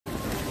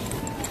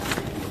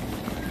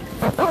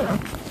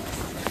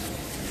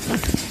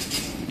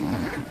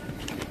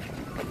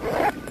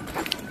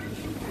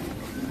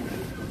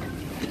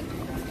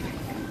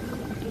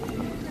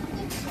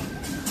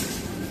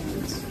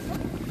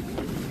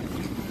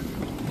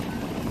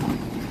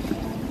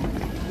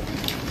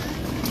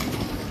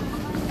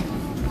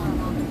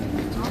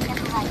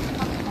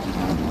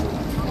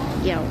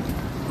Yo.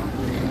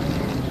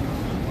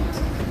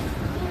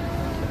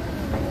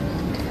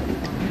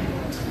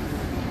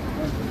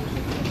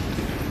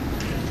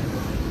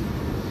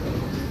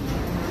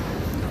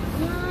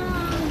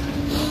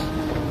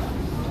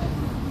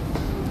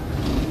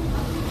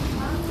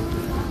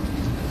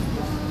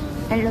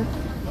 Hello.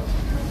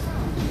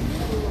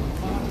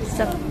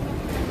 So,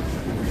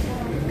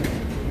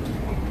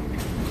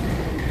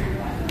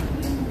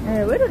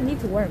 we don't need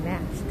to wear a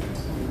mask.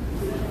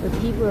 The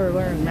people are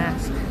wearing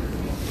masks.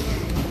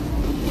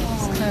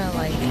 It's kind of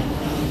like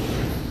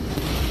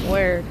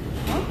weird.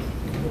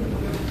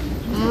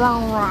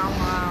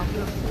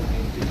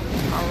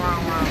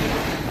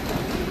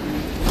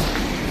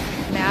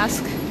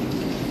 Mask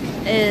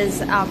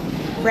is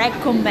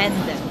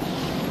recommended.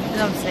 You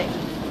know what I'm saying?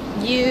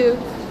 You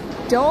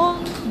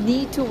don't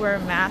need to wear a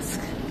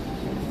mask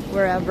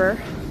wherever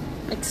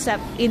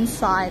except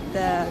inside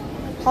the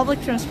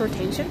public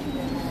transportation,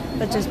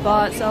 such as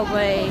bus,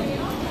 subway,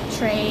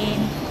 train,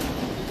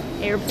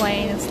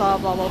 airplane and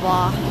stuff, blah blah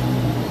blah,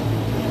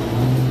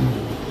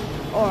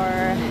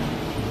 or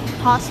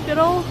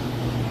hospital,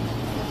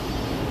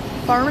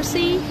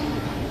 pharmacy,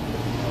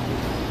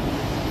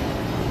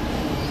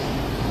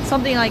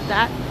 something like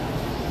that.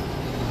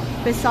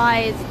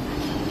 Besides,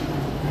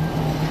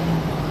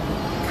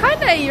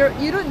 kinda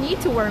you don't need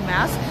to wear a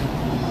mask,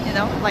 you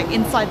know, like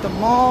inside the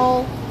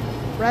mall,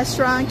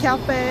 restaurant,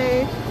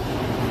 cafe,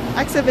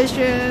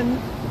 exhibition.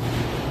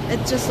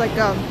 It's just like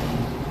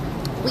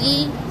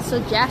we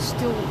suggest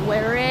to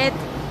wear it,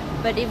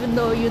 but even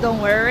though you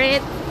don't wear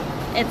it,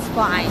 it's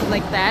fine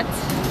like that.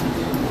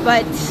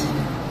 But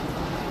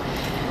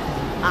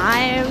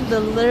I'm the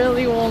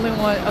literally only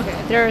one.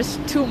 Okay, there's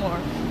two more.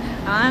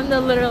 I'm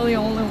the literally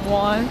only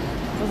one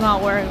who's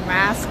not wearing a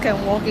mask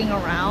and walking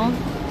around.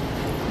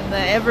 And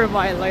then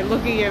everybody like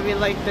looking at me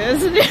like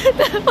this.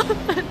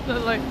 They're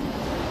like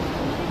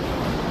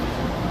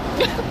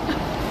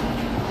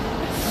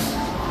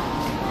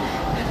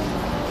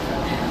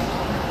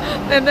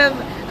and then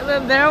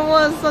there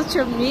was such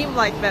a meme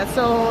like that.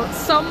 So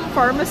some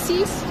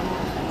pharmacies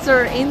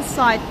are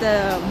inside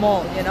the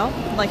mall, you know,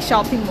 like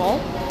shopping mall.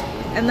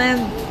 And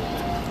then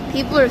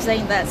people are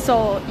saying that.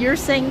 So you're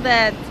saying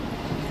that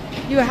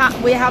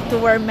we have to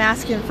wear a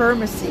mask in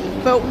pharmacy,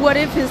 but what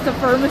if it's the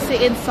pharmacy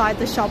inside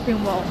the shopping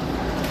mall?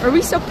 Are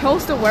we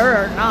supposed to wear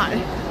it or not?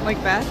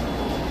 Like that,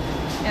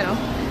 you know?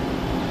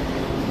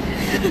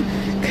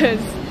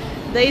 Because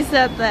they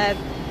said that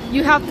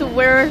you have to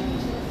wear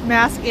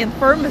mask in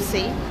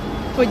pharmacy,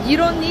 but you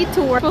don't need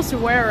to wear. Supposed to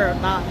wear it or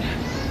not?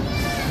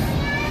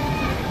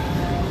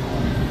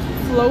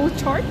 Flow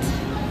chart?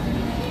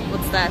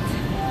 What's that?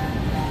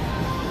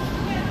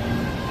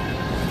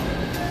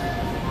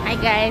 Hi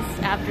guys,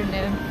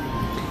 afternoon.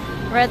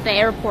 We're at the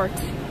airport.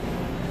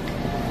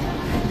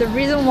 The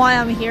reason why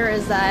I'm here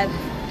is that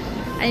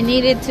I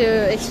needed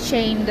to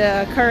exchange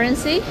the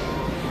currency.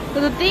 So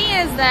the thing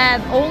is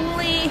that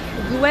only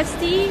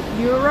USD,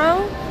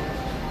 Euro,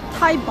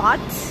 Thai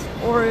baht,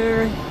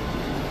 or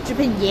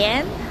Japan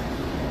yen,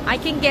 I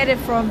can get it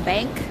from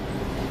bank.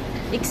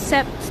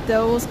 Except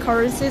those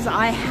currencies,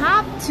 I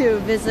have to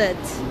visit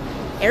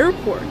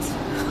airports.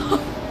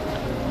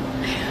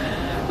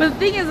 But the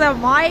thing is that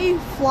my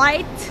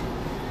flight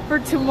for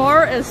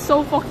tomorrow is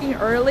so fucking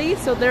early,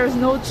 so there's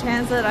no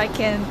chance that I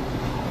can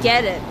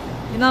get it.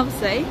 You know what I'm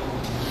saying?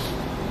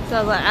 So I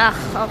was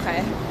like,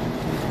 okay.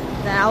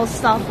 Then I'll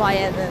stop by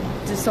and then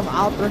do some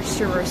outburst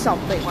or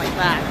something like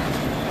that.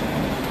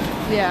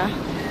 Yeah.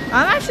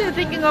 I'm actually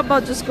thinking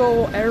about just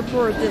go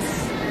airport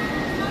this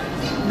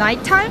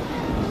nighttime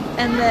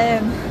and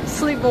then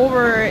sleep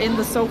over in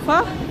the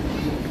sofa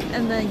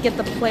and then get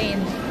the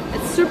plane.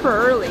 It's super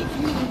early.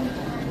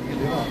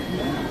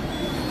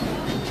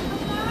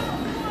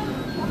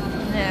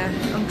 Yeah,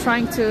 I'm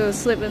trying to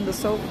sleep in the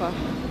sofa.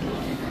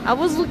 I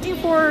was looking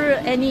for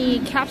any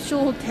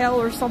capsule hotel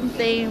or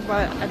something,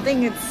 but I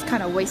think it's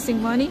kind of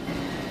wasting money.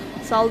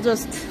 So I'll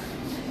just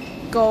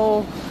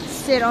go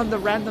sit on the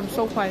random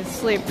sofa and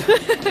sleep.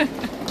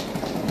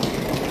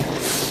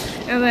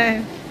 And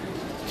then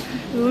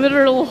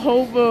literal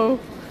hobo,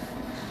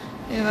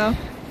 you know.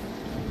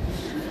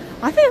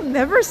 I think I've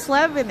never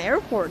slept in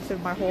airports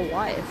in my whole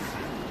life.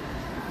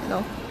 You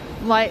know,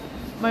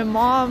 my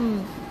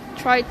mom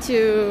tried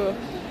to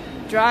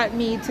drive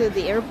me to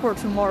the airport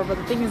tomorrow, but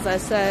the thing is, I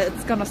said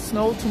it's gonna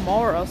snow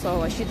tomorrow,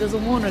 so she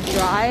doesn't want to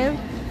drive.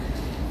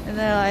 And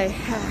then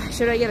like,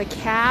 should I get a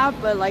cab?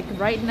 But like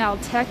right now,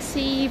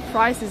 taxi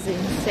price is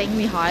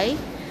insanely high.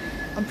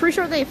 I'm pretty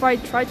sure that if I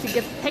try to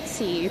get a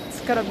taxi, it's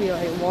gonna be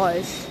like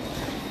what,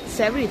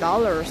 $70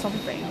 or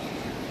something.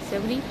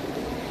 70?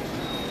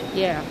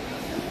 Yeah.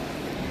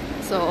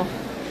 So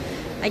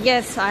I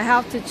guess I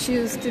have to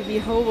choose to be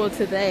hobo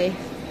today.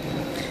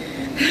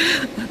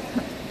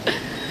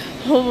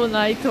 Whole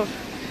night of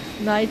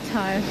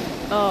nighttime.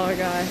 Oh my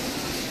god.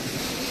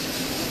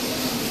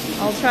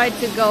 I'll try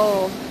to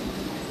go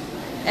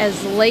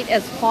as late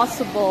as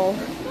possible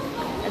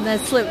and then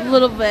sleep a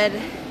little bit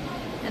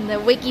and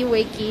then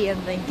wakey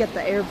and then get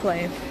the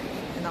airplane,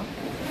 you know.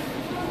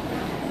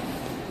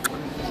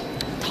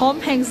 Tom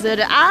Hanks did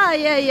it. Ah,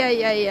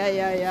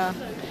 yeah.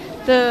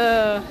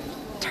 The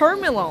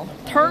Terminal,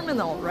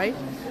 right?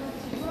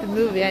 The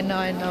movie, I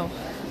know.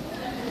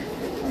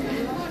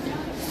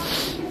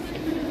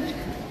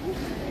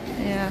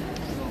 Yeah.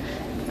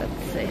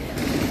 Let's see.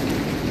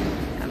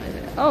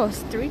 Oh,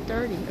 it's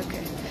 3:30.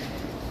 Okay.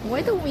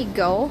 Why don't we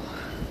go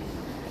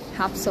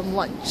have some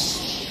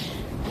lunch?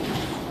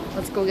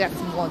 Let's go get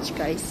some lunch,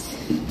 guys.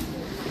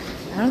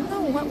 I don't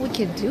know what we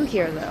can do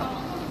here, though.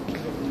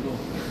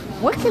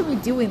 What can we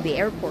do in the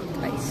airport,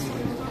 guys?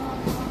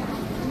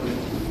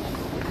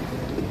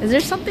 Is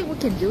there something we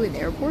can do in the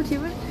airport,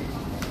 even?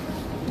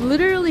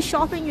 Literally,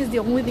 shopping is the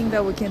only thing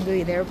that we can do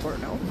in the airport,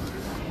 no?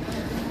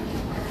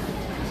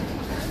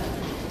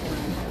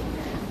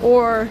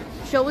 Or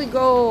shall we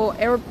go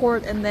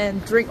airport and then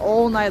drink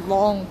all night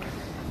long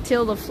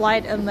till the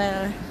flight, and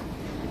then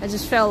I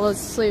just fell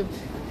asleep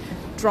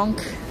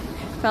drunk,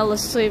 fell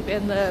asleep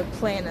in the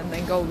plane, and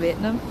then go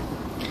Vietnam?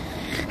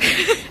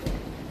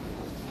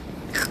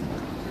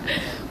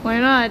 Why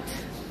not?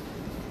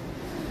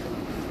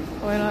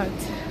 Why not?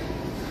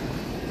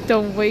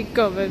 Don't wake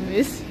up and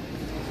miss.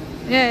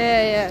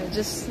 Yeah.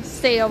 Just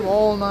stay up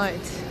all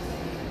night.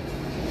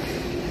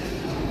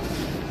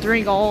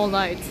 Drink all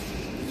night.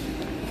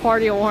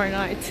 Party all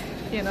night,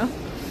 you know?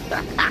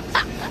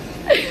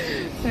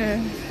 Yeah.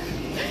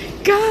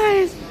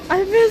 Guys,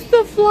 I missed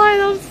the flight,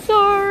 I'm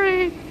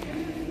sorry.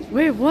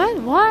 Wait, what?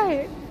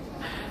 Why?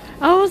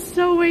 I was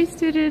so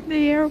wasted in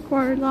the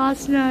airport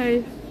last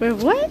night. Wait,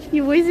 what?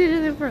 You wasted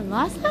in the airport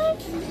last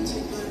night?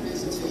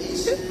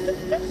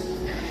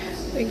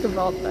 Think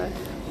about that.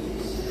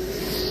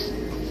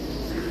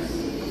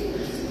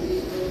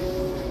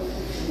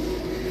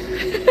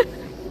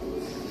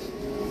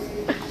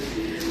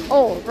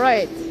 Oh,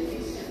 right.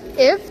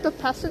 If the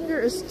passenger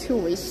is too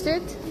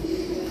wasted,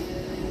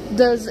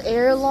 does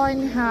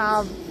airline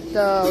have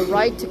the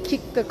right to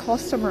kick the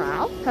passenger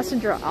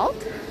out?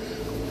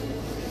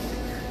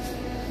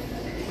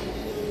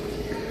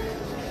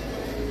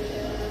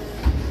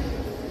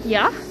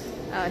 Yeah?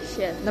 Oh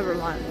shit, never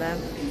mind then.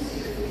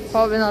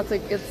 Probably not.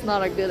 It's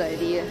not a good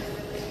idea.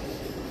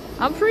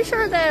 I'm pretty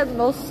sure that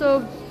most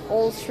of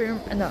all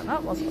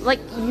not most, like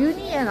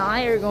Uni and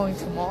I are going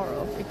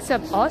tomorrow,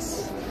 except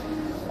us.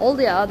 All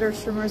the other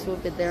streamers will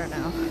be there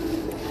now.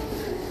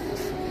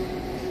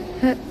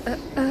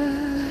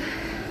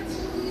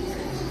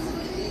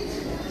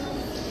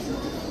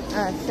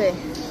 Let's see.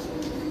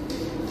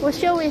 What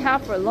shall we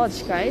have for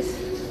lunch, guys?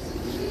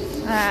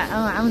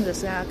 I'm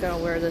just not gonna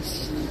wear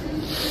this.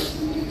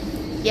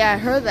 Yeah, I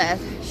heard that.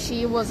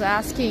 She was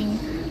asking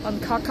on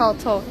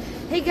KakaoTalk,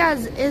 hey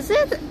guys, is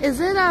it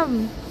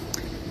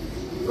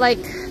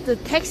like the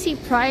taxi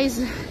price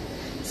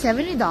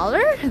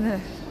 $70? And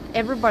then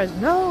everybody's,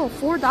 no,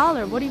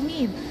 $4. What do you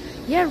mean?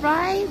 Yeah,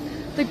 right.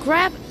 The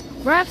Grab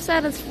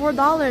said it's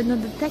 $4, and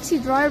then the taxi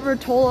driver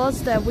told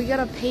us that we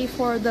gotta pay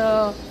for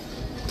the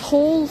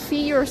toll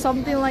fee or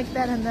something like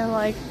that, and then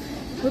like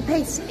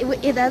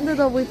it ended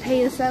up we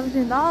paid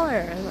 $17.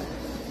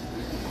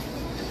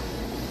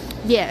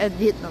 Yeah, at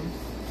Vietnam,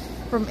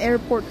 from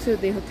airport to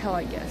the hotel,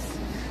 I guess.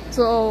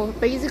 So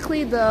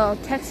basically, the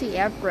taxi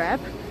app Grab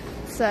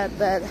said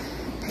that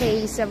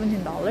pay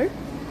 $17,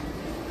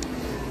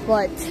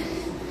 but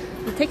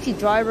the taxi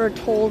driver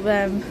told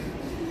them,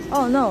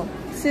 oh no,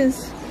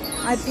 since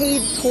I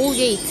paid toll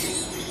gate,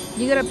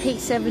 you gotta pay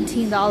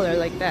 $17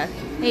 like that.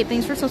 Hey,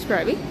 thanks for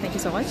subscribing. Thank you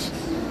so much.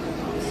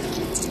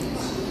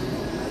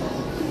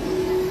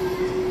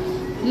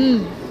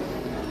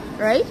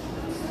 Right?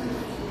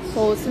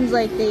 So it seems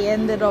like they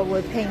ended up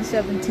with paying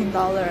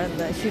 $17, and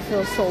then she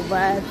feels so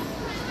bad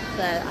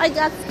that I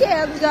got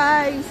scammed,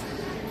 guys.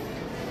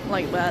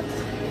 Like that.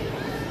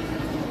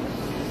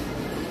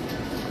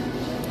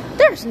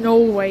 There's no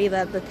way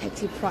that the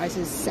taxi price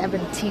is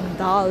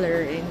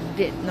 $17 in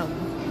Vietnam.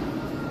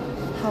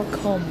 How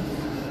come?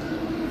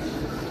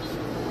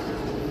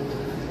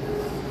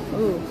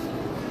 Ooh,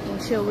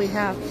 what shall we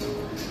have?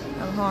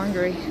 I'm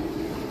hungry.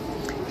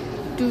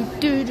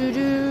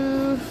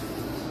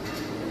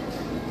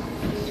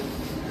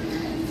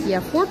 Yeah,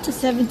 4 to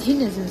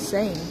 17 is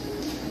insane.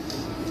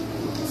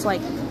 It's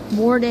like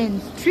more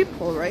than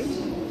triple, right?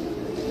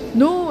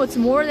 No, it's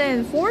more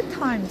than 4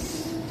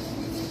 times,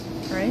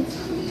 right?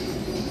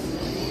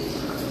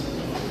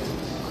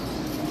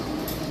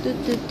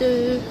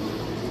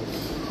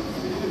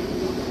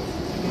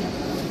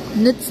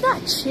 And it's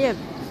not cheap.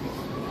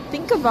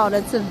 Think about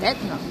it, it's in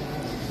Vietnam.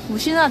 We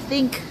should not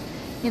think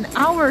in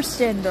our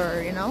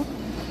standard, you know?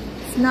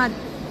 It's not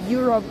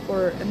Europe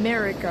or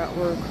America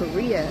or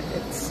Korea,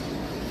 it's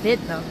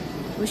Vietnam.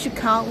 We should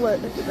count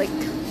it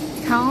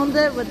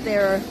with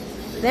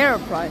their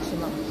price, you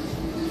know?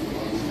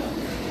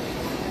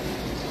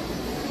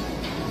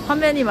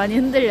 화면이 많이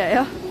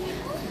흔들려요.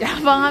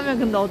 야방하면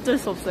근데 어쩔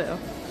수 없어요.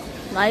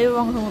 라이브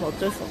방송은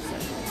어쩔 수 없어요.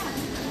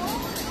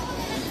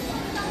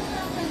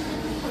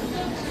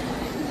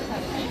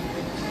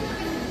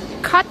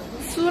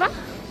 카츠라?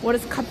 What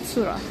is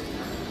카츠라?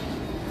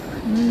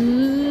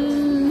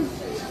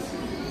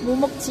 뭐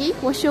먹지?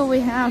 What shall we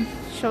have?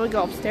 Shall we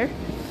go upstairs?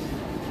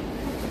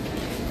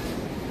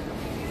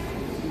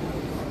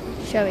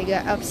 Shall we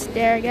go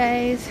upstairs,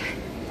 guys?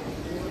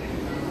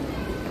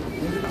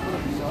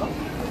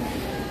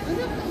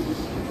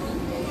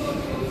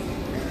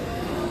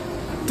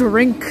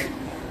 Drink.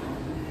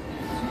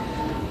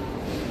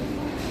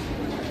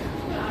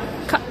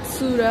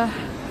 Katsura.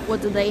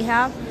 What do they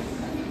have?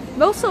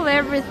 Most of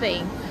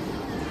everything.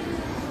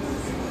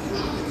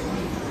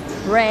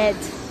 Bread.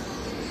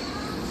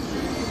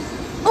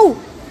 Oh!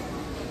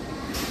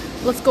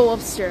 Let's go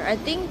upstairs. I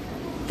think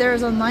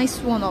there's a nice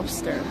one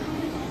upstairs.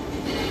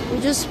 We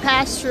just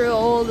passed through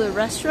all the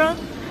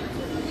restaurants,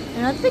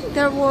 and I think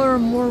there were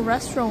more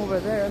restaurants over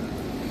there.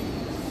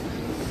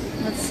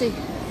 Let's see.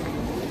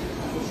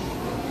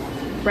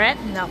 Bread?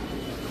 No.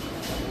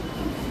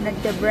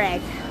 Not the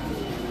bread.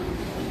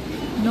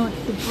 Not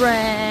the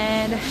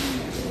bread.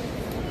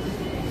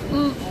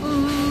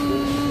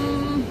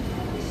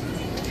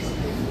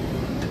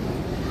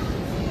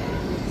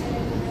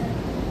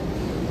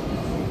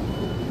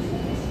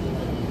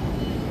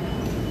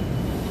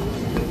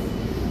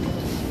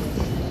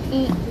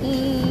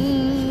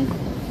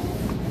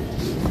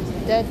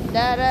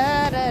 Da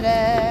da da da da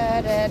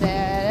da da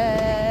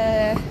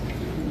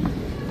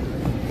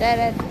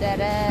da da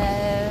da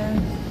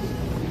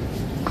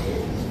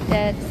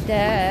da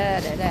da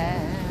da da.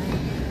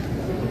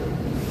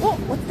 Oh,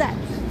 what's that?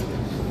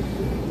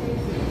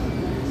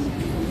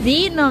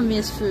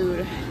 Vietnamese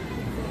food.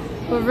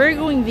 But we're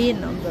going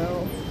Vietnam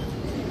though.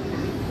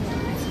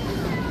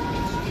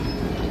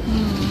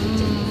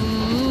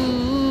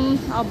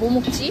 아, 뭐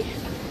먹지?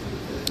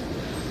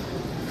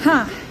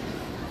 Huh.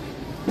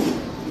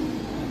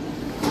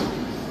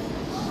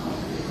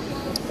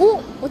 Oh,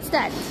 what's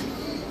that?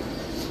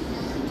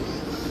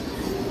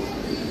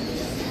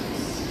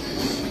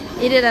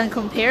 Eat it and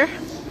compare?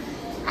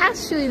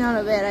 Actually not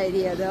a bad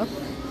idea though.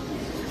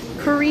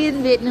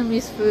 Korean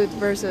Vietnamese food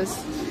versus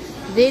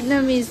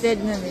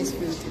Vietnamese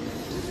food.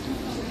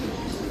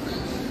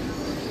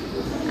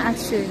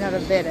 Actually not a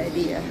bad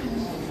idea.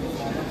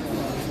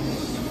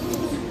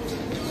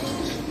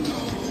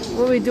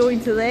 What are we doing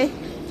today?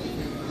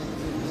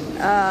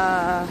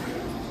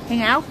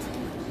 Hang out?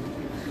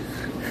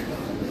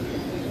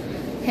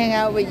 Hang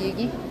out with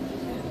Yuggie?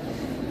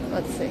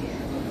 Let's see.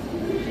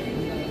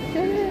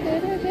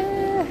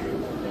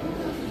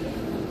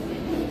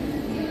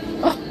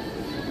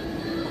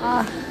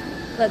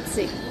 Let's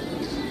see.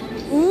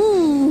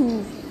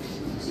 Ooh.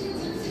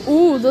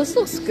 Ooh, this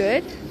looks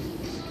good.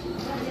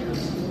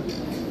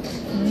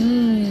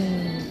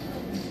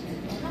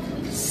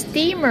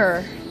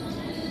 Steamer.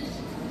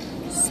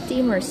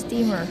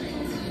 Steamer.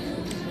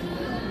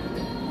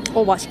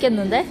 오,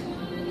 맛있겠는데?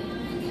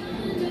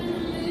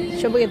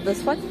 Should we get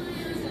this one?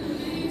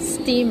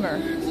 Steamer.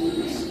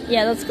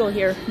 Yeah, let's go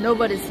here.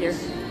 Nobody's here.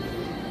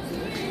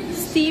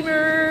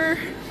 Steamer.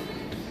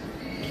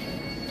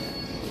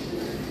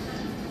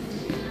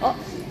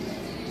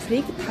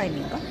 브레이크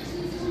타임인가?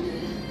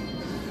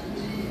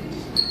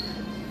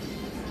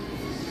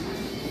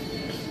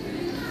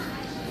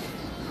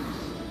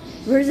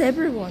 Where's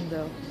everyone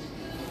though?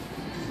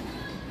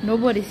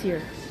 Nobody's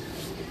here.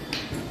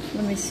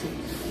 Let me see.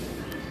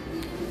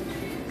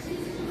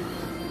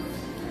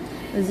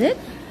 Is it?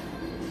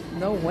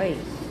 No way.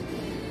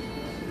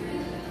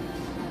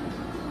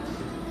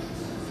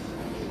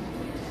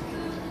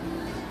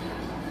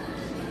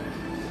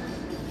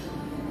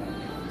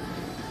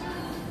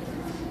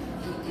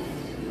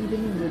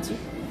 이름이 뭐지?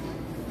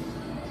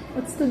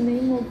 What's the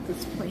name of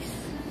this place?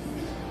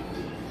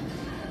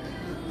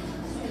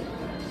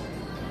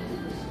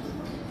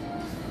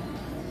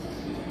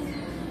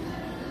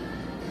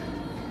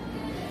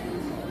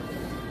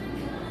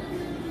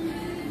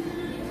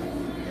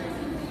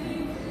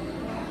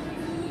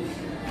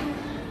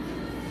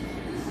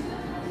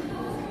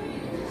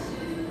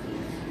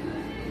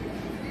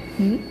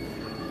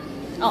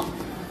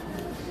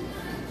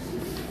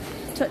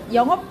 저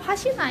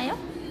영업하시나요?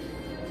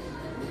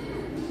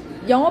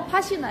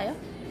 영업하시나요?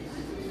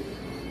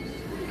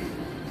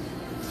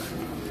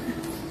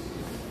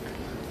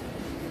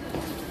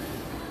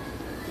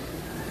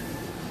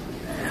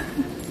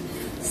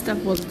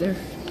 Steph was there.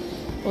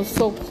 It was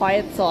so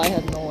quiet, so I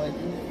had no idea.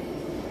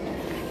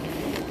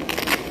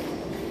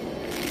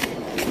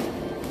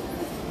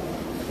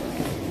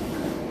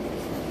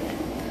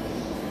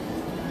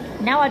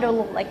 Now I don't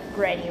look like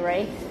Granny,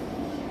 right?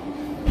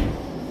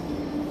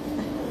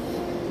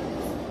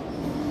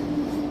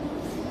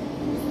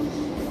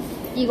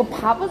 이거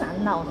밥은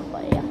안 나오는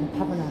거예요?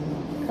 밥은 안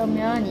나와.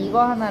 그러면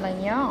이거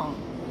하나랑요.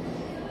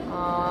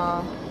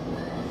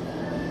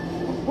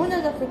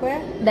 오늘 잡을 거야?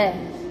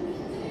 네.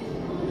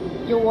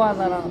 요거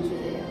하나랑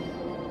주세요.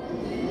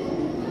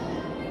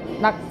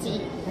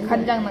 낙지,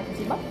 간장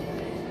낙지밥?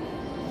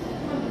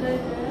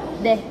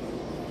 네.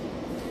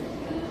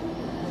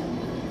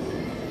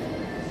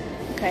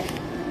 Okay.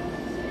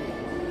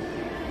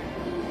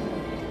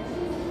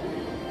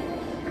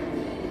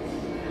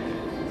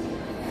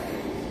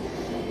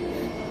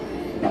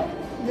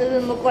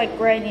 Doesn't look like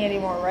Granny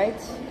anymore, right?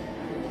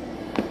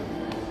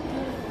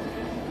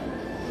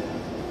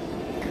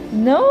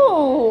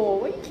 No!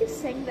 Why do you keep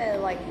saying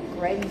that like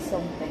Granny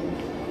something?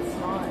 It's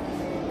not.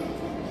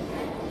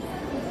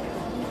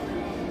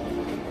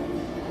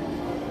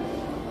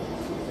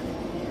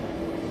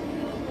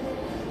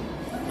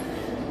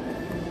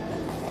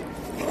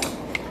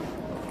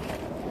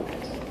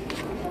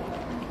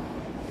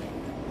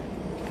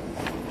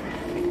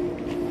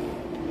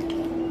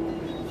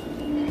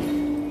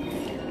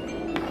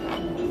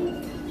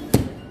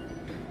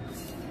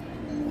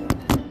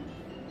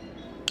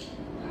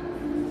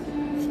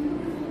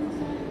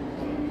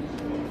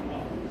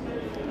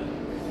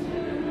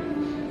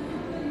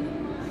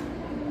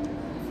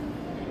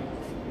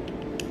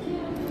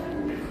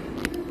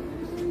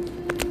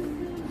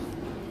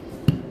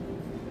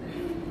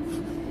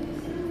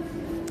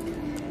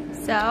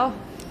 So,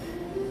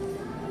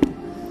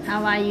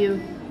 how are you?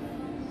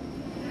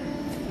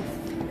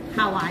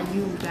 How are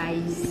you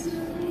guys?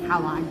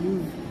 How are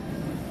you?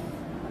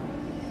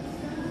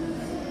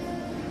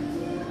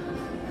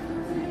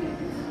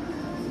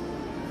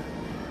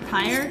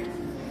 Tired?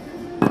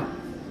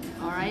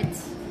 Alright.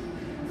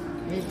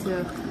 Me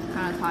too.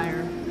 Kinda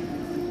tired.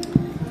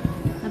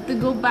 I have to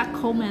go back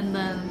home and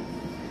then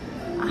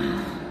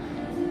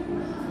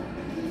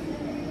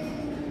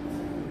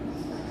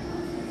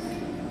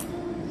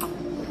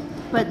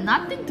but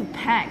nothing to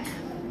pack.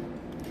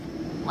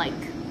 Like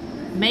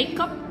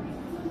makeup,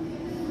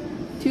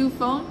 2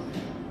 phone,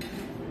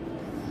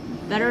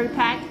 battery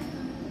pack,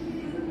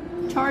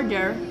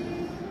 charger,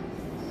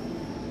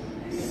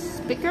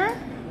 speaker,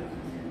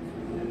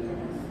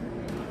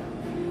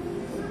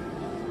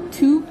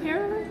 2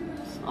 pairs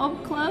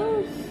of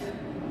clothes,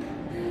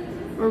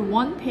 or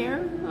 1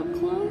 pair of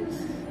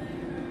clothes.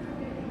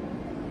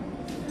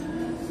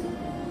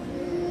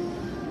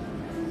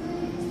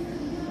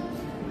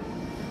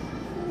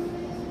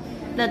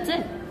 That's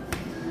it.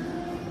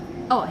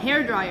 Oh,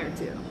 hair dryer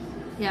too.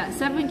 Yeah,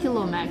 7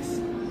 kilo max.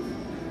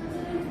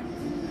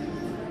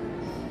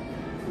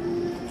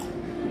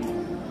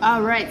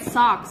 Alright,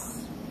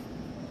 socks.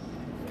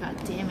 God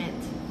damn it.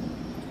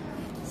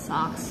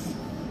 Socks.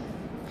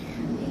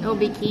 No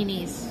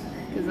bikinis,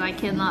 because I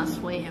cannot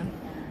swim.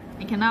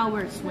 I cannot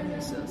wear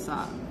swimsuits, so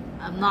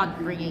I'm not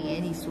bringing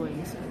any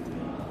swimsuits.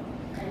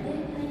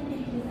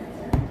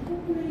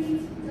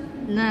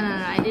 No,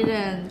 I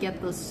didn't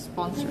get the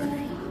sponsor.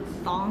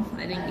 Thong,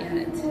 I didn't get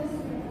it.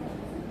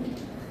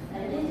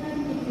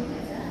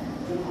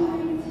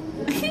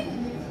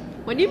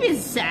 What do you mean,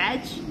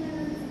 Sag?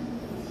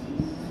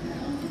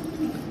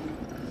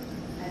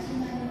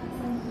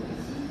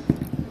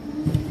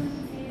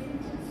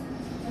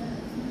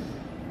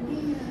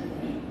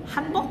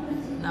 한복?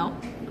 No.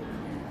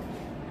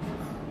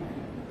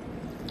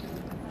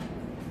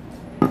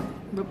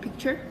 No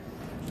picture?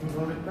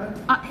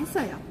 아,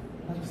 했어요.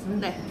 하셨어요?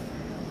 네.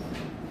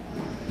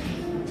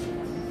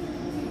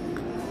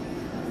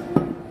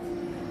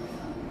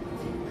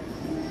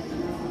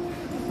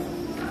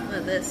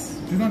 This.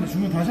 죄송한데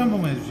주문 다시 한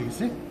번만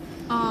해주시겠어요?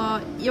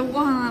 요거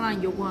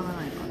하나랑 요거 하나랑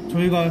할까요?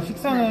 저희가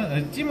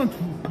식사는 찜은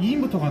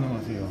 2인부터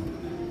가능하세요.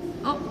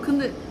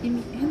 근데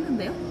이미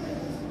했는데요?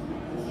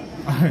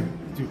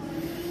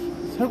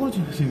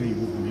 설거지 하시는 이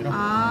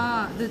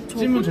부분이라. 근데 저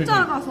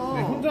혼자라서.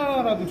 네,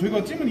 혼자라도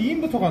저희가 찜은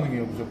 2인부터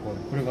가능해요, 무조건.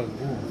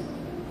 그래가지고.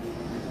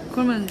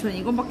 그러면 전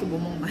이것밖에 못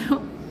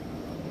먹나요?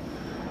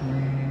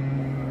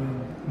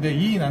 근데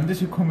 2인 안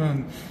드실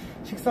거면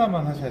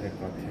식사만 하셔야 될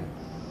것 같아요.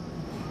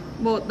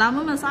 뭐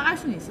남으면 싸갈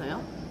수는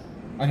있어요?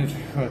 아니요,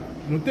 저희가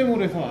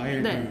롯데몰에서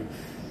아예 네.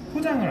 그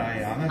포장을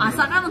아예 안 하고.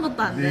 싸가는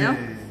것도 안 돼요?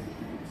 네.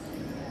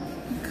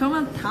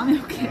 그러면 다음에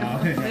올게요.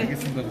 네,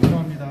 알겠습니다.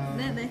 죄송합니다.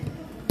 네네.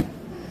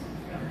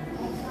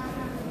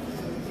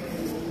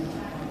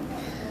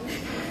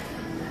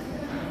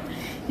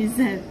 He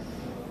said,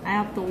 I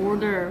have to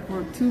order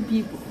for 2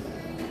 people.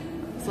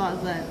 So I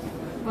said,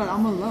 but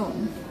I'm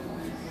alone.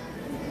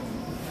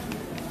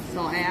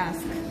 So I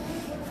asked,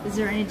 is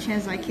there any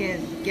chance I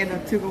can get a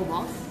to-go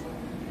box?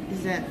 He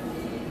said,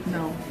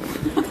 no.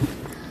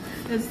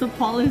 It's the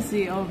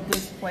policy of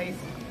this place.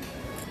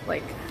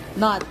 Like,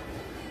 not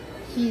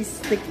he's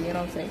sticky, you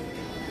know what I'm saying?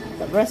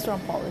 The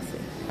restaurant policy.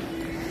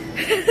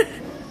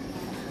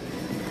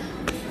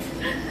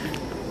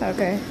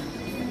 Okay.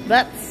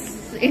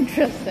 That's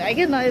interesting. I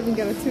cannot even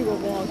get a to-go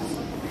box.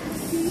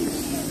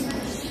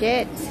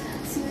 Shit.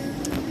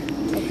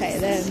 Okay,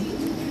 then.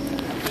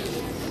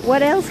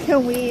 What else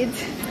can we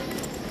eat?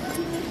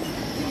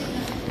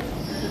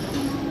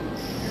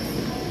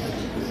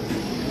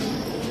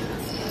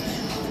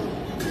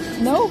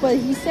 No, but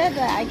he said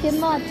that I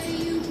cannot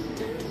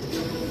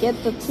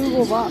get the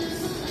to-go box.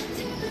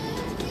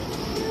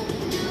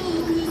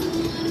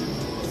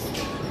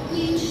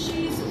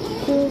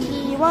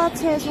 고기 고기와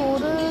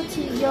채소를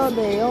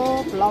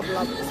튀겨내요. Blah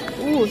blah.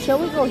 Ooh, shall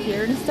we go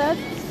here instead?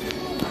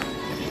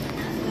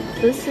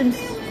 This seems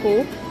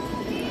cool.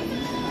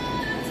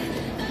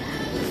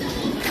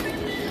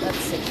 Let's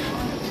see.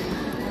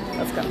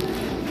 Let's go.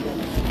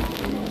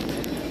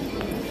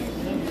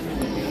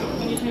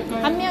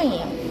 한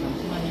명이에요.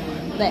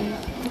 네.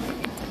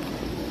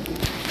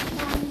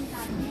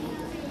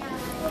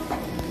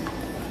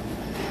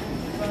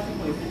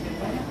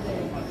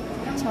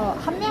 저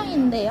한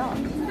명인데요.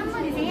 한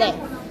분이세요? 네.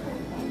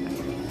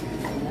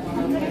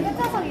 방송을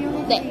꽂아서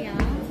이용해주세요. 네.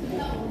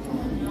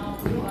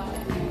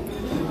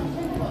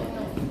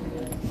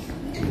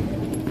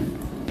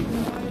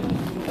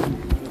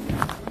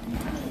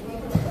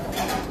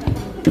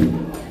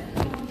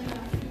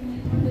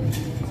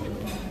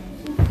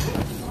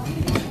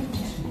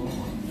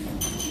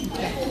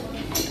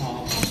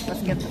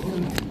 맛있겠다.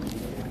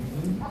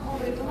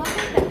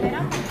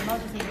 계란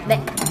넣어주세요. 네.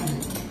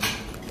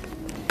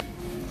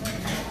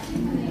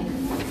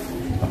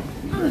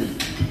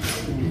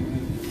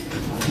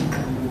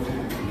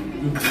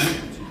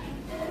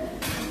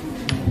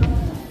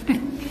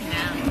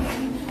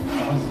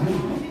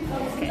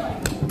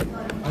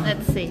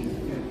 Let's see.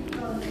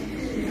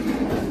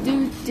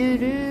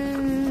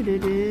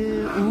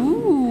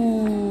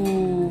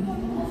 Ooh.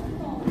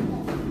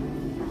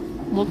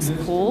 Looks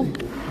cool.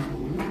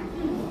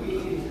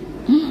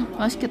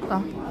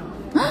 맛있겠다.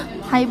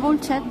 하이볼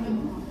챗.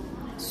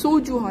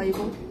 소주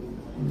하이볼.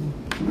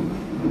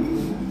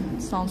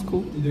 Sounds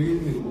cool.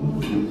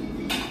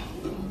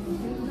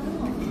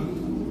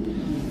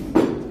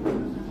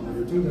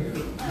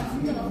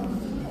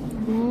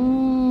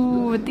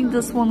 Ooh, I think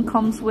this one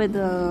comes with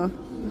a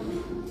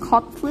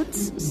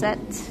cutlets set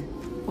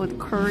with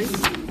curry.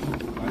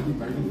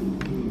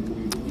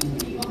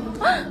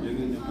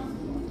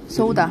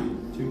 Soda.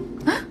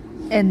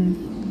 And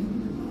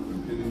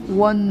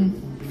one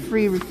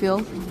free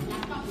refill.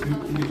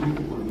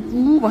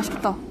 Ooh,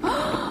 맛있겠다.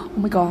 Oh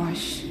my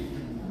gosh.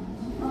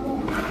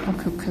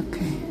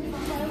 Okay.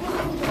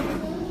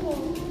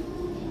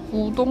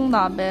 우동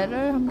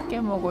나베를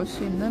함께 먹을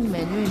수 있는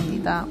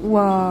메뉴입니다.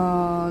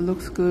 우와,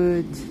 looks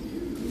good.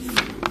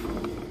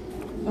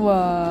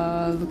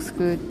 우와, looks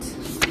good.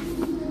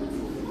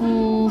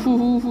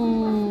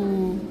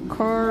 우후후후.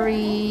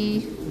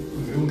 curry.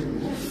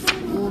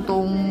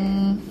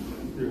 우동.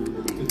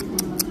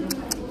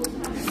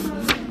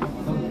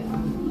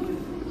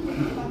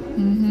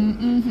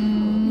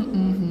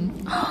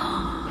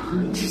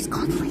 Cheese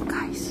cutlet,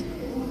 guys.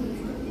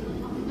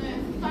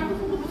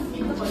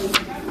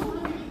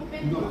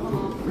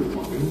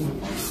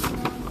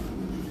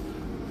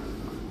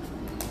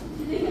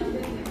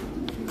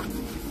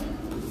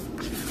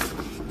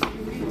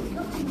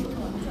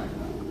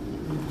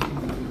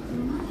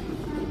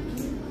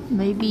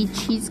 Maybe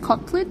cheese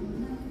cutlet?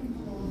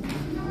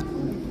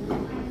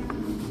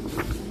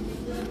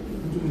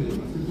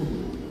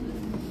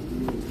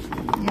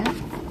 Yeah.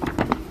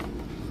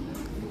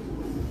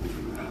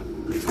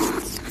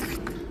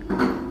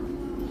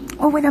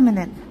 Oh, wait a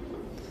minute.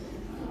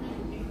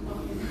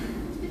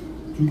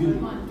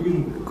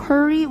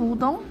 Curry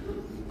udon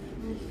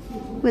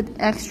with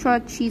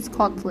extra cheese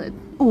cutlet.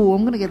 Oh,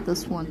 I'm gonna get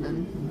this one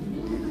then.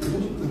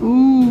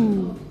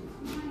 Ooh.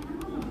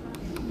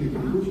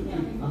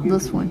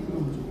 This one.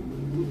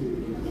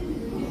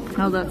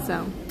 How's that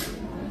sound?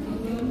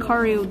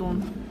 Curry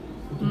udon.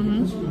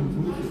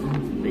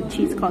 With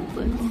cheese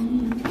cutlets.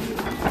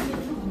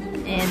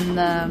 And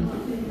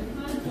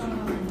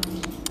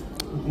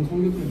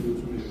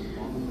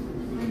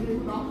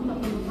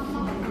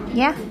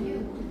yeah.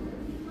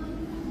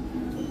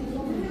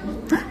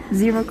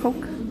 Zero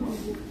Coke.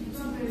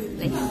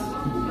 Nice.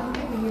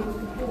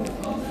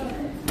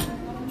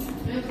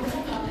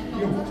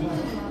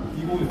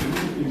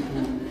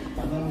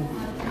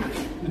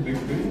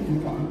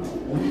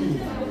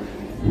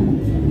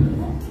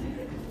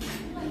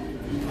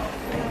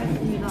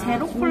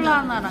 제로 콜라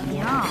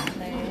하나랑요.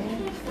 네.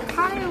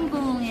 카레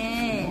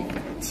우동에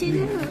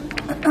치즈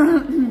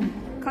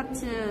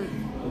카츠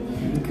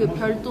그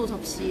별도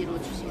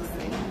접시로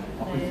주시겠어요?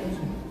 네.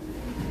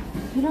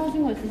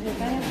 필요하신 거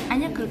있으실까요?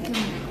 아니요, 그렇게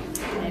하면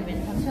돼요. 네,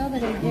 메뉴 다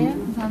채워드릴게요.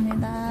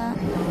 감사합니다.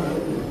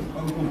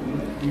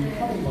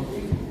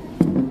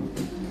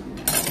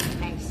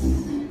 나이스.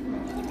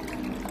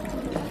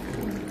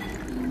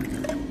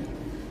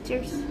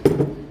 Cheers.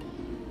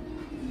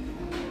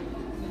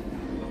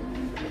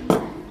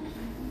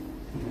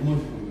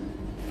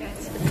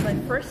 Guys, it's my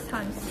first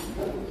time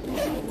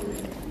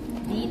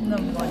eating the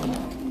money.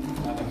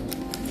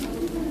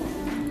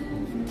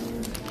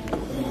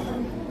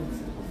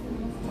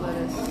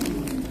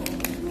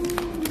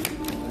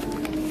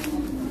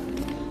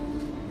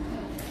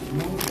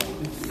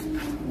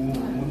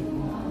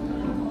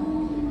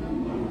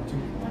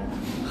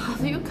 How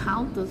do you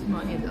count this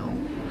money though?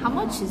 How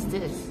much is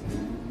this?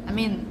 I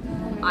mean,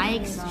 I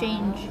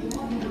exchange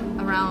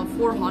around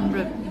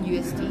 400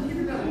 USD.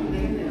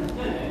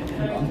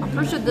 I'm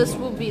pretty sure this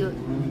will be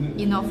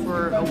enough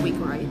for a week,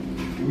 right?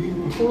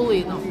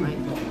 Totally enough, right?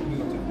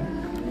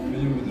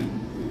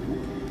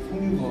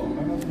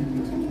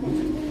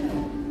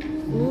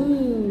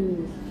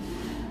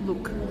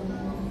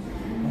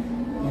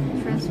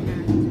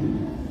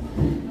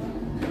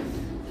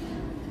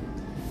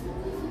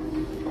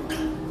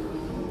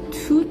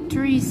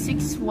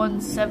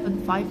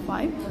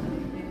 61755.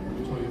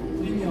 저희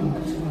프리미엄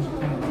같이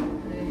하나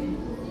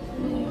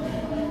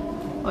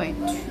Wait.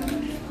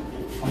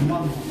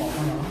 반반 더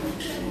하나.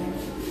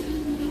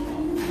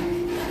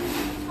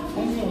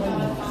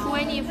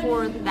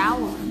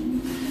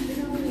 24,000.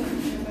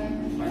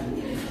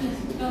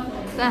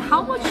 Then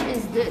how much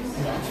is this?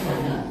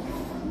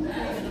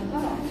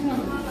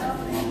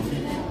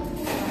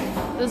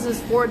 This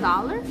is $4?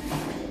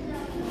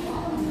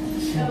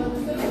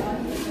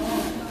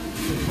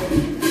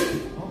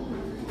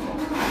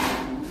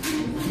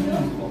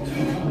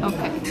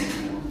 Okay.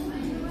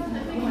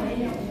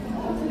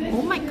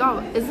 Oh my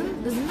god,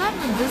 isn't that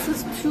this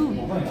is too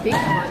big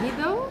money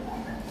though?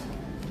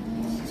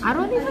 I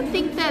don't even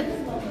think that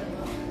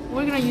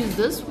we're gonna use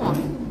this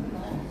one.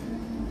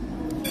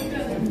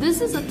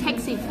 This is a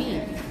taxi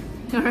fee,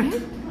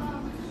 alright?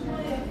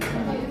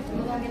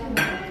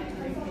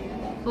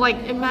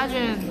 Like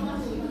imagine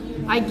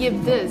I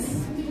give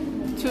this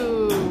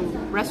to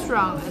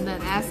restaurant and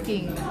then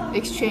asking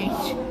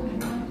exchange.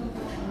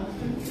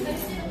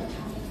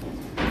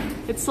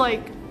 It's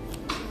like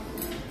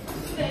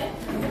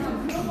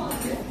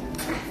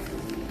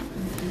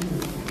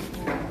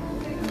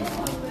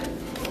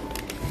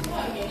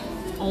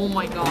oh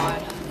my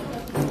god.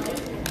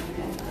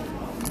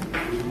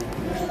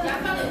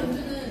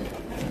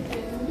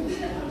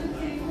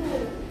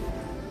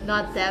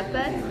 Not that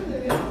bad?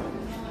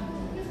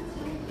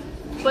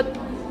 But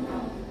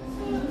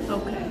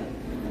okay.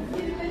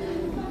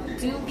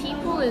 Do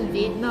people in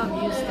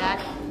Vietnam use that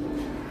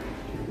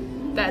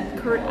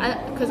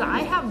because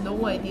I have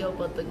no idea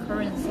about the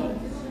currency,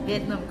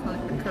 Vietnam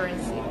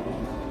currency.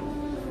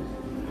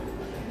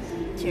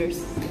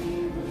 Cheers.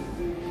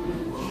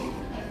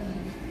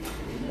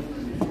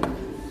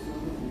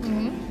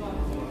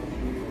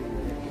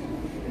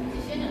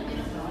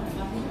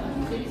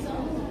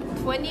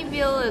 20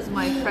 bill is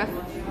my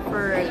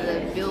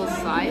preferred bill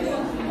size. Is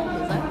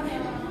that?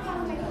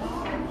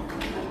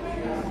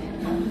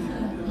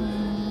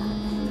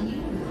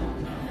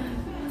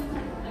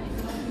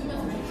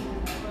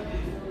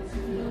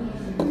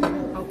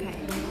 Okay.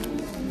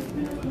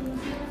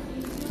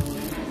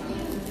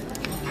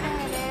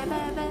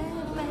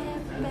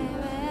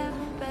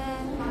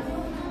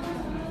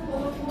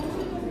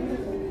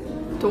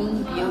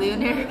 Don't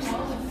billionaires.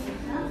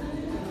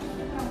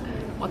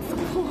 What's the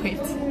point?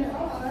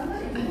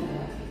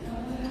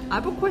 I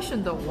have a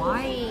question though.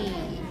 Why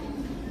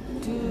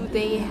do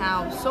they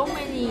have so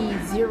many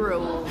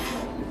zeros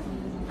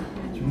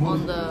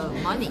on the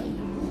money?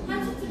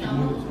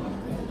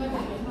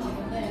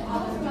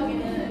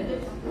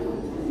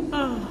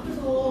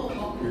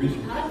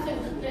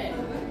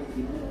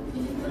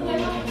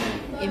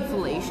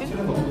 Inflation?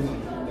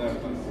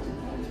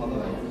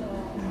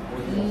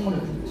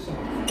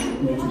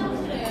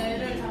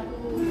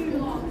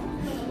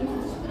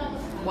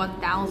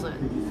 1,000.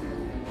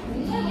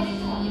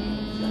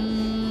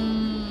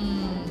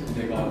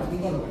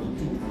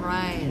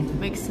 Right,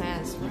 makes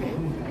sense, right?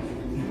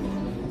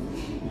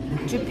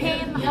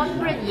 Japan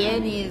 100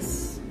 yen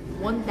is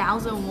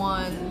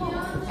 1,001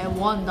 and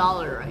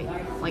 $1,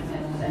 right? Like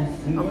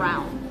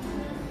around,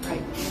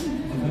 right?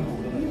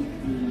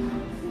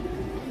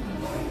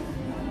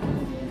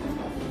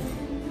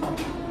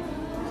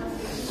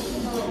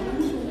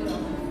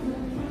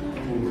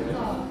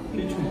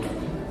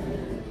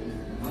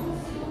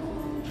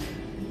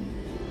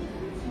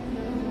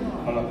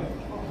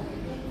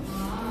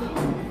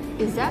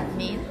 Does that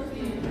mean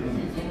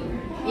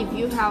if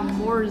you have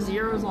more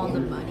zeros on the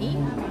money,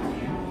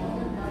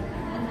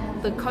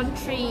 the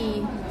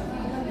country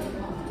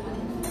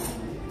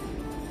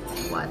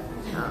what?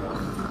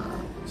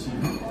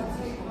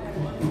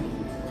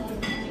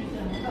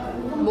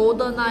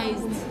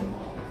 Modernized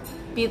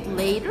bit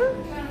later?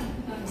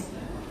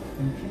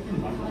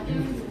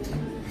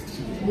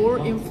 More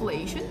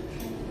inflation?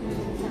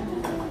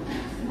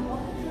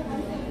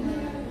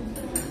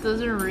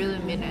 Doesn't really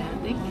mean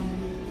anything.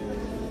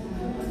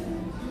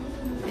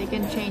 They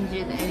can change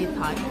it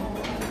anytime.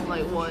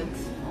 Like what?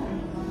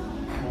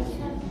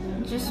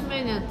 Just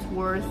mean it's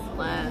worth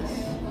less.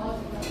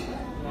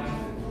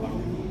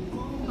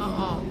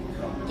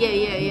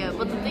 Yeah.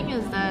 But the thing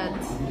is that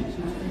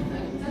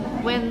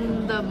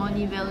when the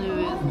money value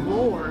is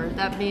lower,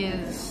 that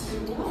means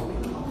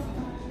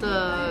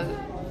the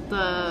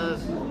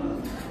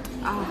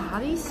how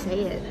do you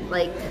say it?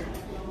 Like,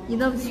 you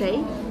know what I'm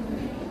saying?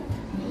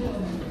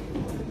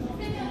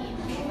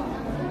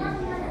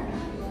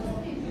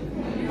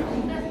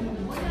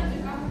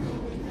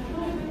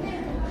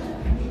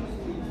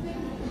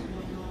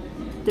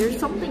 There's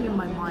something in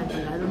my mind,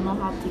 but I don't know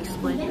how to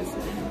explain this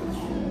in English.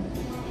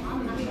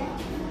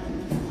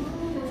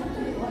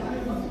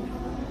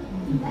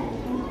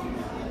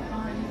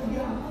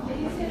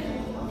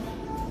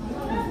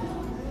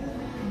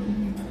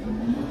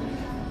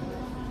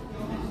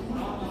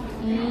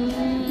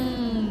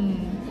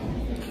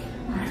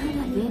 I heard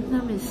that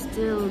Vietnam is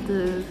still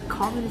the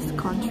communist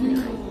country,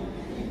 right?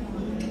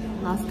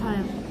 Last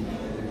time,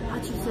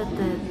 Hachi said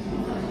that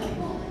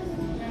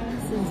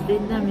since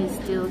Vietnam is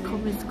still a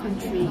communist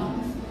country,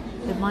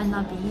 it might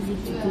not be easy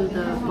to do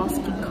the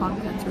busking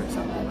contest or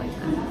something like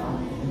that.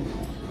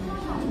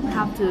 You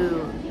have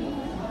to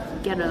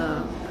get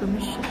a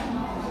permission.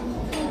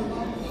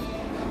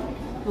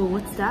 Well,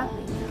 what's that?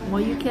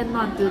 Well, you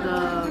cannot do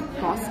the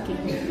busking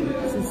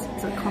since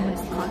it's a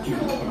communist country.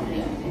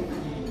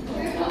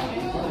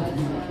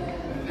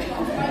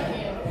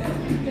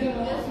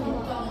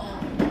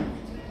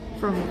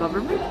 From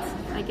government,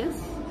 I guess.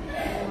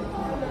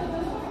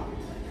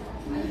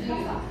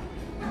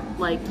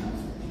 Like,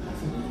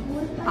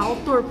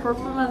 outdoor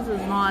performance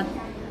is not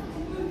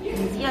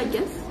easy, I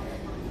guess.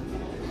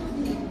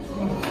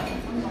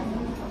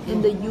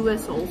 In the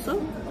US also.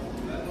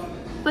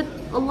 But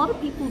a lot of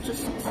people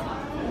just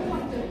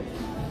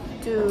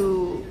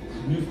do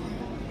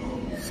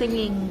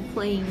singing,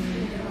 playing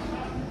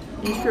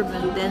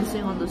instrument,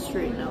 dancing on the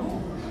street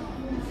now.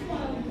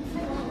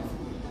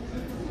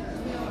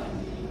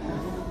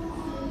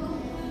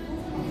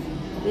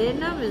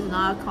 Vietnam is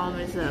not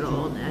communist at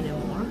all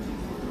anymore,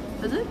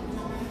 is it?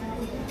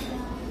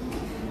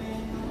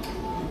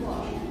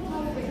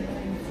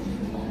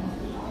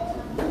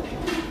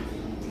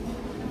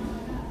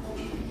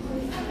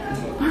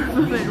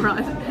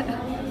 Right.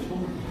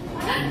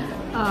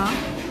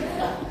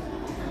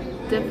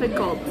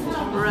 Difficult.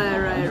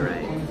 Right.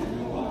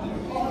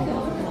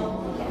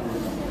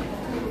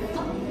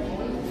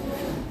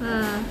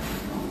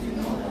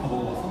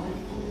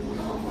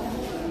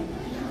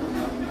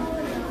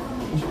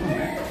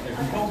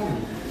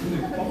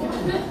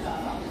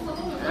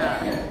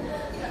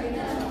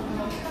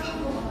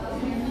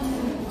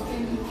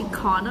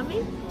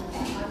 Economy?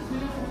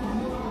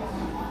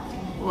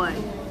 What?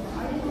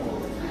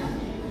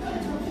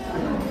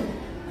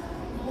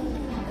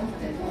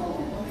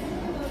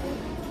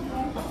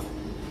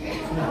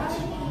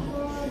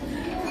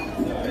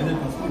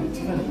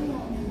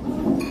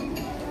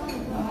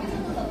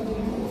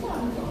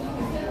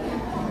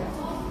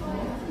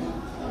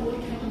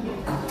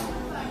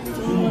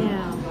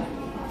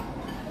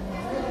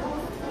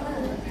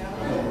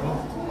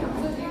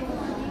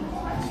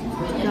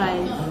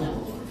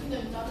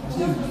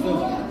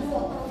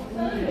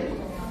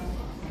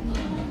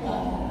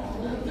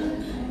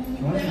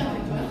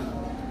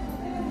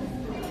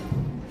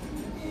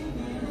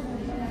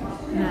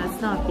 Yeah,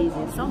 it's not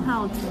easy.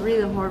 Somehow it's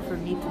really hard for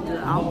me to do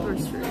outdoor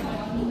street.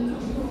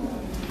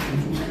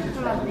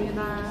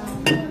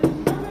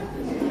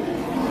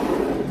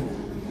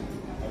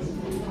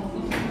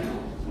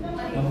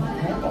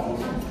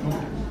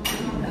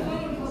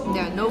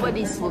 Yeah,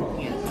 nobody's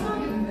looking at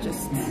me.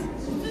 Just,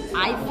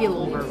 I feel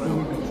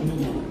overwhelmed.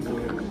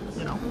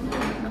 You know.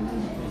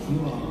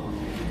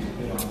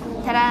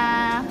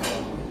 Ta-da!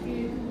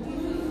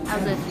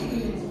 How's it?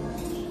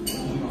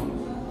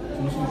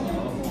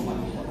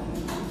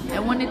 I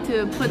wanted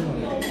to put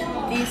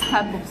these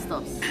type of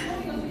stuffs.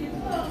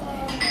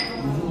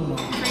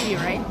 Pretty,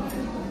 right?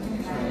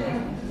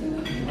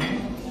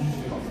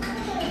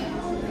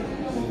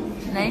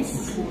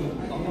 Nice.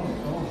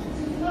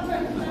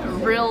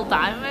 Real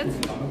diamonds?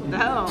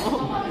 No.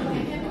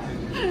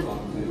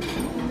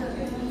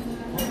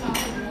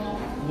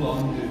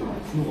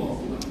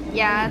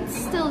 Yeah, it's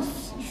still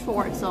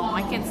short, so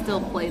I can still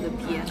play the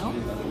piano.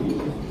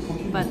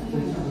 But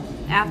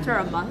after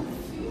a month,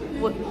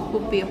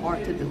 would be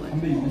hard to do it.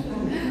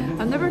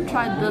 I've never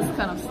tried this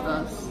kind of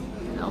stuff.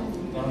 No.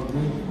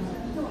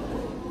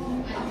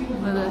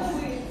 Look at this.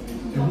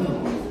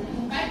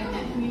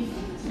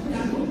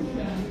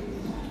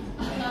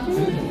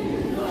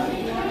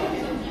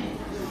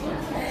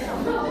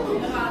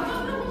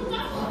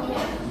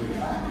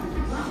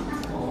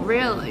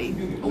 Really?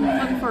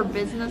 Open for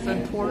business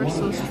and tours,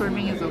 so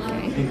streaming is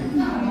okay.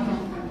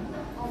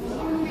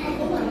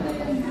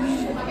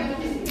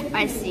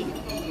 I see.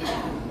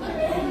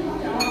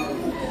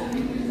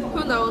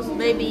 Who knows?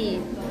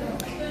 Maybe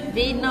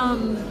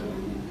Vietnamese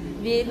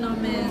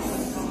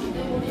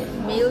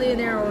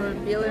millionaire or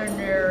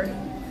billionaire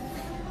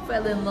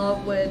fell in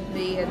love with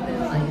me and then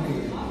like,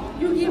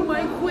 Yuggie,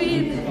 my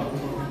queen,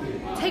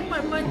 take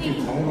my money,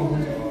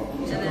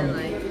 and then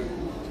like,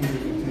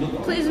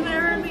 please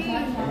marry me,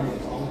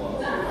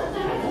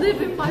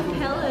 live in my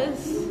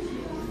palace.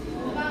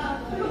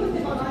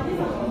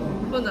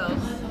 Who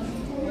knows?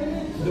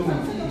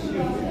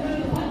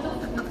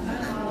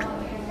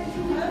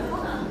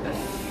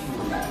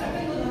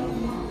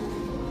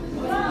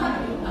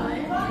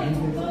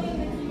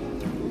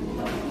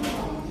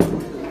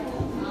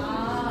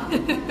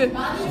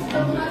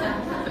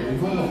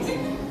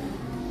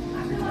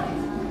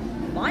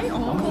 My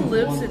uncle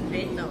lives in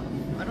Vietnam.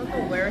 I don't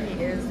know where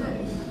he is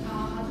though.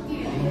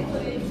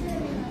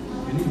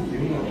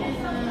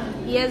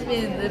 He has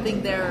been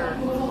living there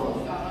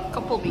a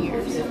couple of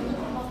years.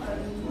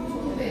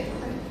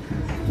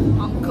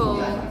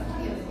 Uncle,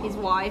 his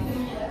wife,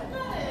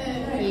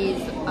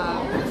 his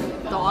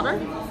daughter.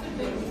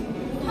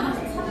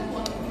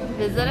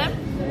 Visit him.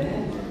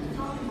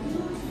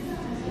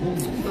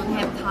 Don't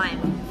have time.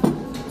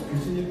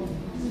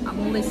 I'm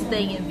only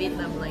staying in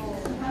Vietnam like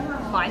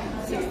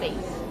 5-6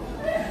 days.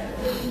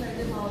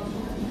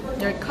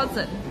 Your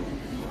cousin.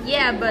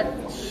 Yeah,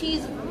 but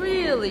she's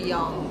really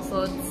young,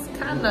 so it's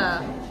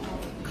kinda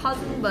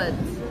cousin, but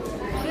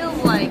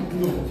feels like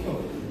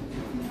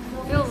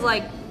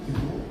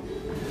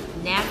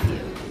nephew.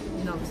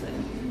 You know what I'm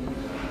saying?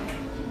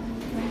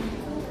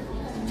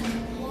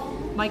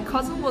 My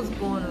cousin was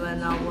born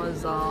when I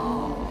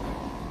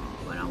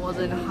was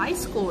in high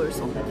school or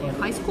something.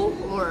 High school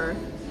or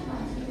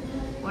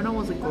when I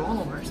was a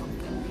grown-up or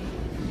something.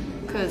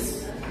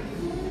 Cause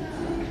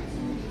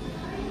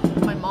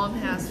my mom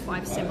has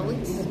 5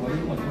 siblings,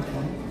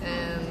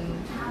 and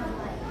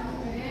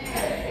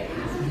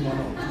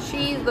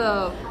she's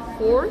the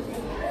 4th,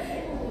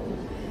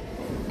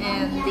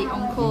 and the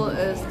uncle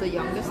is the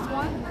youngest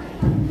one.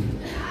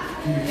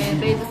 And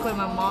basically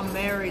my mom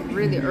married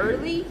really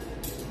early,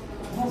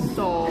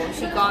 so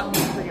she got me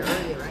pretty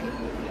early, right?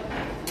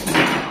 And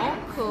my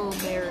uncle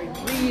married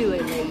really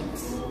late.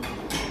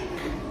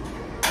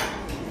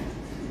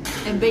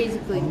 And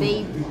basically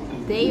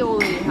they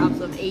already have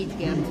some age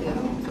gap too.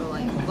 So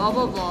like blah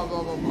blah blah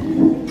blah blah blah.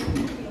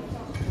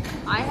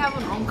 I have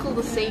an uncle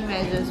the same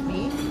age as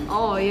me.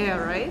 Oh yeah,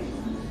 right?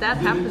 That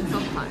happens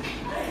sometimes.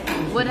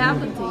 What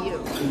happened to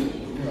you?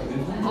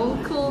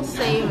 Uncle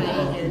same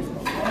age as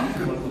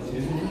uncle.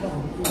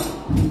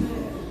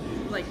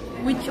 Like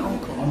which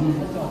uncle?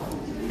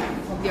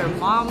 Your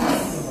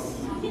mom's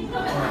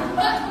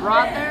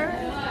brother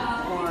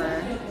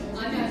or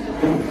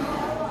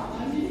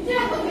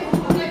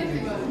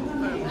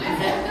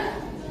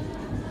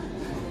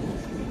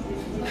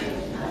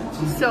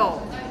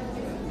so,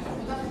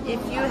 if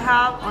you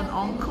have an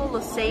uncle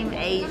the same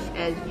age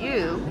as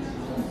you,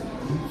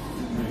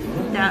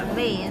 that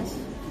means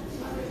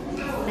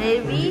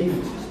maybe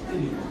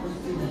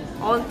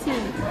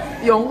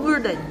auntie younger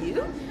than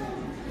you?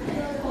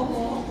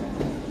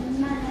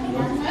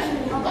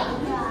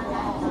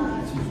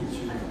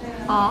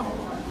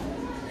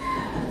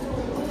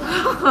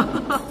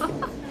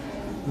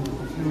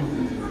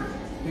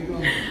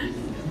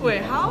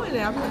 Wait, how it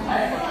happened?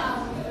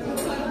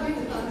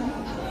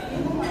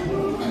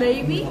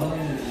 Maybe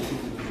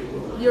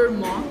your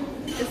mom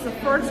is the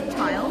first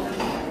child,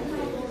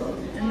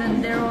 and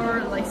then there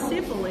are like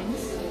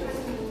siblings,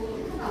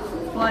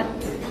 but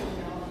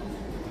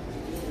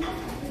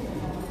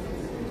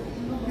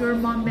your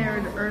mom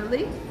married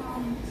early,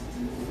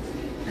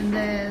 and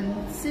then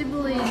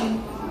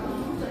sibling.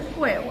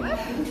 Wait, what?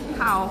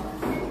 How?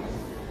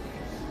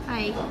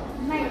 Hi.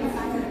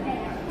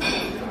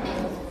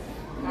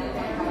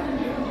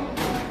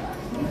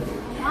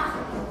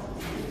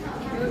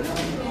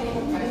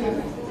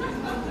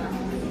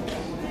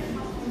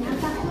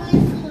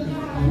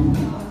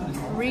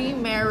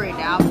 Remarried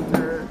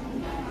after.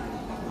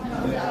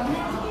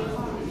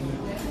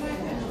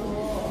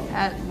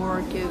 At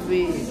work if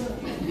we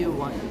do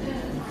one.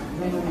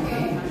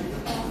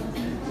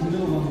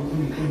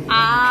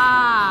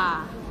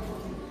 Ah.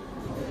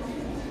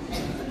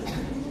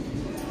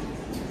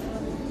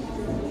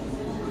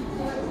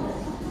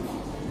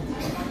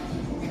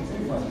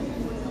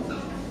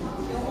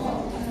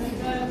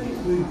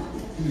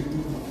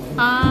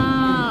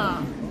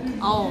 Ah.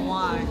 Oh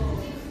my.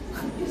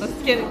 Let's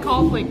get it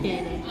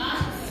complicated.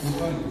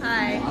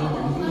 Hi.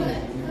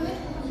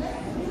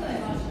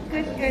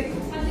 Good, good.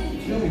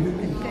 Good,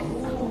 good.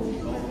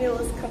 My meal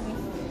is coming.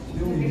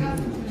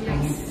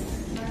 Nice.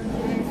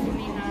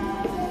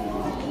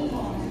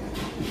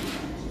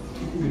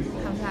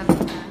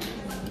 감사합니다.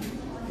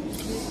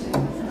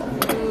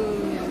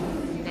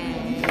 네.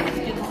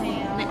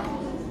 네.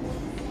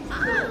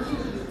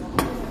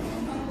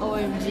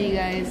 OMG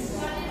guys.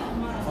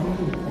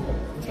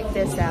 Check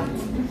this out.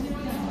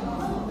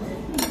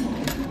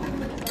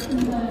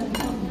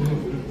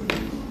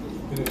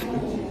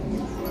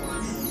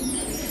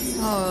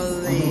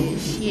 Holy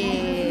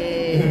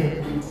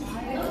shit.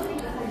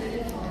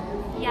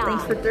 Yeah.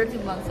 Thanks for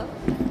 13 months up.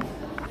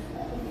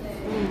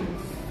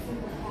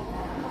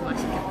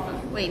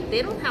 Wait,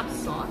 they don't have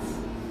sauce?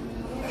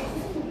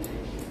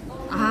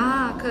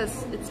 Ah,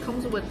 because it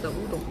comes with the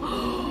udon.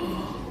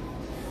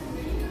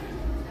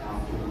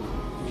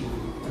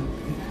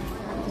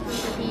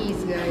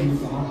 Cheese,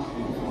 guys.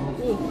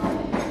 Ooh.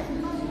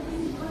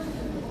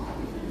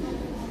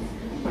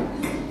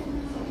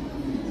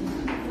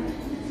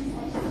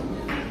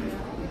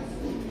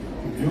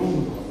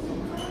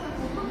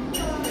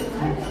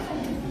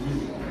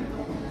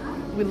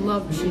 We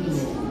love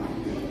cheese.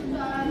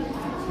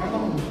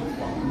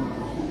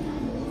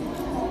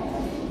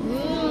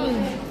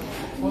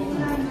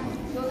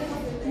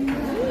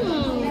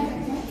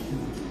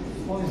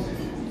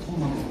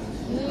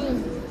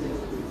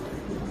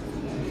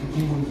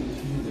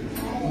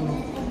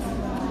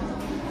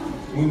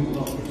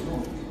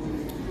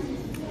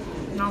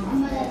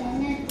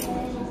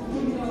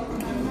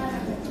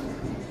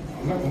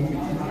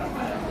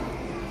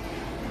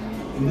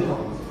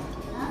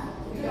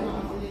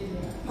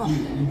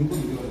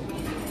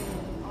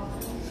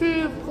 시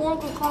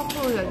포크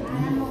카프레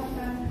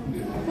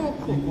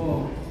포크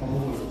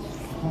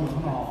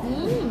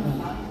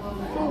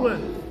포크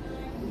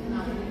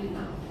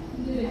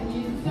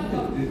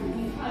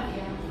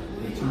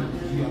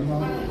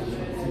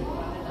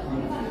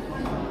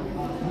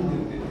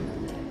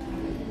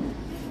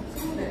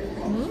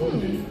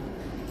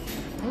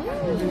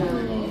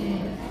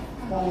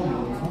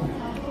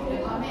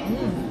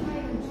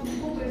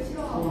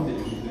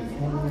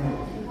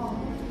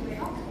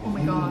Oh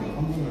my god,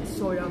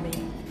 so yummy.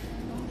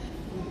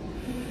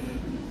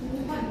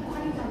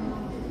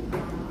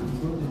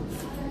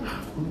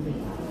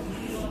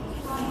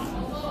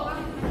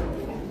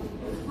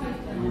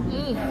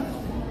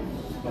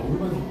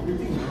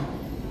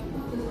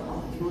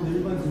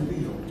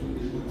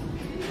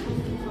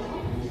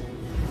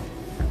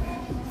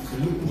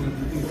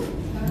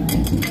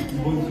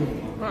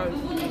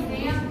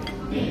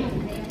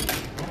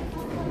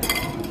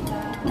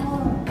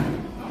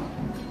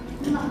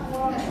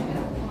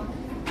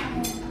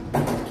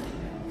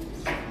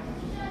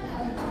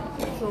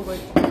 So good.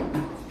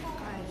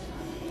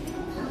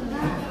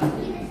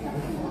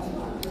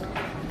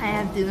 I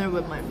had dinner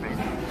with my friend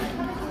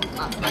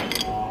last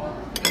night,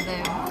 and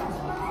then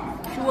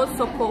she was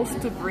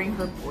supposed to bring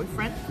her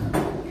boyfriend,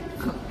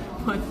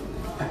 but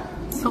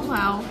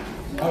somehow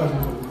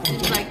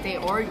it's like they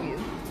argue.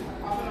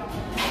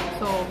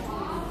 So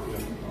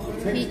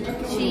she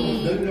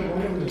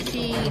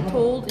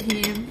told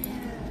him,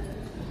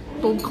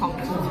 "Don't come.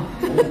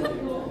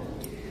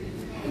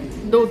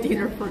 No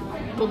dinner for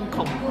don't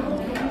come."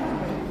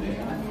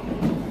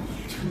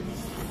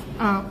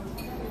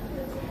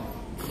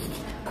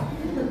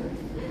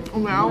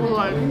 And I was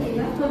like,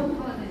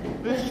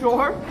 "You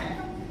sure?"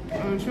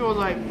 And she was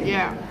like,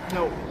 "Yeah,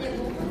 no."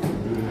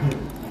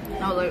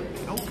 I was like,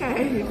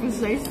 "Okay, if you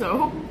say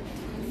so."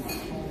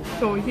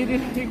 So he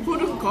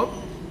couldn't come,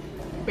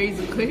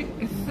 basically.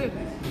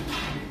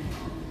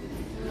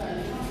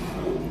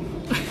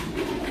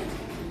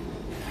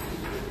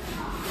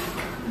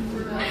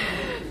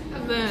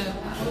 And then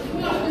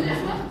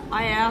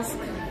I asked,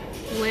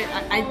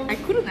 I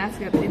couldn't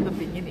ask it in the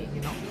beginning,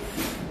 you know.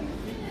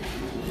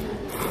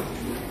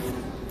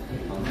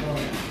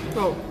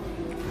 So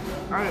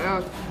I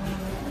asked,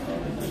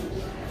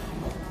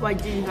 why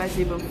did you guys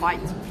even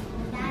fight?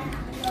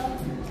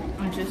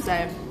 And she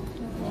said,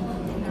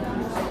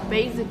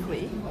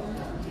 basically,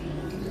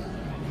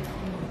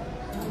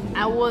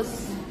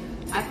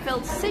 I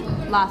felt sick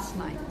last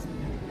night,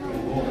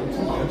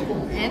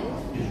 and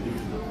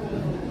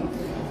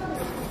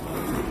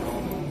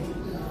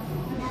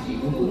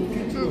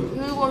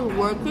he was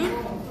working.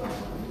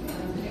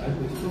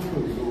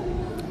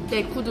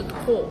 They couldn't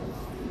call,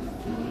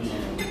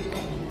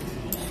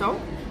 so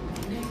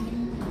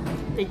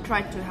they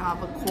tried to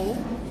have a call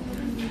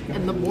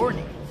in the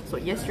morning. So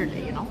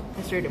yesterday, you know,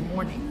 yesterday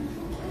morning.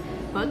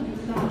 But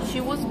she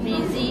was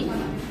busy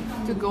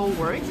to go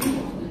work,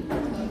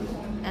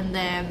 and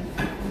then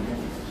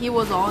he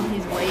was on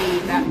his way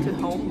back to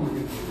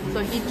home. So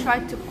he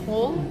tried to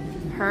call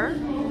her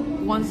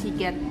once he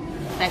get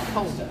back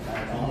home.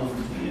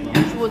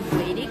 And she was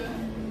waiting,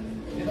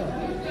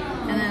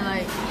 and then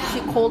like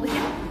she called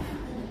him.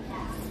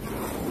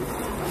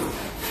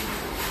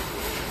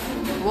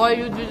 Why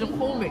you didn't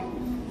call me?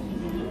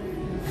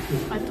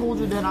 I told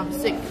you that I'm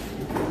sick.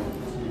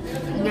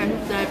 And then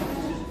he said,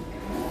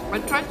 I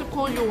tried to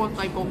call you once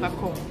I go back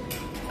home.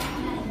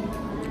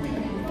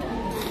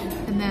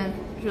 And then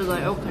she was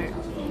like, okay.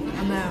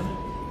 And then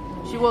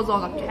she was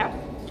on a cab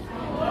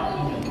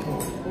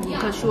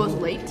because she was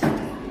late.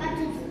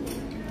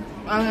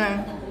 And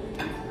then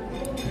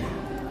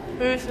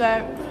he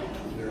said,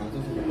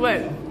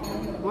 wait,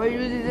 why you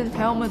didn't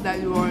tell me that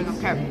you were in a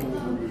cab?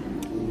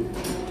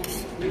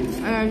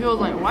 And then she was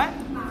like, what?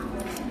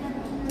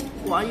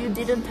 Why you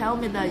didn't tell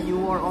me that you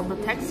were on the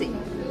taxi?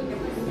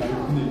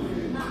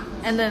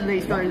 And then they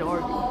started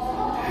arguing.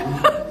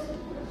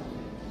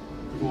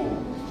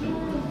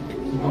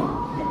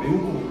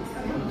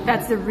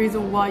 That's the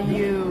reason why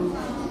you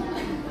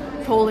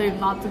told him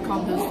not to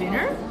come to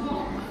dinner?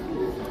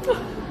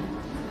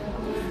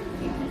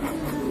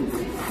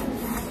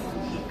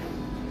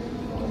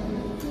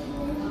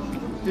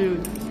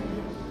 Dude.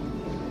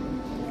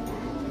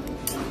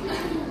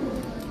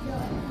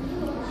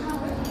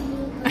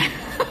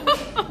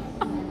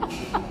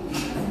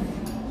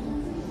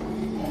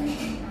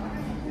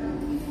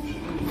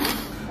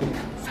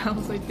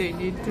 Sounds like they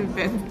need to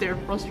vent their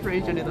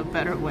frustration in a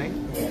better way.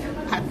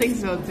 I think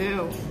so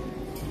too.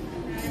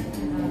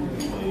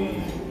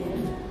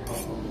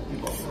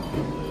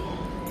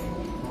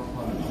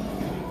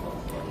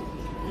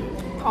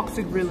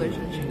 Toxic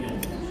relationship.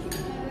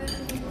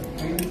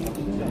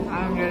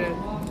 I don't get it.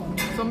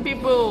 Some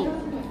people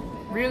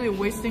really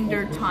wasting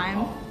their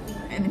time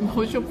and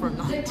emotion for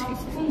nothing.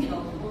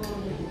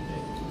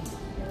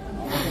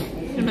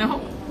 You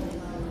know?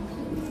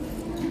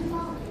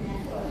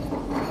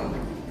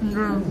 And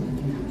then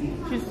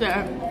she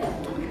said,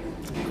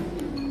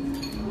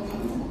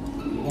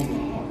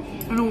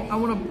 I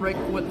want to break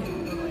with him.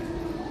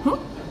 Huh?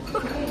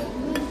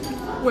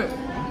 Wait.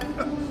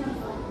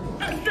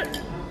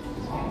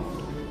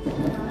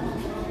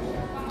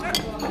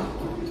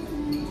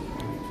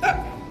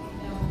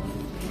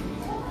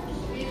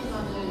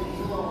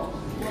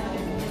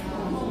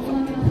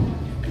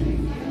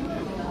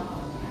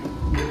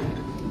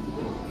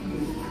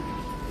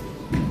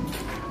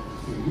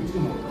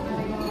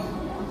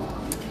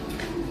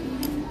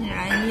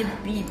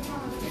 beef.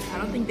 I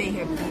don't think they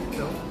have beef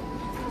though.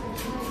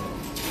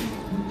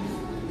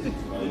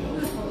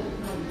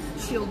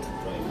 Shield.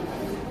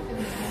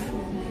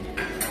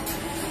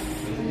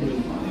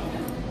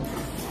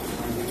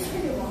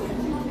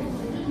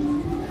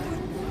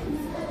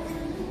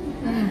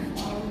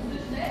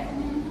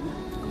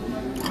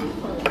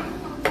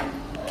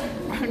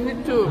 I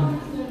need to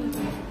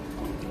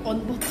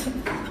unbutton.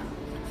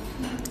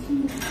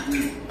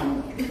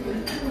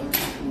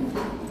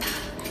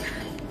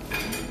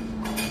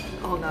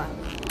 Oh god.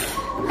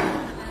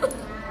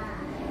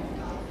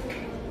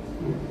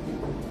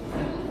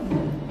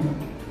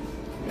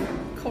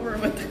 Cover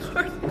him with the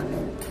card.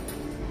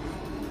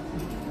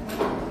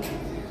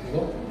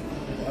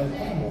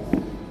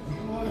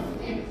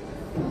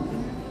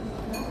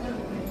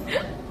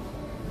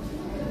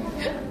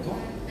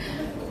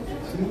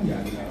 쓰는 게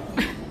아니라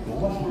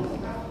너가 싫어.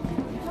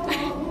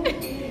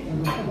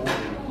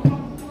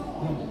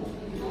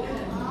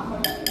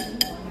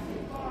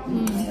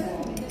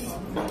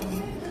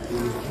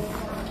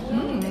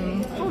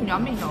 So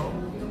yummy though.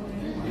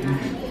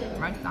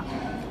 맛있다.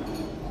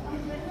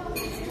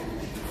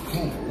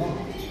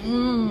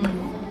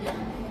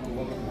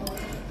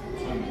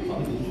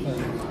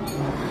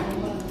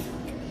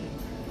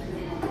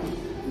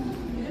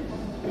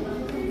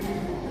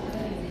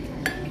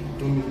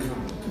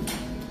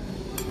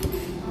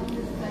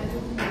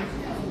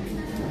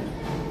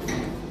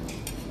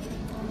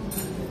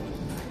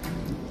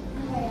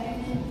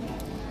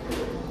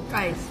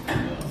 Guys,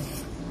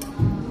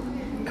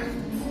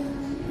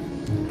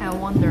 I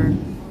wonder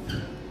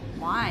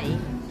why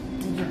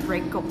did you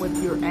break up with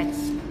your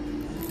ex?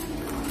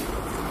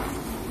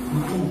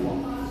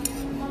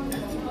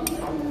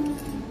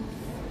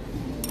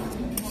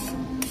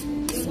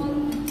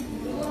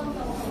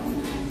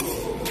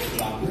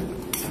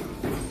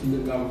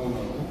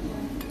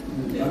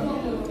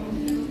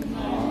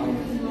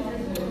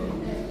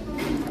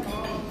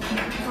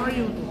 How are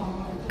you?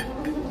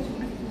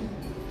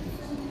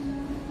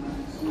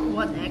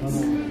 What ex?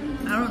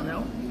 I don't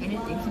know.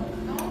 Anything.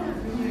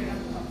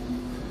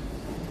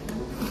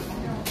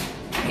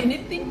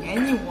 Anything,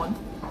 anyone.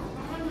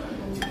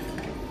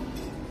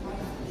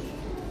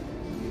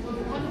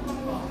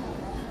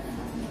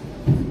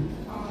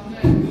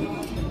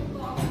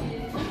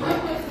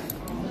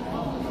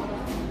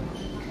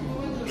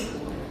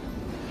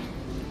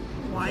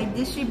 Why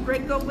did she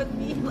break up with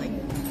me? Like,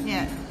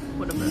 yeah,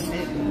 whatever.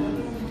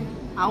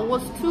 I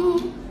was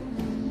too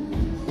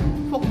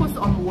focused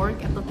on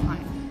work at the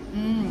time.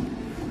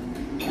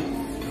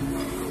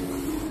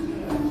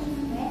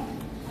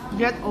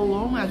 Get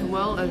along as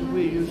well as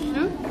we used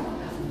to.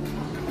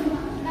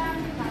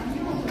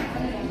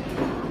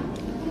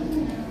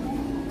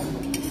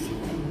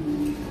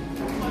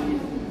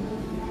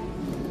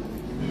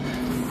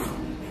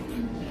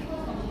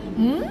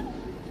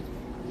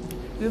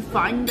 You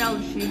find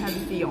out she has a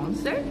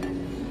fiance?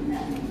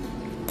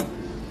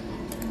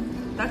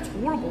 That's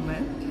horrible,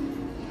 man.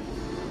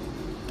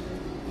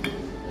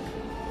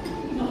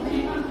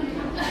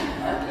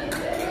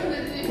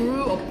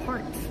 Grew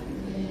apart.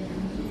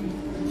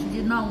 She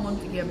did not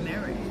want to get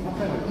married.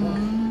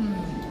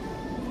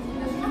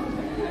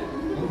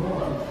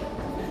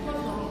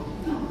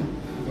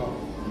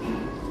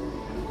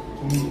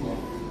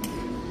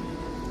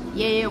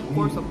 Yeah, of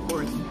course, of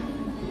course.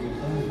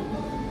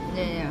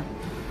 Yeah.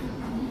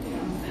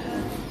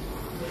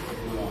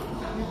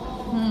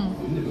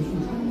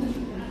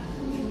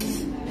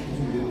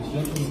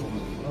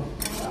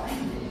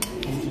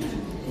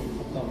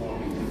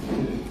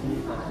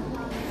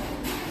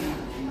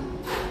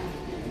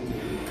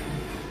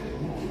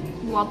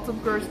 Lots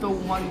of girls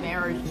don't want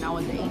marriage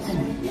nowadays.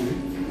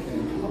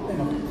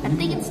 I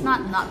think it's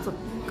not lots of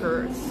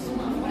girls.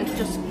 It's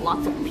just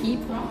lots of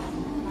people.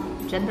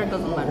 Gender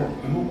doesn't matter.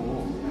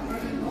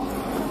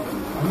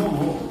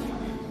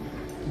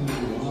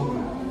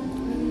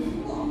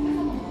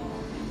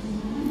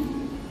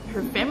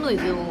 Her family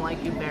didn't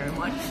like you very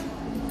much.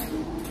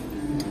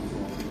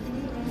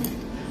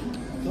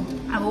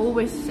 I'm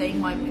always saying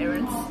my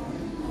parents,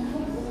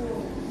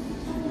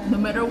 no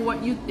matter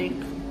what you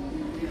think,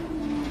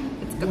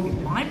 it's gonna be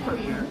my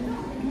partner.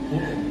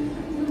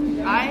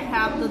 I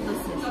have the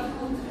decision.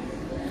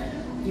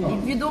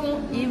 If you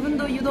don't, even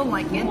though you don't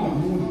like it,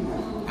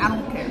 I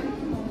don't care.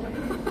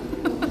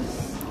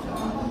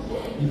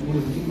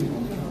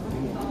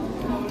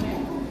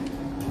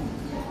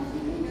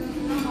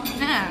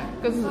 Yeah,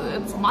 because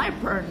it's my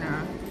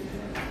partner.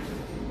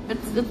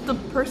 It's the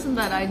person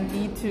that I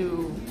need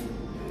to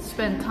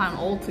spend time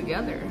all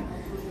together.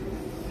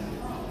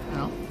 You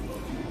know?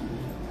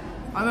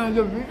 I mean,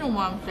 the reason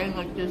why I'm saying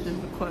like this is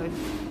because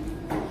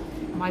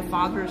my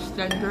father's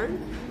standard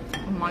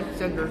and my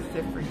standard is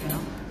different, you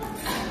know?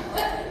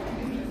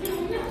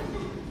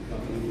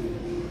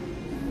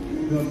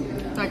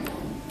 Like,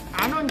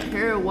 I don't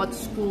care what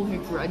school he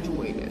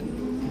graduated.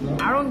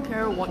 I don't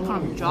care what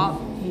kind of job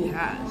he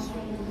has.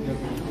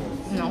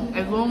 You know,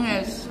 as long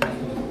as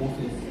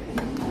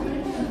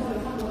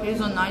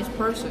he's a nice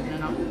person, you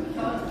know,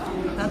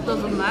 that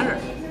doesn't matter.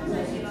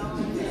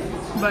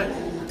 But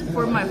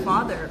for my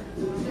father,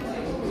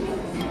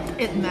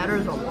 it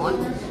matters a lot.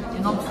 You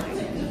know what I'm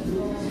saying?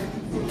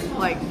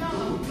 Like,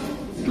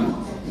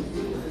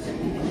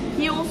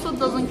 he also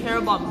doesn't care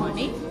about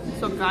money,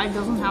 so guy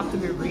doesn't have to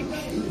be rich.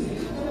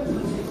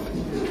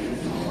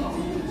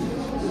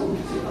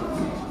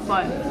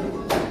 But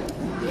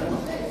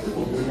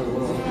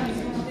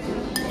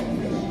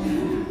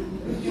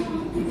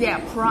yeah,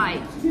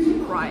 pride.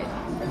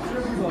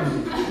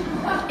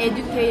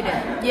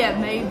 Educated. Yeah,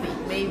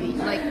 maybe.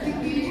 Like,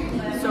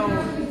 so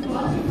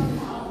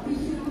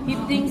he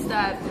thinks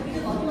that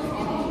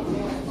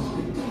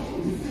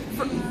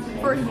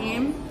for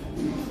him,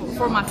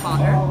 for my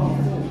father,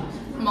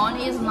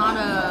 money is not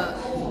a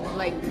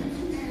like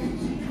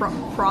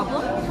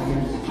problem.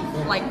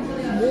 Like,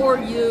 more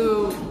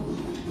you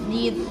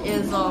need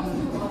is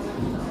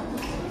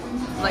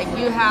like,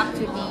 you have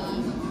to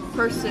be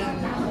person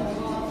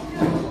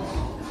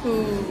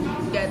who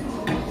get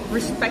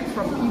respect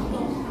from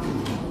people,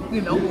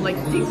 you know, like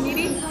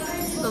dignity.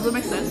 Does it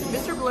make sense?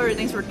 Mr. Blurry,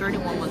 thanks for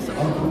 31 months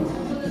ago.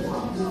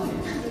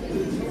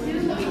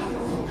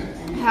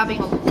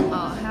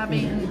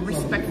 Having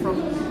respect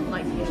from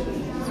like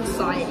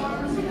society,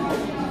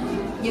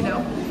 you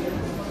know.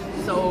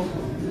 So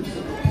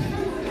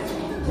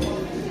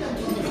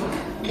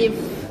if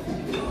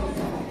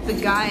the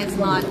guy is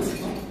not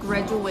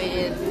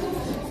graduated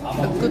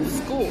a good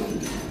school,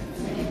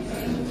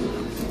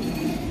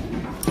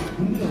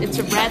 it's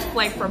a red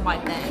flag for my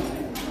dad.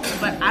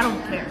 But I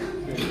don't care.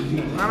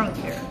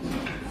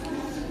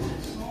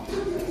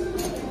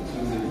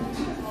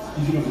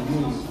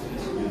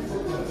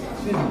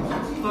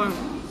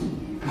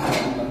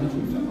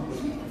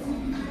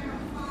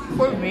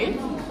 For me,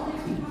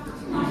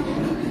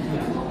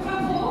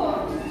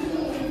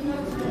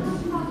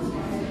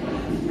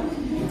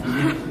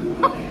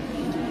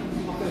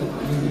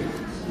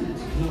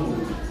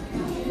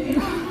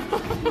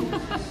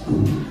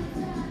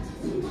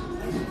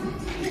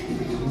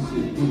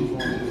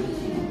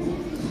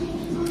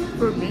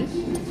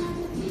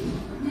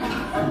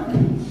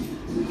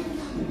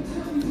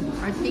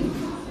 I think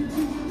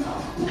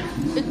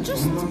it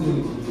just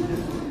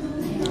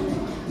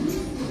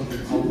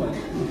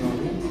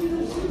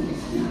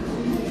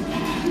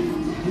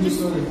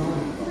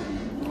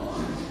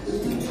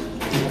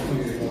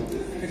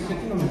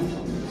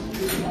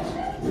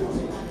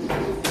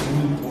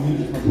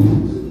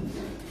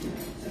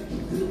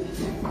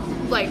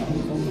like,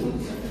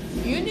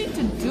 you need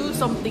to do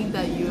something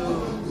that you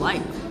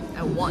like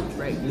and want,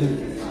 right?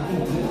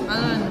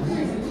 And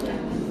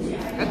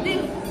I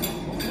think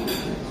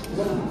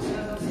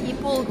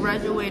people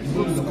graduate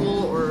from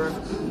school or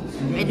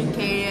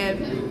educated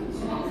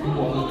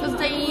because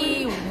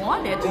they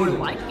want it or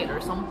like it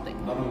or something.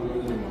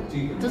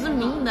 Doesn't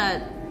mean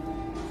that,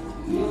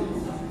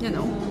 you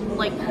know,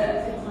 like,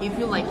 if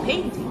you like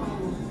painting,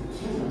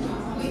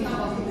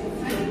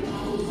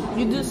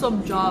 you do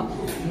some job,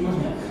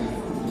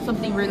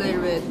 something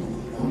related with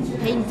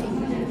painting.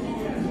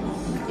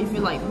 If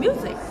you like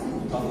music,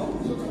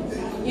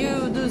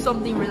 you do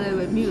something related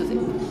with music,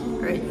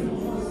 right?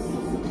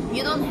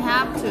 You don't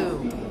have to,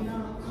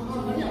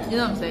 you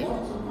know what I'm saying?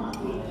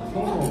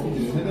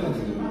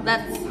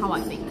 That's how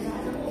I think.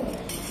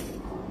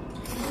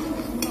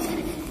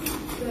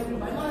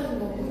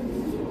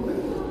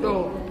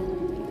 So,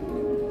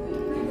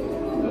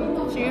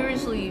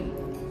 seriously,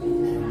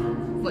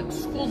 like,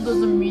 school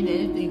doesn't mean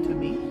anything to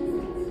me.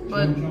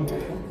 But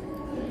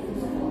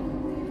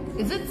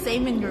is it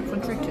same in your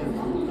country too?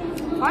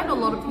 I find a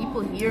lot of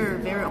people here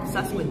very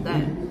obsessed with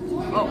that.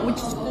 Oh, which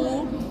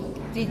school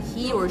did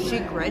he or she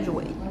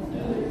graduate?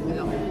 You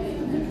know,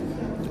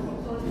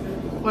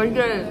 like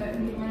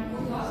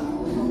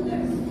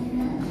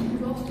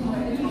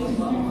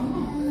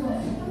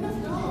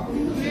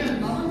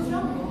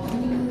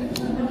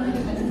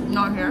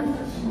not here.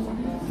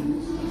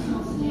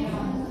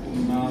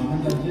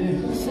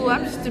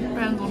 Slaps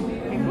depends on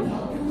people.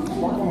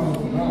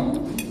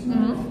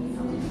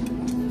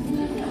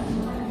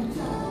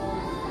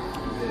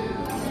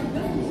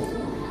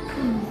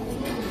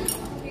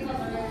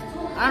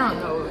 I don't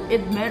know.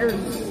 It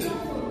matters.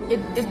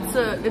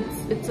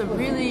 It's a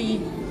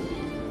really.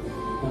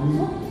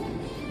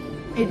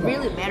 It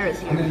really matters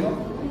here.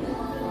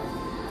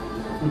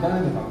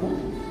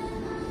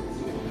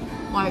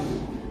 Like,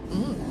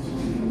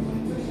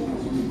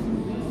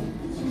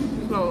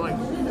 so like,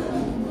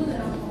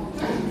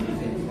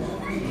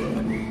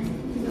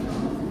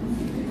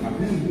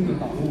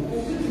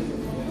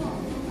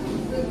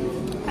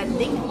 I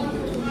think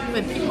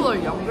when people are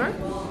younger,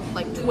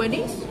 like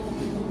 20s,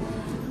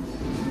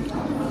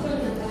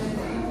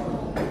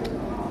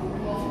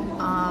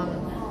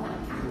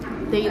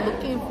 they're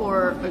looking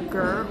for a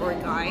girl or a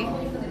guy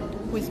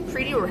who is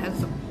pretty or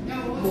handsome,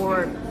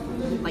 or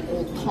like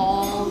all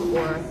tall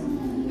or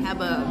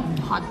have a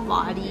hot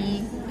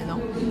body, you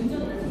know.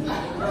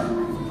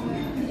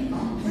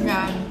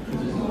 And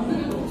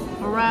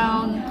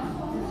around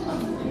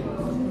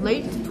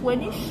late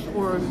 20s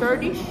or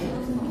 30s,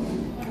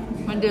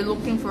 when they're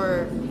looking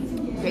for a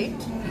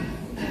date,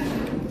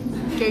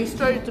 they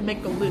started to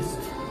make a list.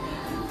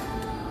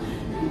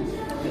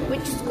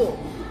 Which school,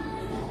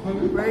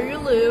 where you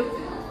live,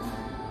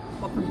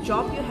 what kind of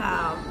job you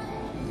have,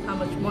 how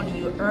much money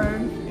you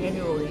earn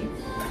annually,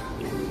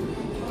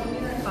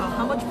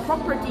 how much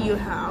property you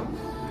have,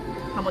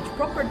 how much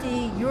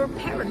property your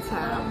parents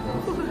have.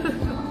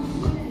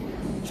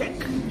 Check,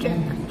 check,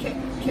 check,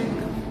 check.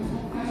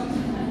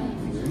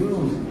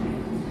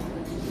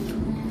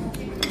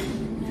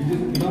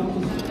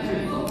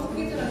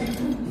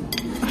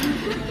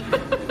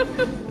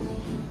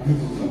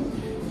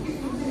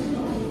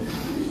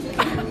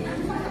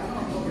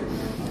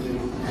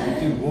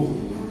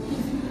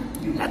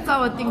 That's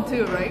our thing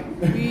too, right?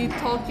 We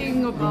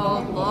talking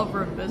about love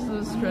or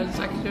business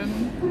transaction.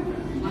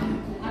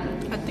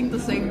 I think the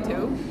same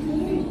too.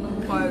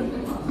 But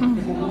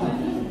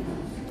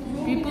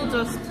people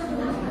just,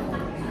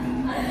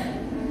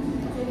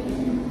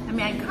 I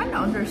mean, I kind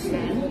of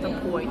understand the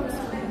point.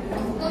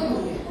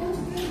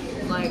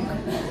 Like,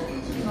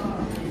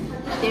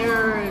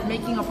 they're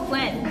making a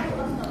plan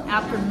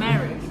after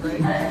marriage,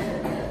 right?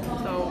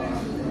 So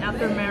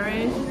after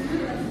marriage,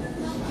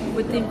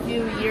 within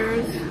few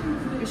years,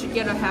 you should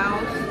get a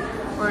house,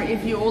 or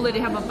if you already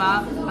have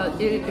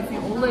if you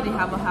already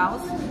have a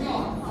house,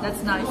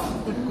 that's nice,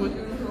 good.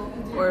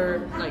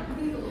 Or like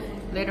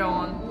later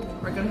on,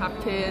 we're gonna have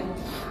kids,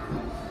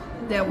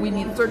 then we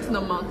need a certain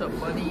amount of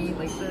money,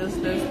 like this.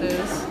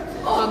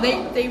 So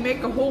they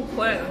make a whole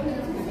plan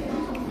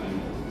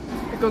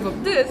because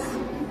of this.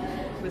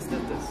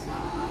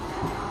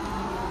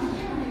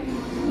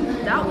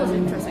 That was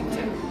interesting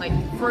too. Like,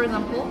 for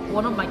example,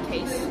 one of my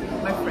case,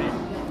 my friend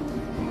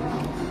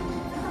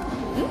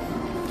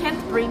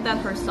can't bring that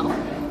herself.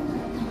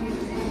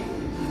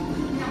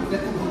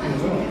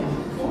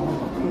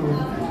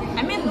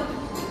 I mean,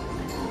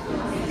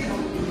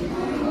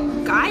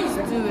 guys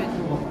do it.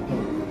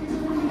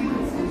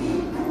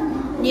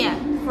 Yeah,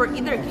 for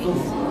either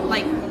case.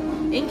 Like,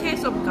 in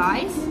case of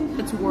guys,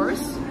 it's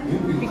worse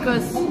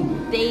because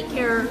they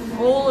care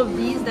all of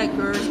these that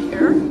girls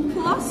care,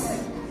 plus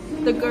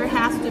the girl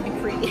has to be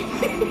pretty.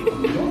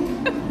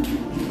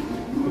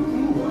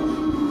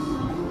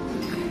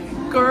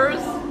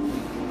 Girls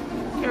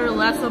care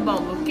less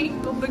about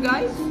looking of the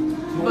guys,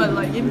 but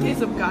like in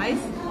case of guys,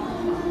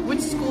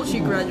 which school she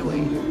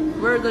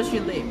graduated, where does she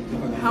live,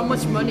 how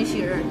much money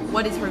she earned,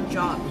 what is her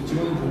job,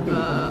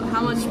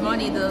 how much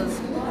money does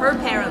her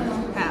parents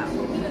have,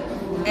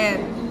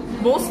 and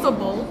most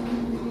of all,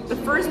 the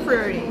first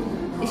priority,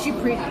 is she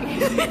pretty?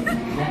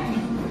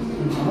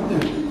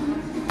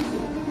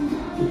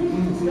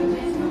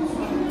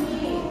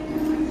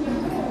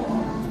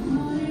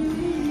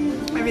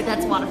 Maybe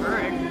that's what I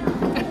heard.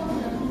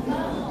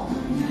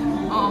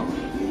 Oh.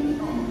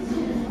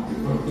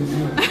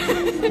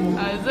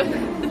 Is it?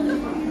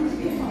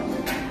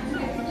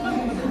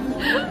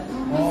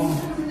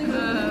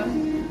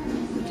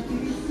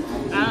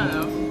 I don't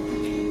know.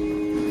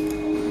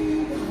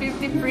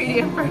 50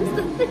 prettier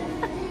person.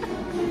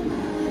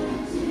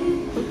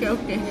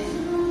 Okay.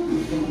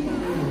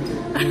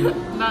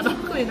 Not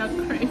ugly, not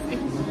crazy.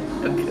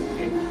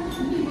 Okay.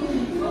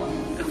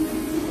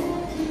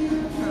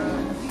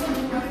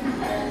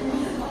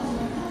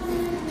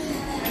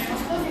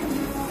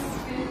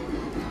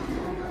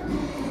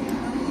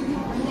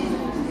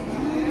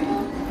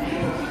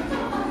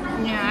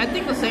 Yeah, I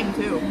think the same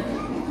too.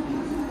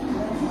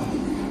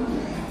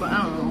 But I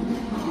don't know.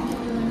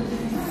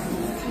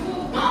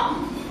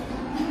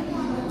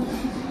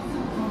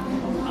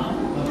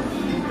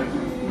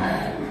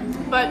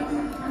 But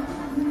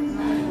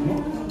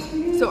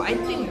so I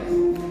think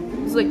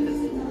it's like this.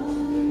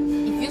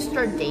 If you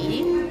start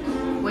dating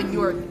when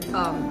you're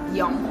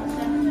young,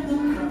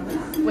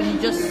 when you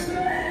just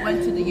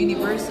went to the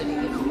university,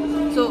 you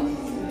know. So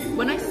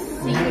when I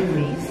see the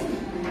case,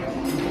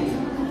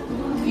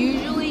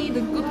 usually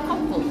the good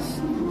couples,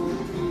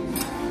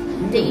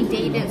 they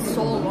dated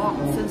so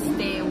long since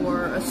they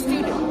were a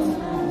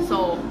student.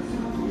 So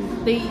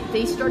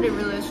they started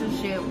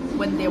relationship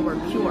when they were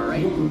pure,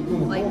 right?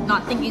 Like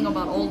not thinking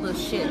about all the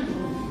shit.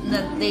 And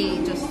then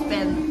they just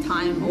spend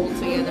time all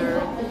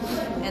together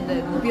and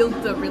then build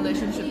the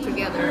relationship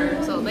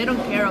together. So they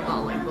don't care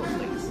about like those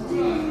things.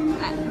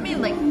 I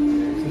mean, like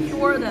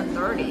pure than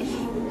 30.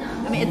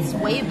 I mean, it's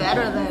way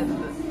better than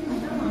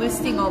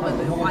listing over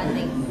the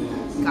finding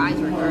guys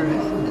or girls,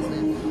 isn't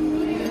it?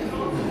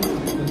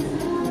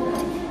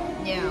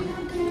 Yeah.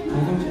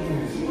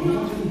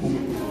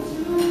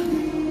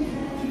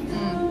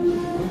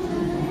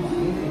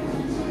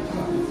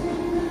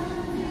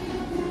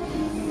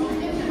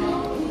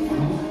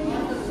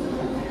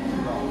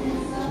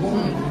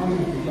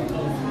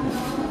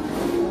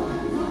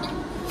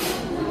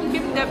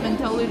 Keep that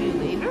mentality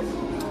later?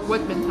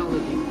 What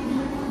mentality?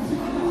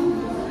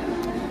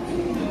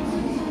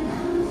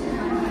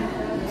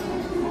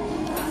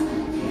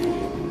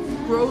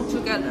 Grow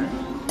together.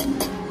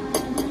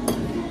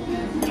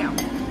 Yeah,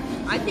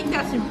 I think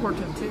that's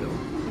important too.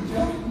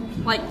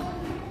 Like,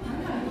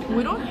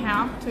 we don't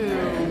have to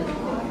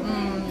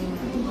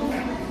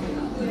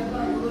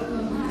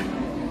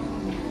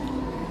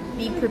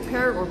be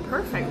prepared or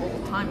perfect all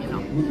the time, you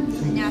know.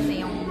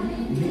 안녕하세요.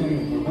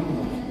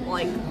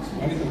 Like,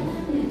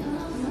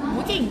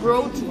 we can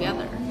grow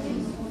together,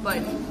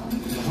 but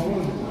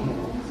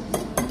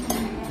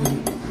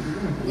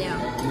yeah.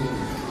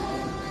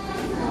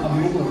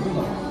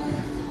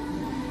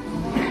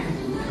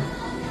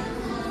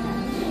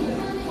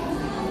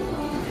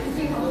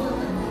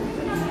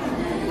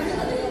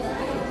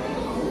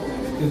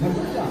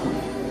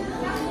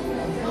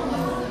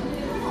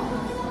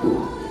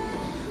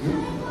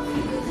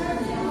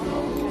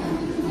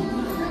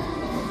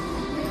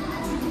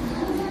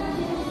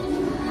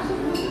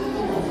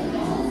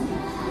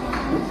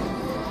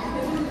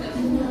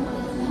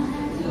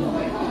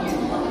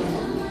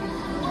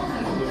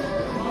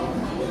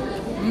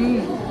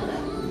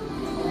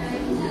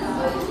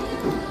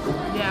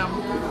 Yeah.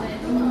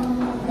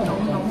 No.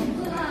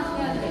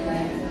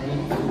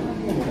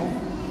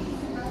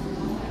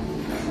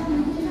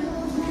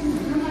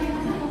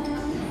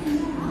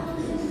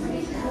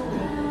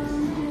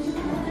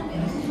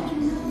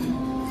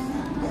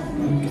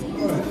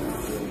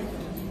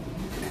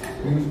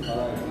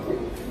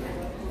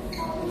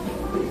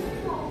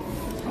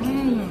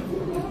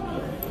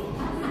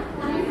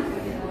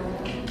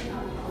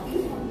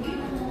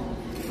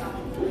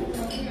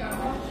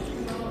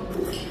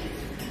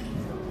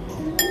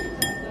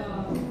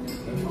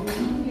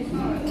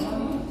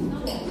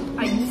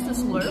 I used to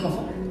slurp,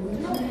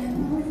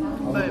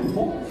 but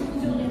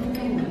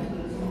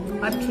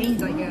I've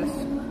changed, I guess.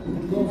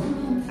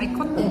 I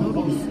cut the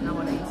noodles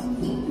nowadays.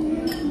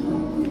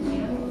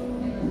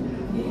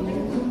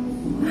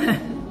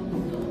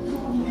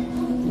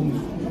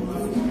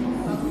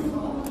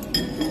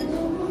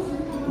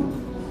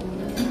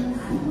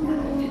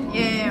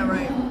 Yeah,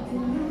 right.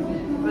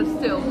 But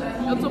still,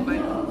 it's okay.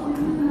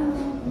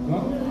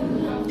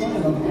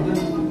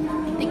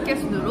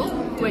 Thickest noodle?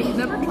 Wait, you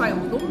never tried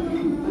udon?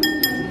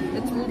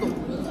 It's udon.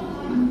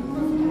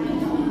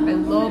 I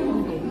love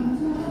udon.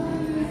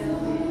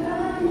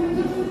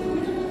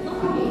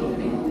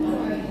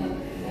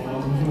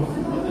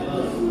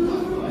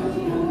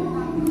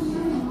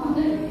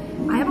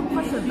 I have a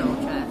question though,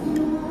 Chad.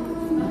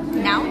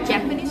 Now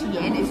Japanese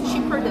yen is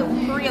cheaper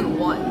than Korean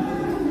won.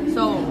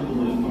 So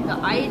the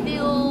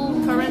ideal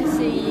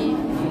currency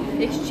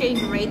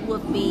exchange rate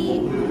would be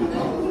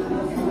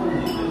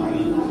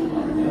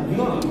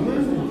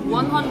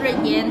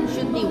 100 yen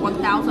should be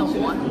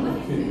 1,000 won.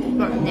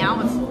 But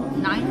now it's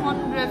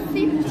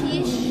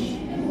 950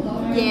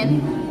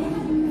 yen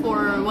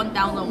for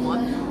 1,000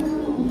 won.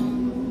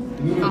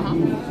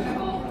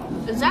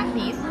 Does that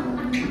mean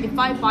if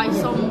I buy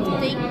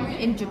something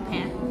in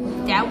Japan,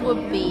 that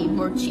would be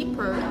more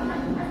cheaper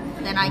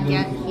than I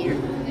get here?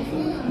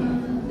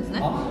 Isn't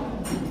it?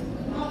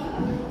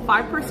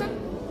 5%?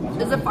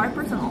 Is it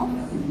 5% off?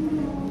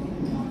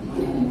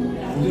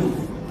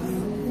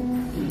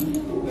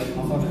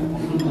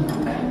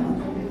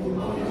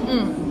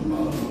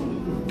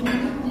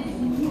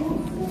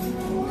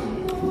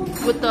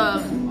 With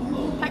the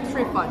tax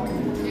refund,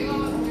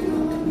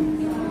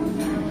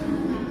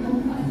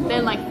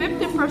 then like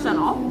 15%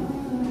 off.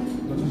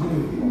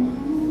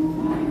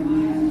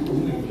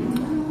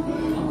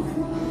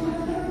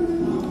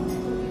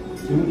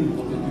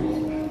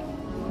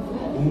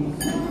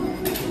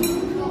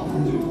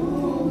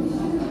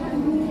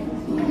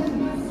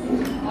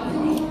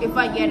 If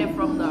I get it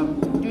from the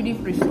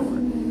duty-free store.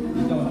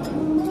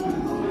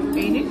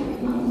 Ain't it?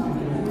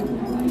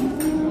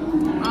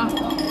 Ah,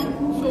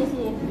 so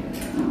full.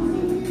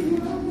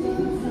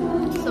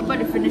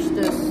 Somebody finish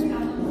this.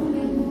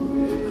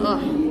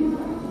 Ugh.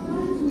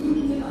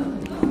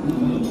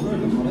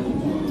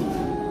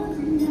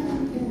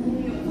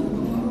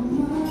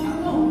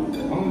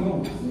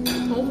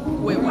 Oh,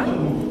 wait, what?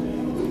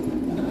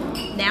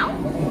 Now?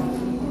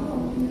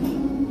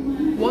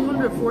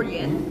 104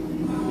 yen?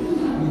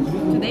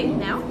 Today?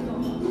 Now?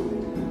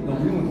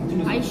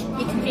 I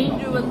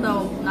exchanged it with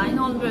the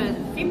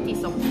 950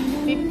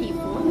 something.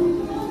 54?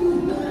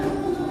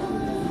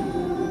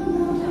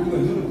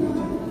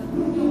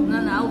 No,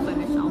 I'll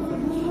finish.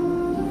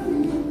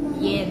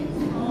 Yen.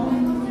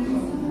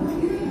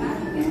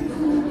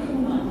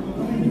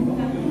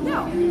 No.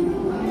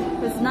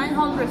 It's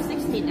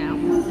 960 now.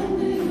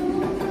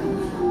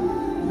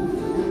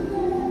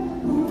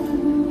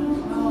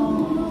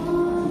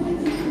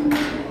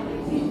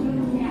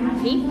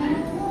 See?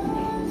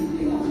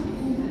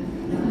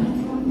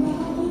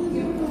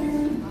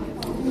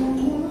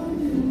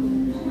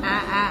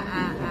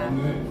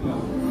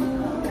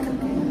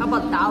 How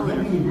about dollar?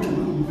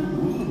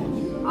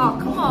 Oh,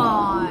 come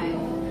on.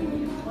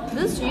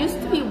 This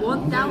used to be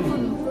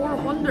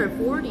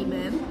 1,440,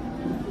 man.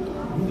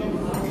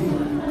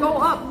 Go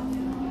up.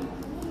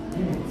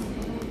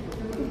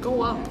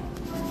 Go up.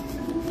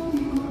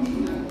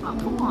 Oh,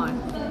 come on.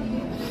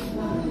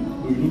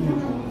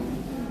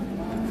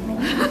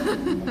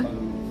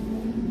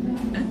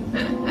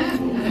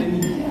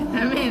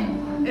 I mean,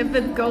 if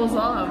it goes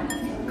up,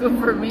 good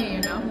for me,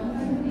 you know?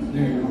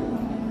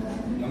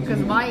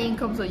 Because my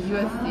income's a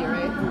USD,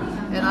 right?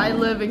 And I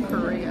live in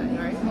Korea,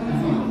 right?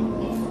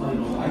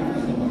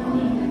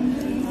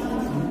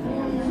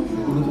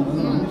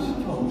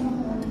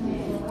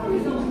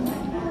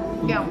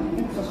 Yeah.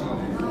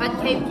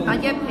 I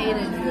get paid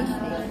in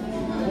USD.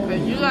 But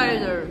you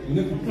guys are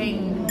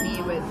paying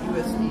me with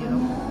USD, you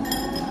know.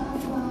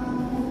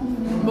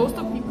 Most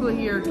of people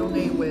here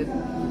donate with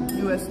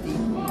USD.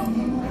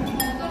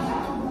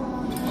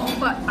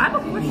 But I have a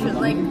question,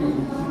 like,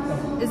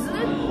 isn't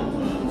it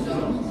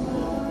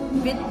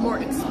a bit more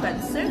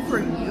expensive for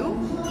you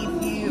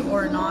if you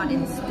are not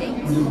in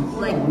States?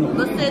 Like,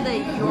 let's say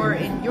that you're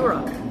in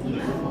Europe,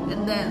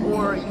 and then,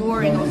 or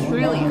you're in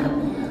Australia,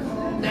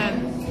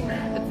 then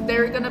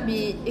there's gonna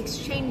be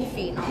exchange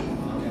fee now.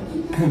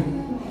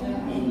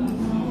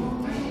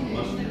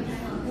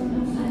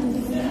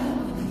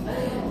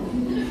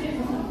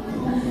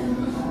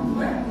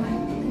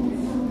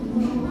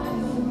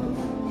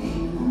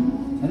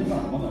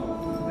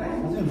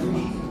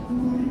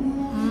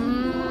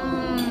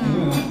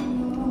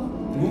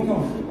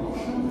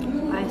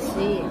 I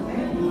see.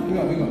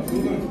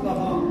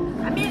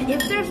 I mean,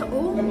 if there's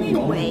only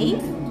way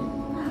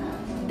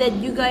that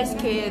you guys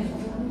can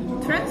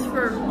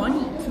transfer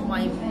money to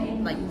my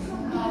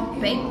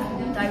bank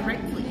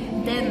directly,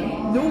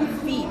 then no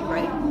fee,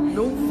 right?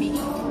 No fee.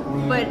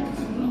 But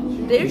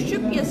there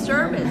should be a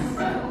service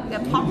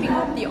that popping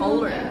up the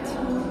alert.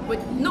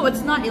 But no,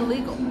 it's not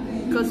illegal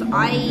because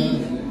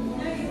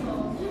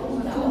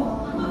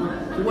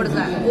what is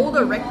that? All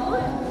the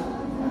record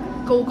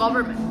go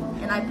government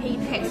and I pay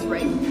tax,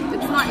 right?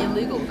 It's not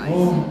illegal, guys.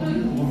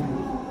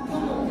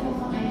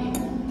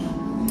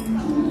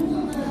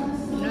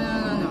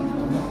 No.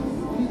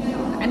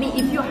 I mean,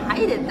 if you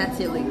hide it, that's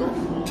illegal.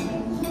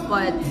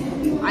 But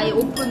I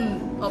open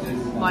up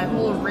my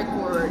whole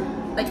record,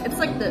 like it's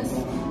like this.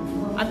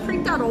 I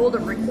print out all the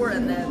record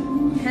and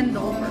then hand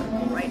over,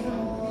 right?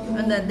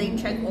 And then they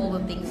check all the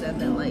things and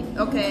then like,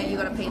 okay, you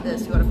gotta pay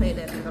this, you gotta pay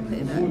that, you gotta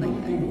pay that, like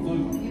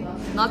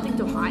nothing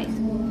to hide.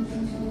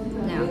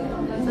 Now,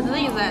 so the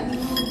thing is that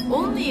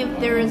only if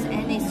there is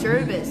any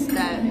service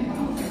that,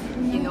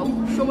 you know,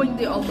 showing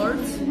the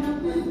alerts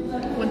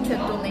when to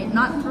donate,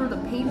 not through the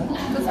PayPal,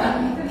 because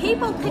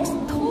PayPal takes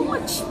too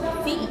much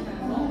fee.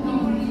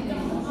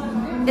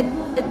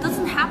 It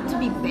doesn't have to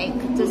be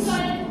bank, just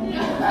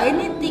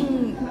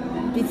anything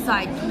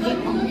besides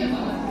PayPal.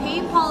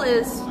 PayPal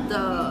is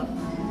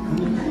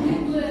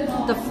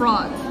the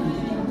fraud.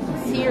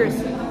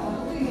 Seriously.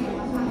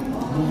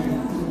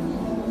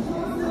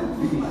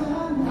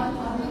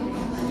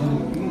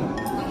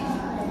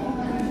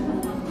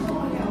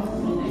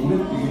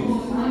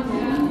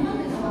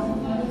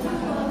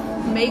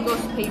 Make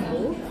us pay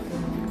more?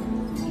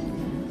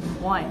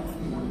 Why?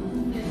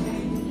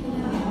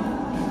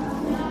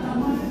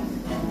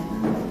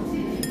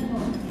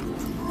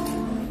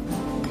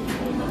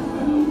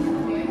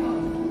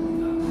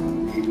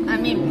 I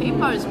mean,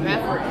 PayPal is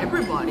bad for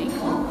everybody.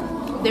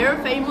 They're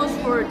famous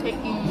for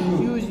taking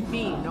huge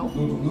fee, no?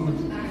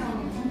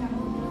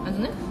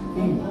 Isn't it?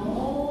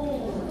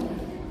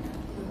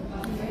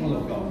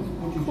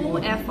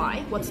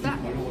 KOFI? What's that?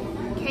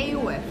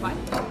 KOFI?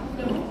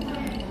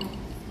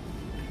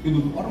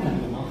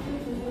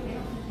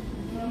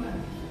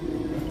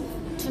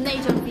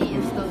 Donation fee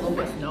is the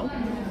lowest, no?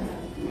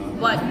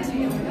 But,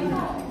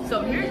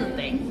 so here's the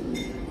thing.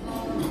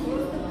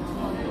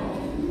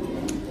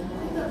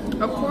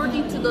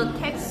 According to the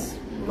tax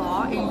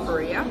law in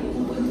Korea,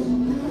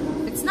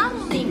 it's not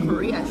only in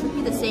Korea, it should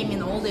be the same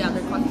in all the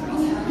other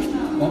countries.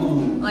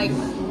 Like,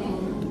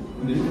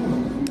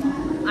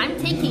 I'm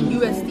taking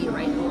USD,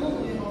 right?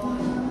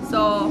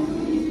 So,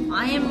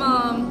 I am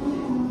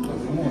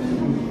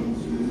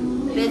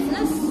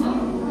business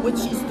which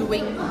is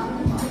doing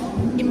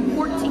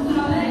importing.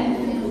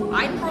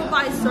 I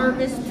provide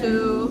service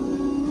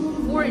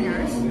to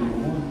foreigners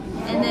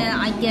and then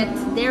I get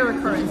their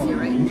currency,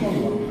 right?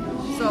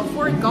 So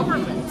for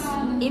governments,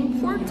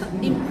 import,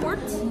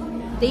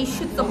 they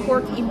should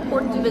support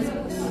import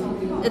business.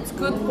 It's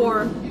good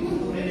for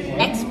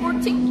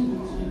exporting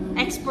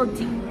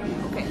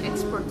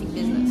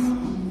business.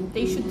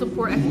 They should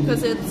support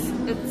because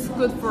it's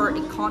good for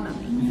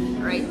economy,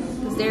 right?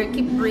 Because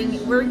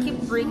we're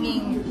keep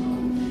bringing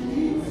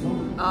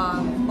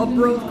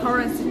abroad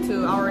currency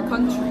to our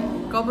country.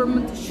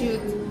 Government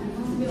should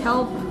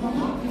help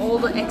all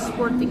the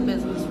exporting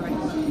business, right?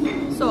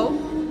 So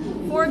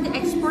for the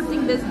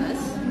exporting business,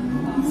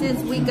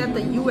 since we got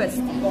the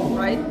USD,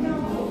 right?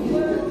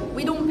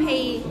 We don't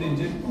pay.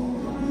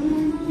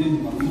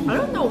 I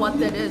don't know what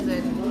that is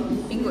in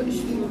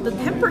English. The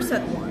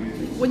 10% one.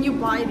 When you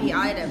buy the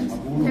items,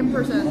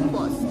 10%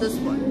 plus this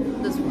one.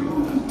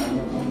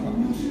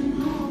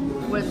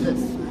 What is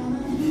this?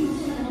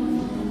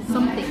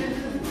 Something.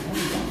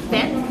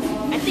 VAT?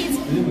 I think it's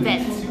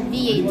VAT.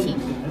 VAT.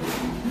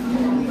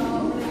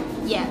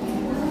 Yeah.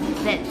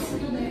 VAT.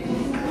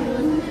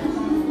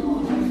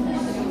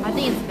 I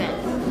think it's VAT.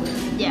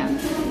 Yeah.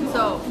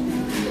 So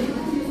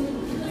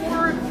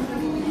for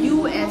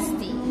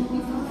USD,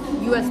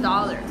 US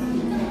dollar,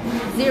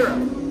 0.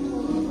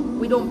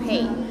 We don't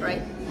pay,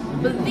 right?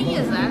 But the thing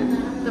is that,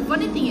 the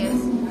funny thing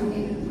is,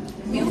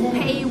 you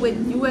pay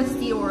with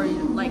USD or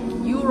like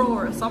Euro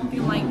or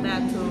something like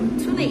that to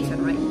Two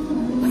Nation, right?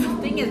 The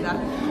thing is that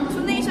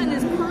Two Nation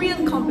is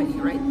Korean company,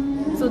 right?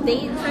 So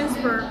they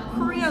transfer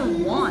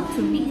Korean won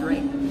to me,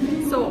 right?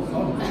 So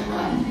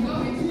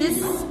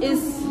this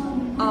is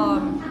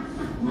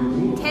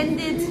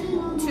tended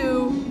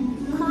to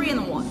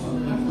Korean won.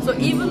 So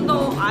even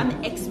though I'm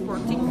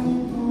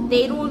exporting,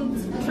 they don't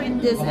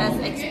treat this as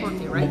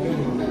exporting, right?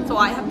 So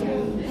I have to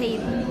pay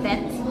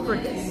that for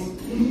this.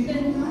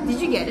 Did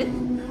you get it?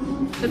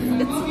 It's a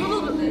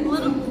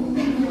little.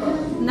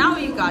 Now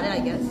you got it, I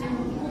guess.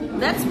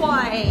 That's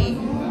why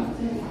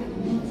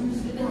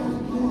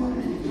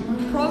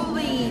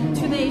probably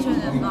Two Nation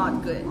is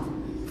not good.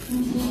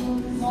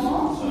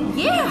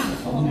 Yeah,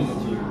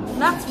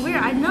 that's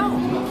weird. I know,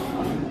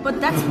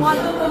 but that's what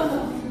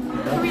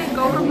Korean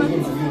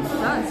government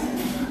does.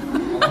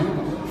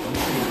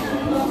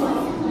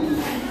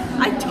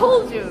 I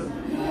told you,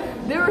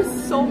 there are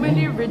so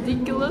many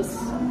ridiculous,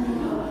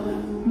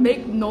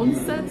 make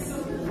nonsense,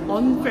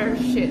 unfair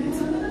shit.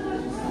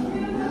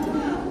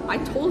 I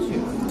told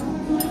you.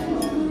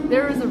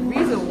 There is a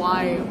reason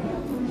why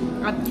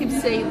I keep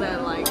saying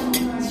that, like,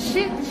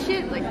 shit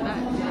like that.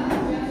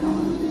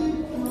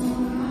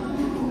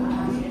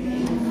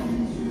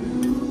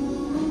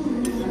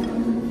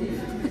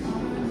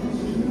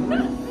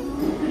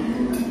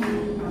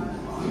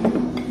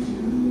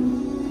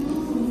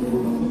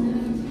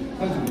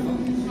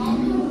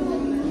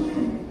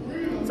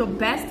 So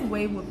best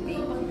way would be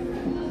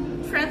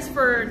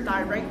transfer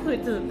directly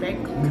to the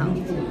bank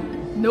account.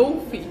 No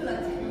fee.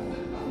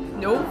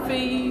 No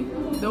fee,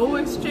 no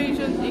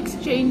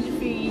exchange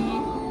fee,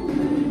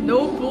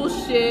 no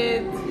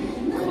bullshit,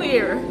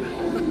 clear,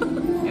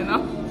 you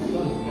know?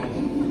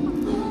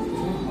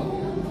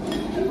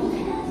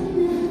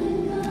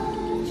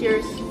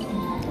 Cheers.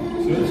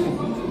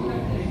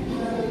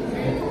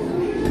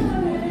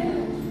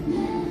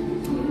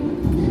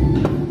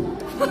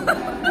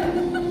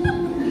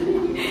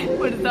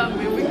 What does that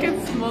mean? We can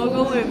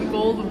smuggle in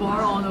gold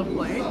bar on a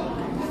plane?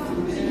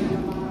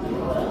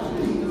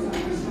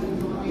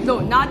 No,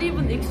 not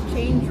even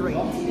exchange rate,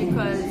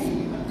 because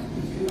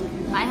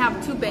I have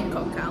two bank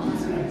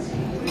accounts.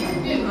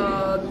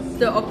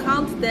 The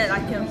account that I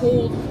can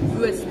hold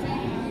USD,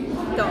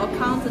 the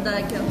account that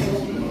I can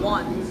hold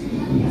won.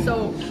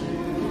 So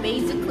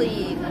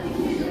basically,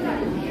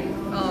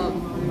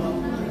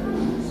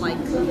 like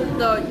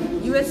the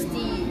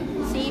USD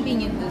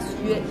saving in this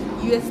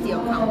USD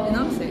account, you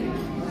know what I'm saying?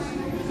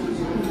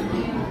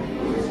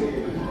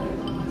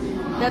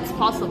 That's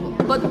possible,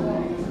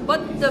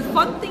 but the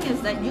fun thing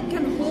is that you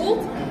can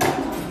hold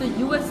the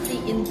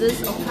USD in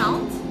this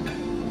account,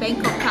 bank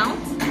account,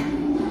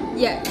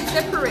 yeah,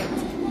 separate,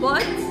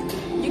 but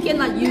you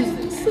cannot use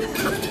this.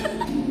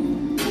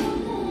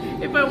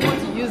 If I want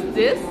to use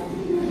this,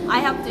 I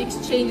have to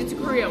exchange it to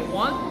Korean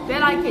won,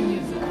 then I can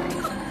use it.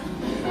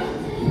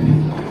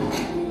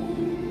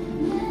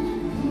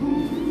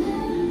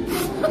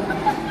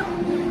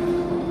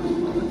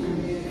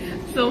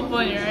 So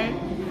funny, right?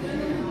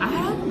 I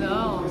don't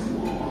know.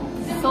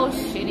 So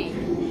shitty. I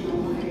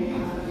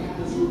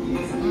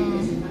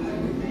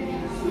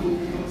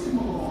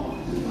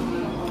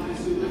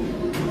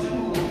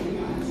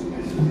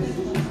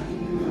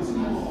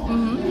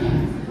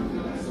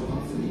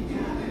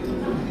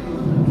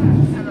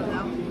don't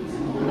know.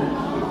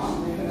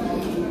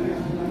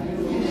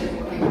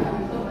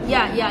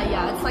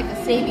 Yeah. It's like a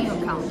saving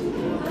account.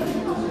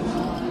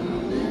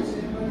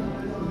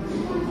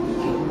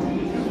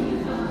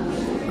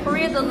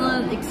 Korea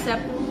doesn't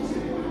accept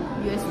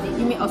USD.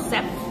 You mean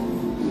accept?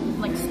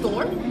 Like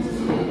store?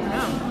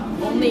 No,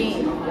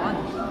 only one.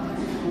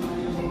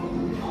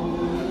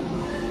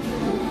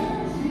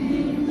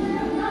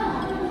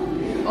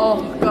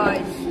 Oh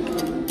guys,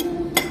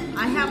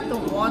 I have the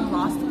one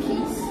last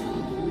piece.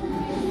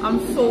 I'm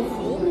so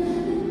full.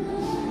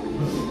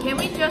 Can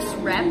we just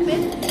wrap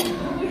it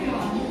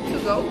to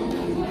go?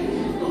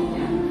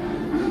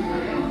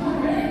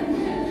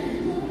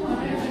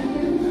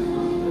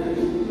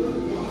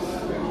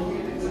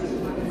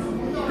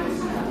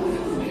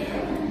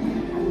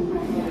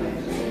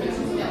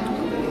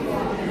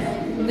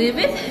 Leave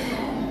it,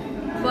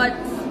 but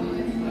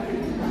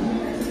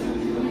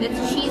it's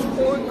cheese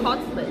pork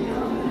cutlet.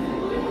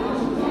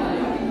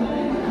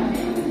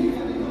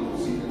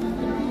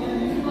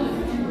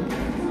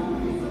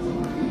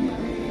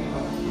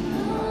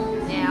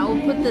 Yeah, I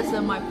will put this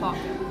in my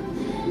pocket.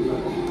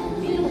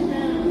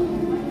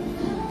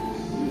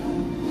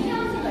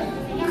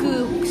 그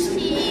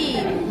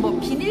혹시 뭐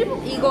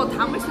비닐봉 이거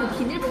담을 수 있는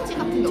비닐봉지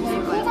같은 게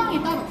없을까요?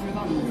 포장이 따로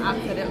불가능해요. 아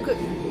그래요? 그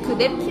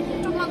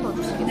냅킨 좀만 더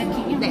주시겠어요?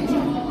 냅킨이요? 네.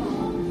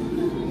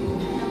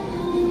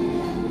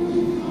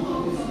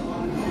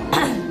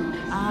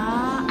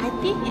 I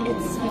think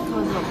it's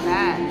because of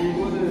that.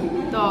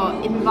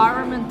 The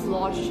environment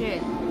law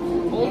shit.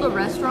 All the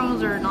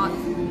restaurants are not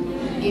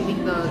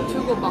giving the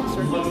to-go box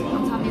service.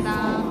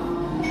 감사합니다.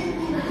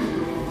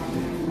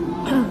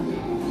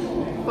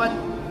 But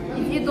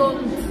if you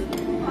don't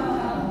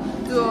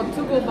do a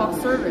to-go box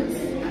service,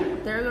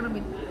 there are gonna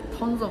be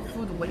tons of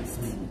food waste.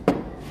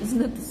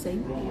 Isn't it the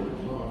same?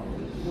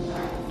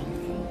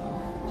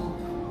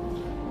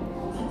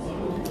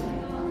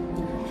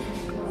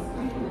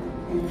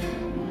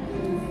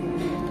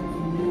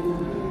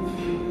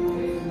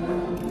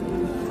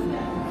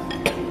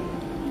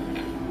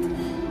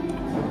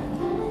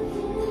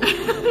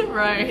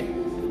 Right.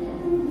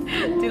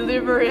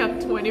 Delivery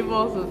at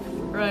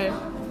 20,000. Right.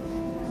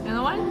 You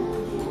know what?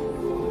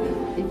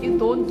 If you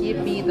don't give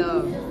me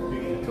the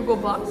Google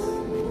box,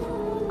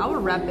 I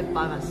will wrap it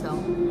by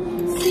myself.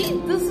 See,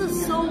 this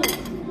is so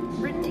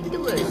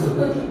ridiculous.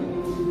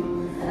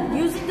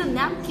 Using the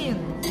napkin,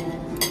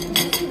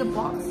 using the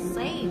box,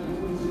 same.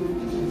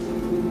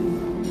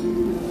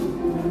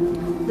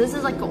 This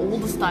is like an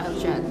old style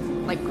chat,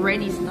 like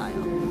granny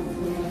style.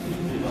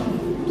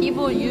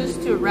 People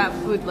used to wrap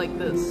food like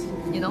this,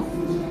 you know?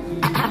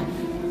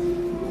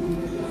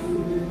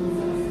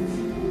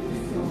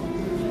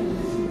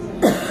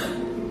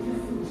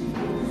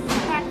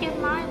 Back in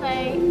my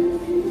day.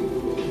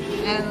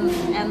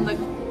 And the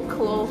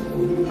clothes,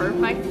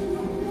 perfect.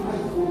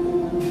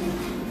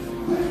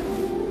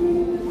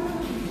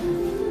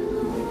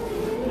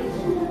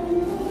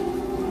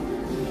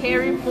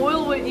 Carry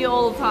foil with you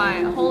all the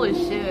time. Holy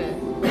shit.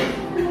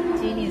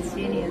 Genius,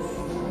 genius.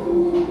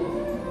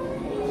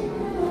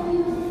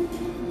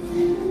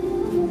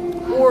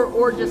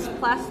 Or just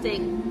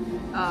plastic,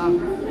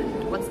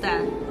 what's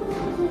that?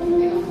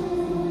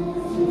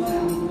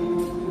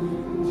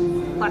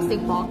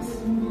 Plastic box.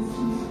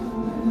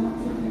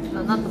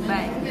 No, not the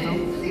bag, you know?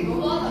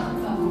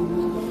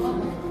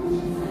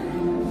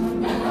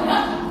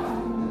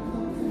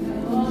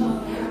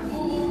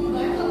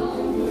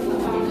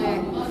 Okay.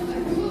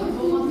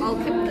 I'll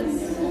keep this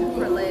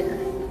for later.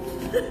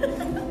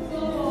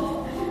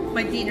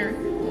 My dinner.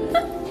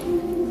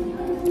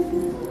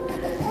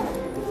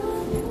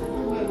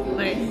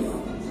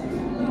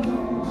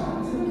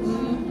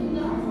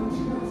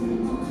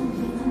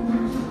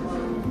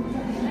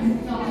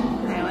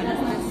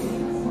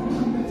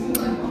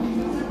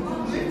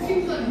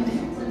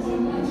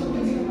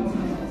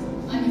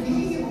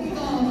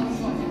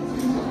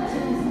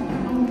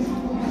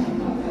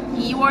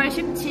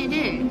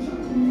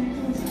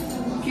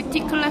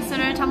 뷰티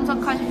클래스를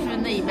참석하실 수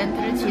있는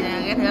이벤트를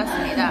진행하게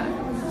되었습니다.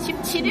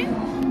 17일?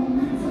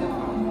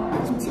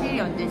 17일이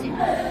언제지?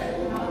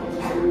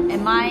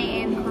 Am I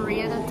in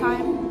Korea that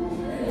time?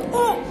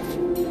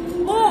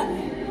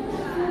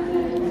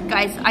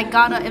 Guys, I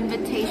got an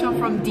invitation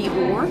from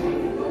Dior.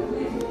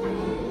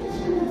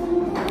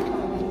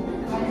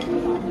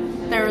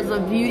 There's a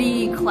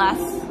beauty class,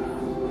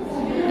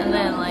 and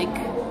then like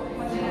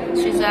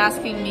she's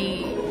asking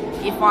me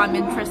if I'm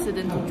interested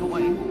in to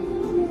join.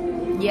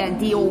 Yeah,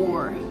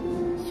 Dior.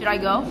 Should I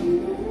go?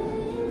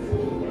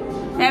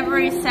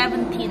 February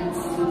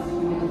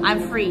 17th.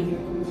 I'm free.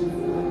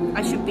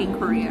 I should be in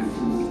Korea.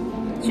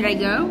 Should I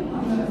go?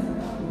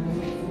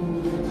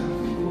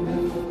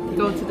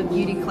 Go to the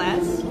beauty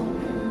class?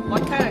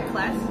 What kind of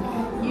class?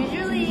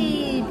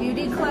 Usually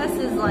beauty class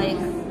is like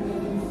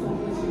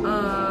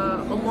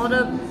a lot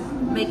of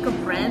makeup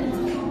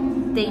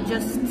brand. They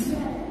just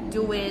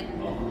do it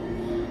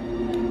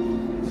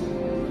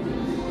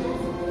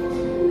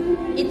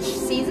each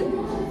season.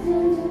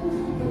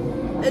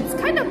 It's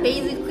kind of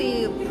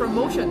basically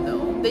promotion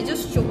though. They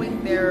just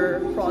showing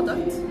their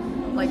product.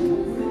 Like,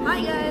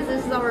 hi guys,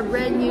 this is our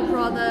brand new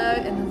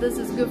product and this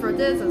is good for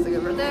this, this is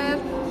good for that.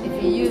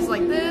 If you use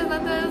like this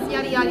and this,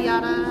 yada yada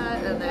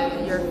yada, and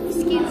then your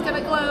skin's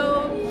gonna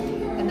glow.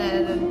 And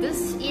then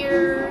this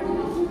ear,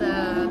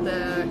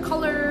 the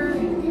color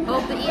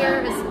of the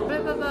ear is blah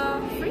blah blah.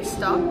 Free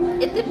stuff.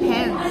 It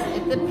depends.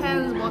 It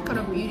depends what kind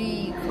of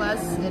beauty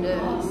class it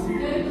is.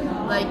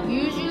 Like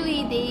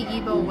usually they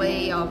give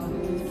away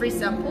free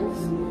samples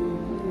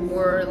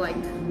or like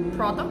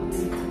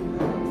products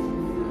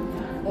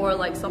or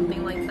like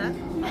something like that.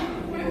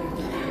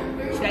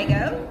 Should I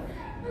go?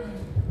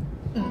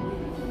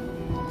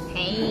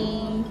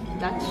 Hey,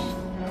 Dutch.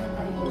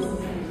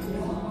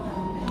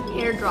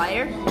 Hair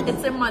dryer.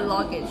 It's in my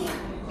luggage.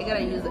 I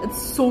gotta use it.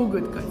 It's so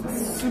good, guys.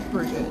 It's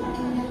super good.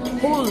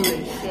 Holy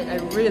shit, I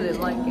really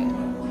like it.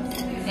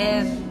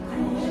 And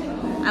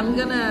I'm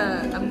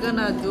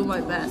gonna do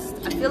my best.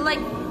 I feel like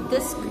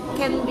this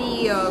can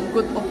be a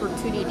good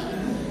opportunity,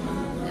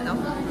 you know,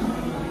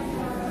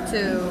 to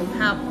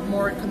have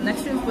more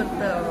connections with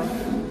the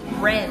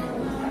brand.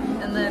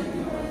 And then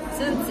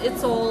since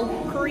it's all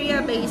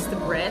Korea-based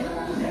brand,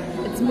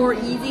 it's more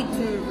easy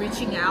to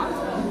reach out.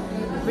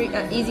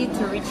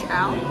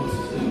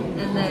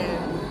 And then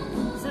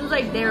seems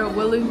like they're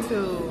willing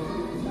to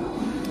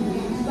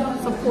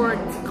support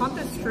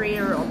content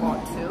creator a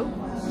lot too.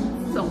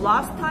 So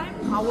last time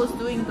I was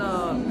doing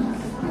the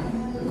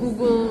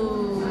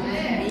Google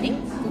meeting,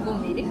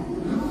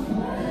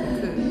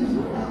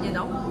 you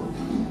know.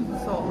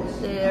 So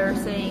they're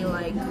saying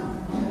like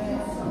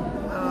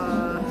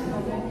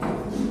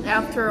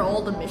after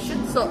all the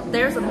missions, so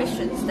there's a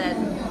missions that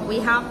we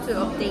have to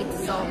update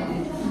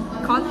some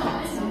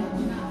content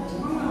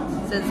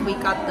since we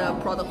got the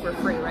product for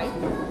free, right?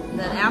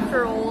 Then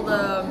after all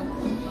the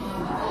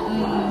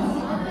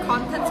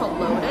contents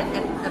uploaded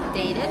and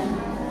updated.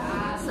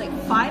 It's like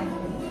 5,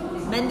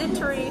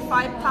 mandatory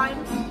 5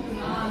 times,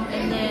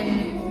 and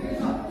then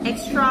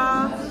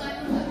extra,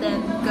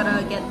 then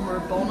gonna get more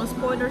bonus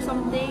point or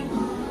something.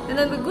 And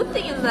then the good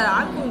thing is that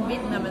I'm going to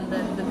Vietnam, and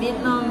then the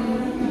Vietnam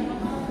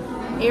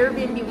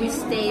Airbnb we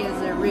stay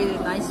is a really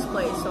nice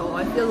place, so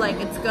I feel like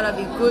it's gonna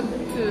be good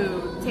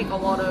to take a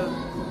lot of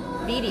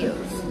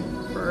videos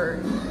for,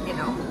 you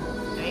know,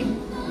 right?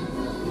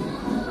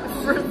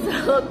 Fruit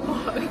salad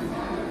bug.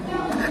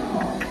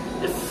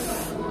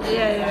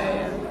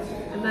 yeah.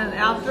 And then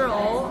after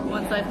all,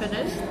 once I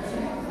finish,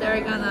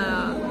 they're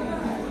gonna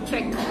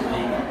check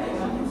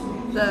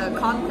the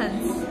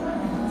contents,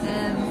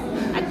 and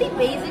I think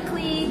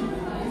basically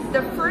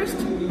the first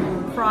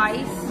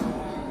prize,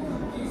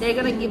 they're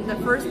gonna give the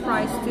first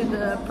prize to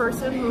the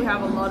person who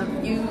have a lot of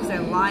views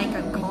and like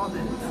and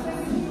comments.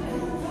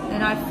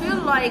 And I feel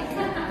like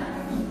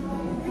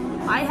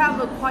I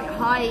have a quite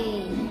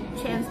high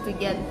chance to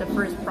get the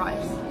first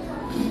prize.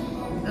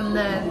 And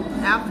then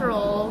after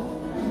all,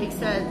 they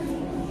said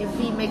if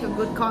we make a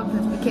good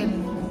content, we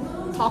can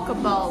talk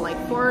about like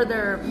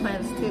further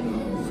plans too.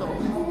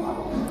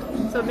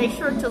 So make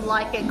sure to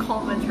like and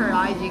comment her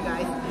IG,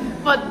 guys.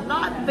 But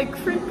not the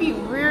creepy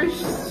weird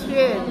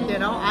shit, you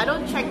know? I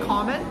don't check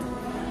comment,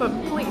 but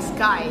please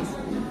guys,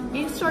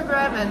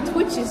 Instagram and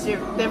Twitch is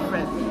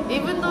different.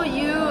 Even though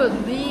you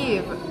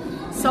leave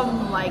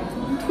some like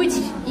Twitch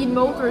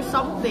emote or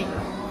something,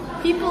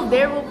 people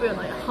there will be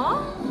like, huh?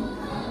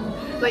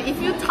 Like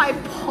if you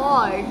type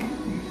pog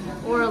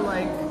or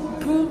like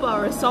booba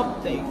or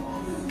something,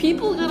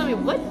 people gonna be,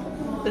 what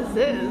is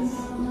this?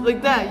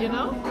 Like that, you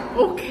know?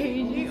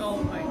 Okay,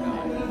 oh my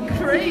god.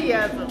 Crazy,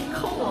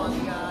 come on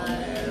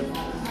guys.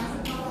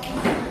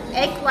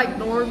 Act like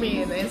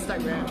normie in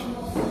Instagram.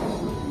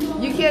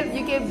 You can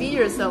be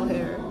yourself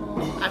here.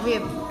 I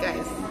mean,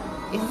 guys,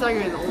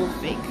 Instagram is all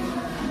fake,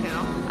 you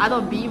know? I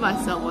don't be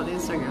myself on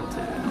Instagram too,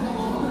 you know?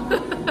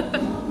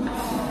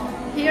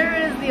 Here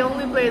is the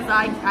only place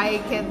I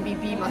can be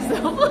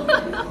myself.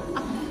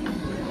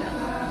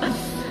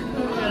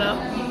 You know?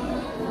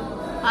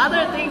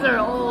 Other things are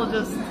all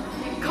just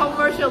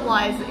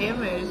commercialized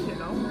image, you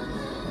know?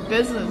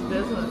 Business.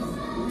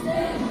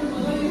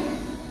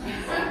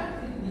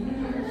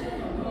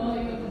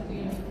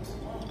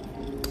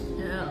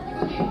 Yeah.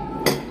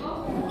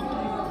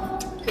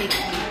 Fake.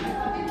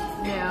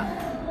 Yeah.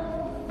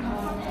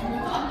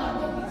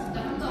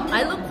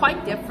 I look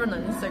quite different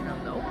on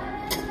Instagram though.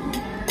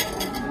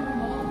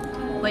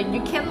 Like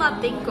you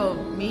cannot think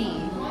of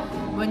me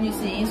when you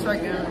see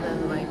Instagram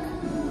and like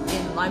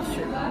in live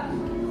stream.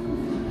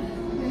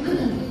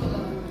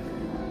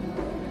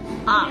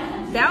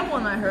 That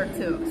one I heard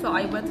too. So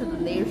I went to the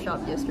nail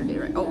shop yesterday,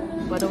 right? Oh,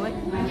 by the way,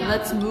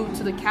 let's move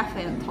to the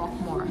cafe and talk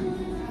more.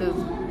 Cause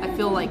I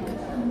feel like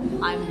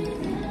I'm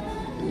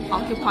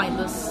occupying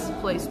this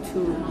place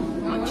too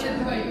much.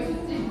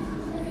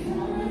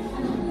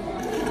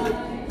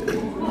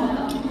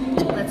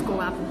 Let's go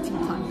after tea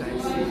time,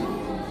 guys.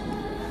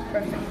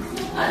 Perfect.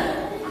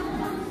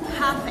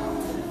 Perfect.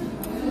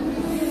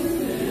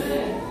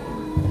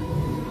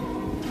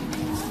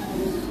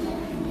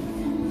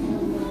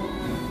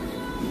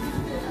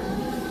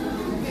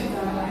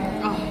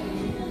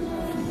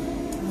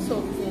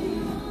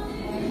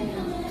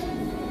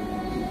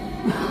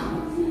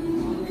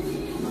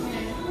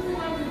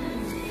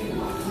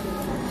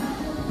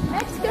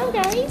 Let's go,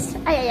 guys.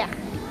 Ay.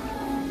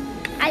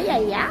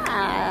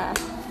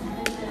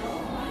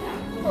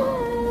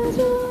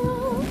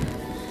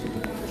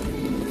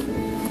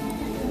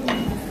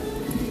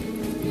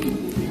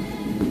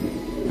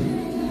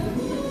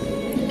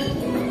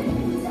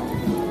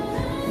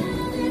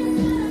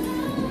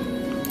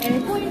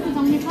 포인트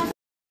적립하세요.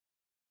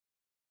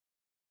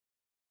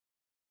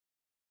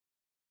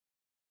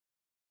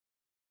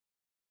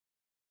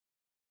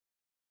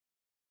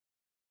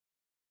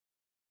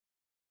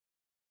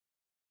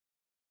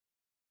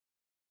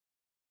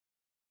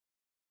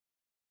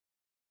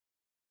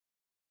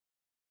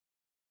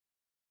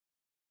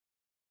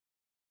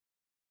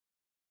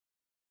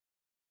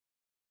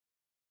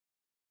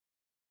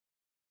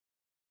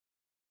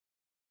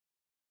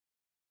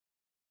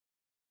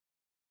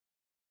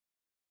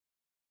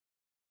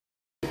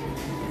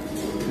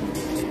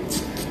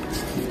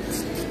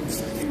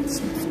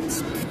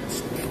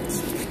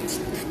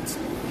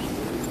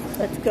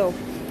 Let's go.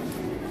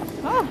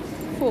 Ah,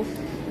 cool.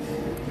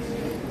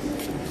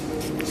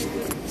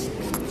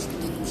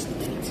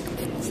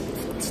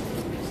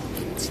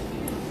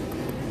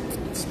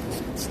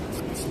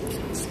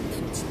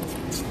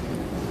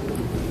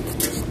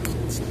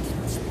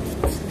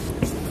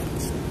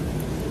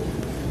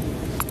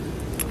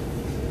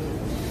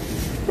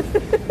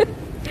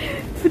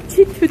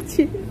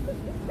 투치.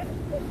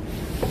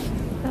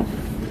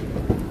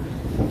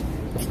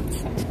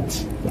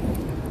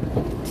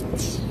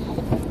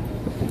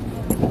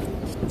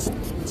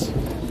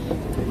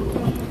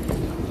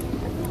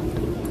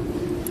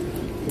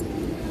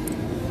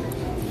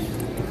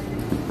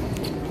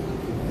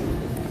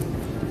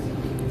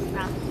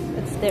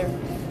 It's there.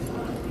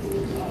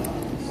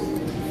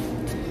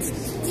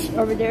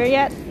 Over there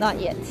yet? Not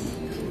yet.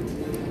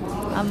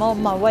 I'm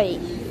on my way.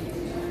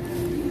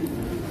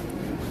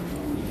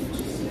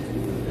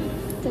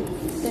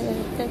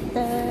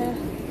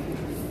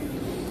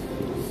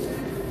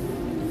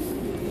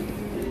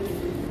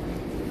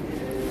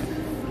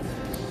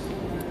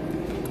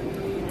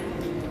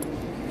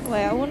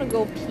 Wait, I want to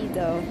go pee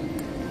though.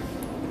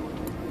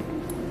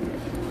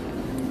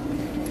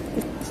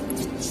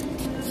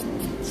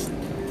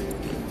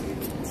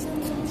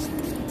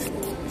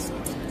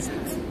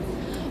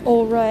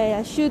 Alright,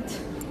 I should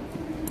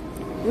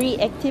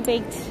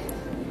reactivate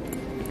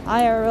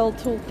IRL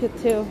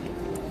toolkit too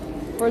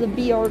for the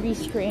BRB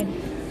screen.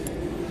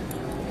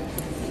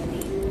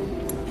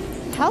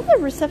 How's the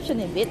reception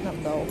in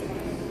Vietnam though?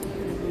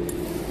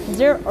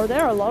 Are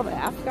there a lot of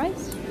apps,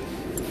 guys?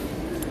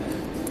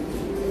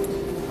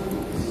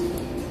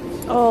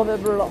 Oh,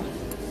 배불러.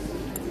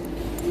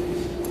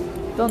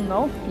 Don't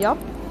know. Yup.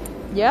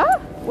 Yeah?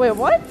 Wait,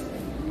 what?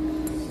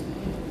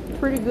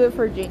 Pretty good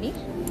for Jenny.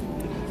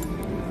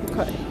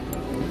 Okay.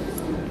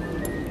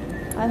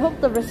 I hope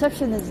the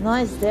reception is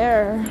nice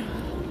there.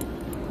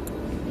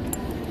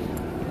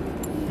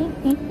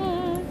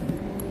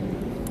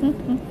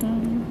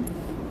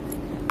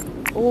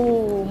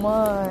 Oh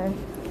my.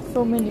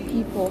 So many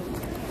people.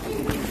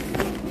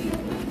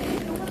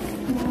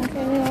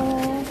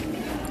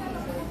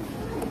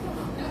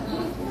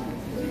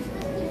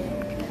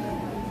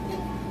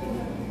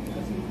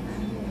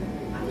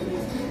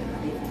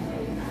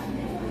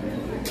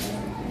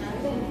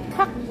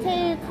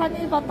 칵테일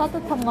카니바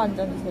따뜻한 거 한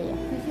잔 주세요.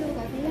 드시고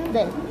가세요?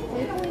 네.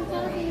 웰코인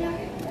써주세요.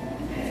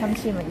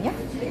 잠시만요.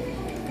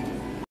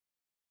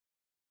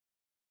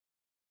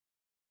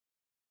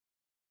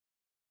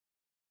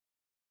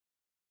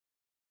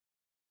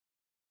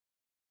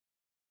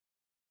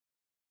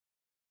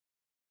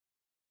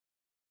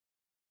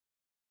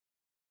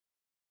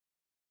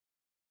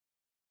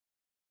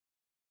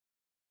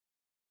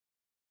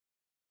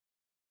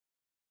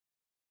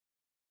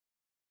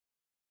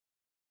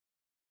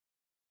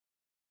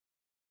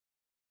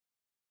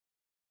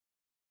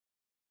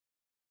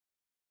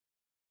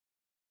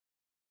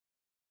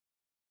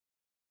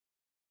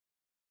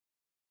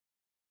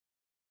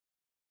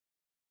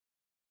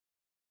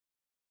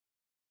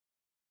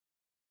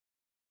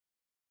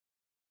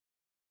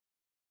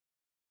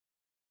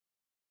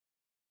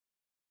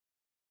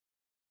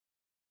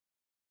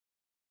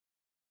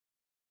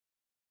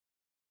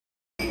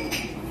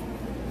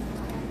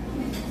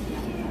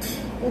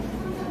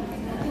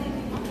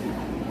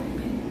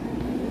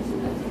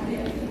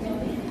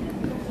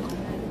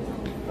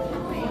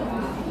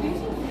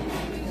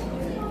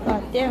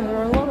 God damn, there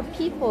are a lot of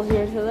people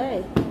here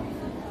today.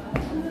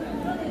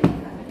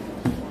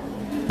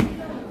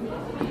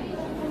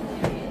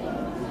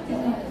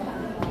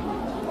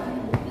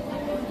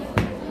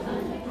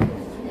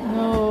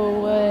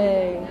 No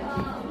way.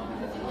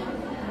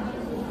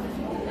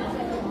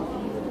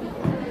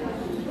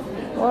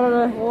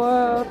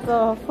 What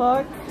the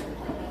fuck?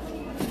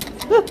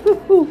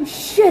 Oh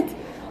shit!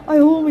 I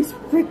almost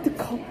break the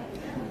cup.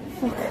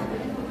 Fuck.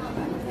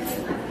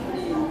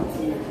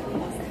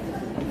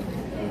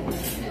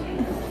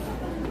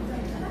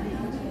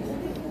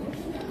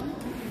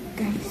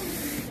 Guys,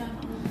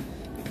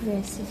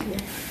 this is here.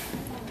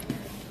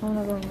 I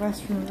wanna go to the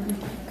restroom really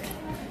quick.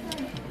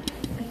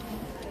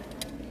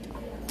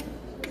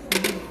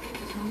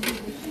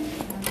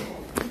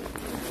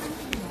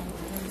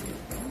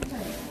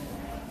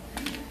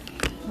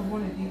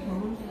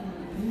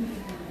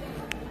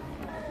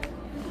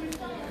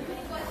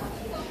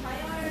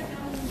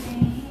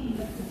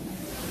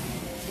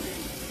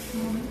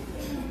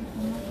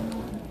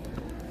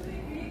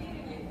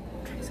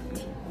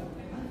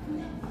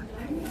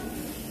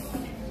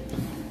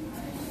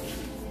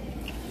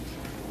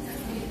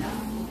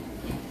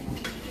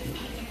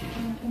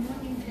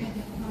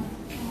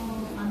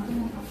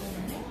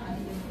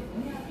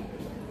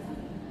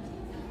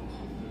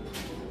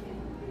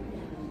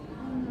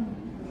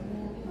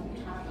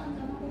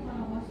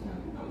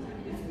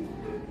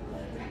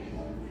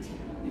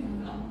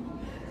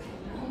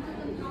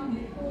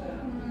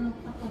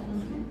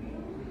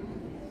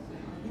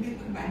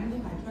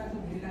 만두 가져와서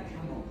우리가 다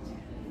먹자.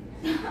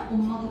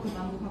 엄마가 그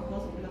망고 갖고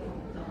와서 우리가 다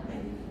먹자.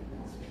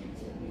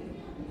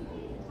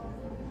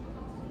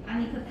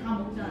 아니 그 다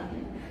먹자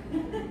아니야?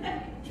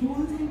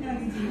 좋은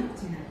생각이지,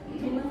 혁진아.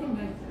 좋은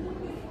생각이지.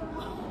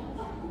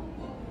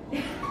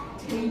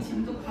 제일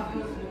짐도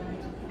가벼워져요.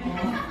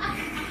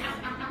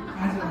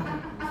 맞아, 맞아.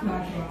 좋아,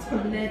 좋아.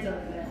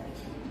 절레절레.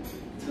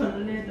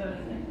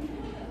 절레절레.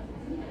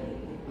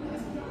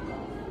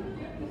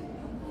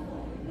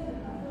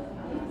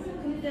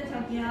 근데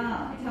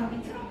자기야,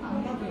 자기 트럭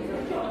안 가져요.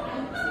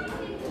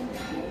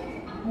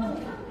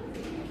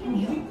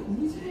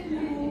 우리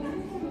집으로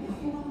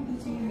갖고 가면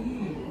되지.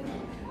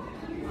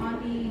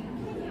 아니,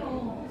 큰일이요.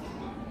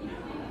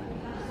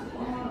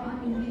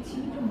 아니, 우리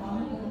짐이 좀 많은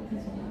것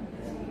같아서.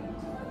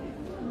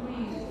 우리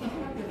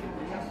가족들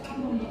약한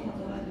번도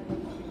가져가야 되고,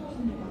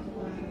 신도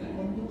가져가야 되고,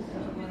 원두도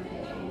가져가야 되고.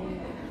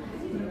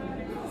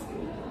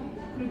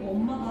 그리고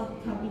엄마가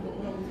자기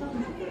먹으라고 사준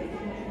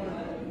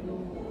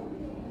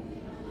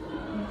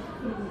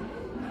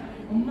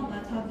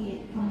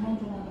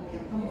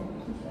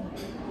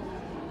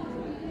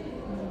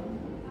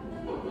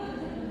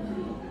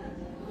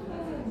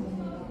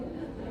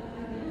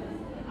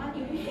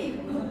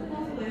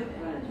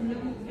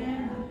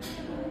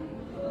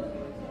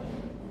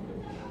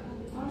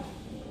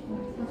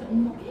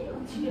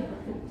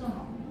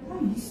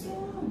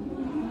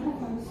이거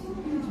가요.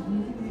 시간이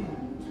정리돼.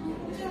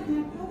 혼자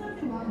그냥 편하게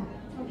와.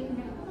 저기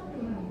그냥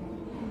코너프는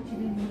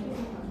집에 있는 거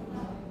가져가.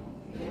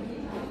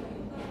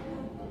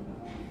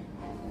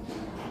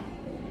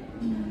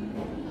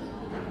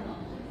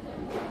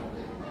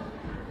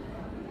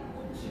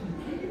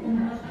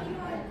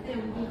 필요할 때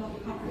우리가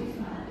갖고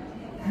있으면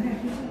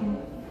아니야, 괜찮아.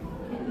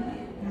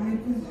 아이,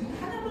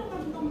 하나만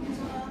가져가면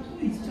되잖아. 또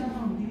있잖아,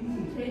 우리.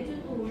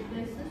 제주도 올 때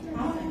쓰세요.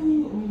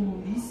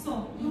 아유, 있어.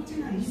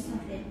 있잖아, 있어.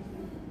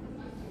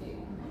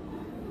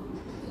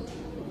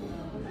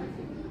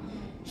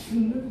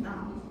 죽는다.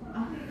 아.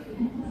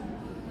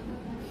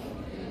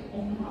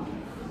 엄마.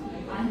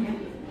 아니야.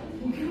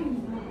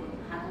 동경이가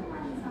하루만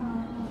이상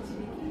집에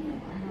끼는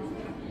거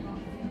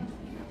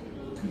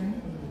그래?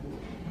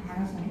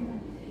 알아서 해.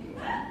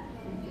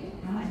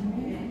 알아서 해.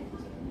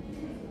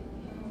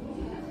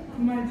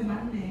 그 말도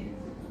맞네.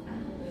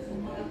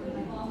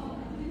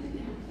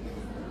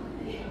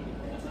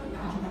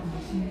 가져가면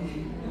맛있네.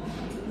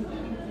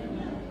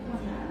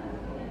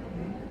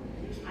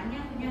 아니야,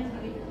 그냥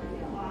자기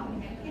다녀와.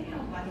 그냥 캐리어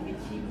만약에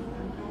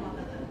짐안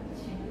들어가면은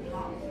짐다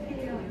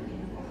캐리어 여기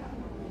있는 거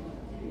갖고.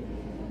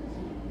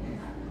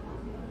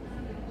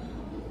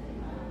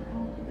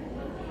 그래.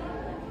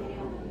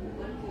 캐리어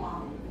끌고 와.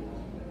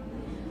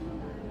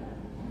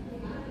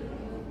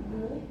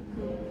 뭐? 그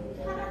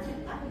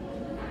사라질까?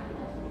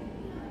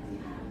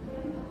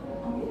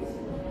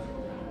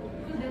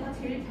 그 내가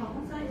제일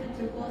작은 사이즈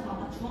들고 와서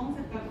아마 주황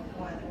색깔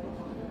갖고 와야 될 것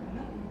같아.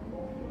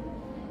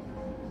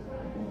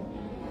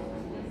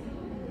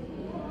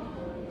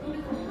 근데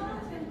그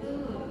파란색은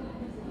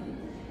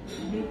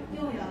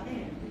맡겨야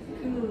돼.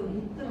 그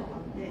못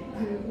들어간대.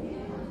 들고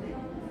안 돼.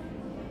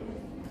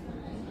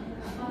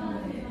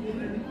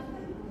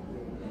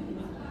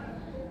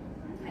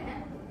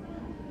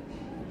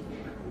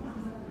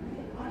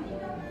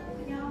 아니면은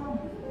그냥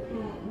그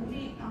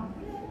우리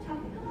그래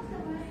자기 편한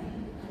대로 해.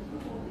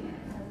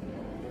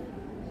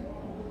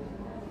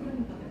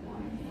 그러니까 내가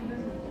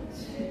그래서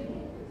그렇지.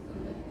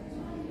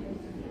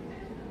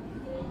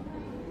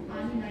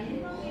 아니 나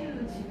 1박 2일로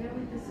집에 올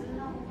때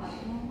쓰려고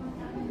가져온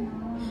거잖아.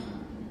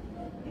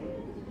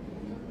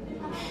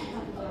 하나씩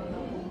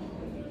가져간다고.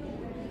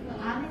 그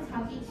안에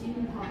자기 짐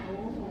다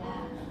넣어서 와.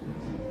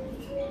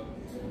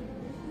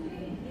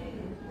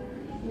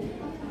 뭐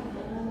옷가지고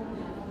넣어.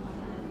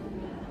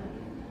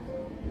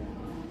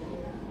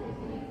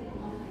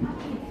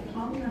 아니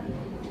다음날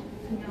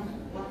그냥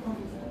왔던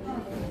손가락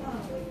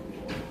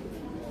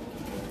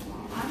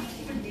아니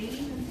집을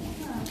내일은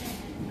챙겨야 돼.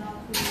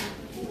 나그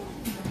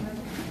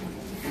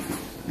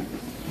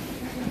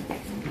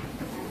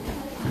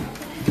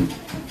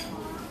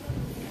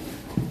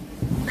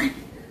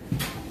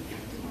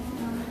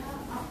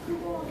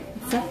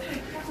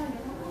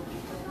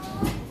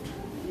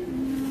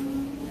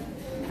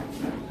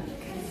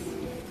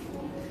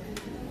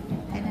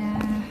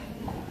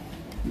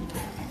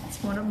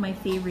It's one of my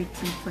favorite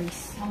tea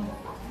places.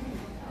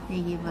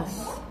 They gave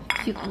us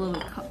cute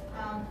little cup.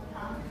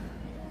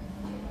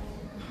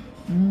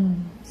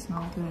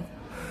 Smells good.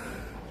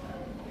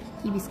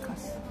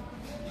 Hibiscus.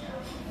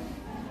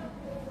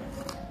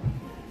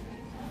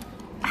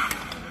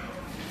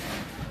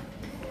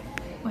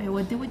 Wait,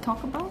 what did we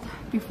talk about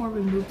before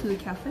we moved to the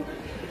cafe?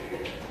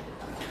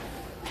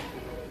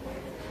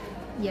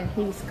 Yeah,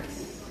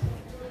 hibiscus.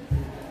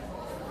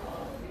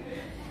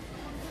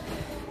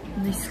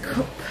 Nice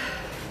cup.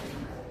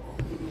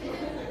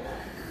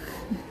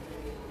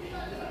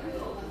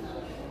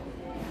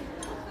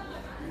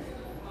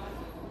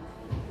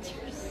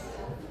 Cheers.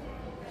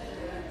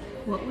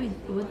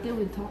 What did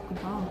we talk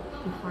about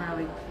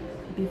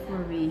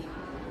before we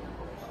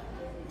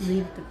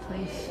leave the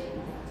place?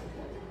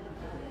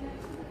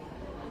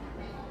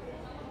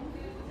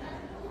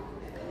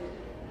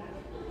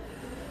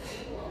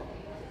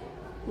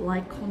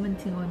 Like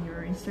commenting on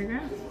your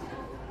Instagram?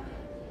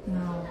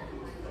 No.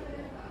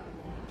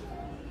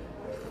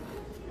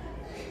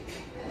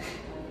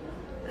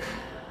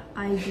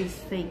 I just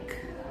fake.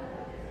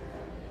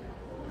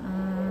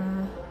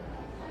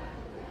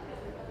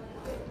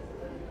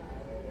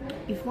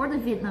 Before the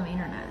Vietnam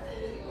internet,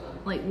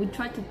 like we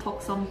tried to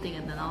talk something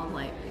and then I was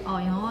like, oh,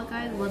 you know what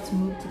guys, let's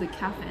move to the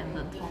cafe and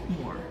then talk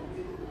more.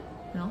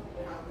 You know?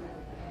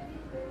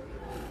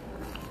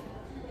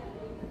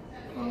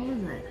 What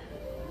was it?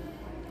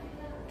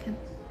 Can't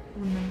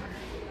remember.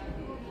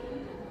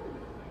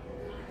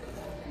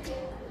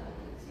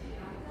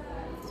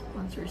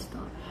 Sponsor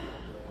stuff.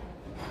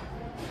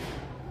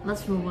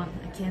 Let's move on.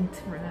 I can't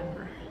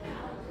remember.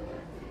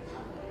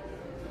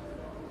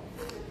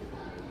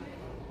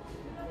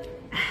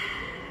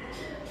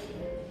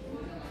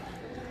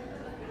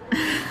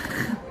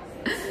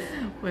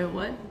 Wait,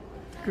 what?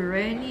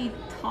 Granny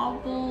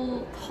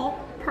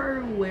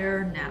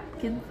Tupperware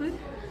napkin food?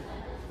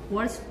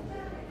 What's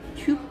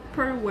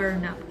Tupperware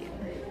napkin?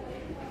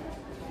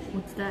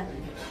 What's that?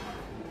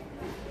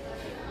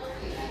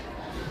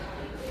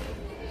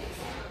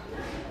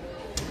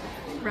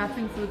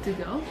 Wrapping food to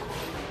go?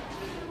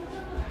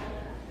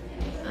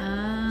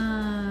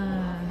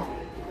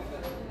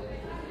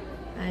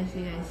 I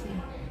I see.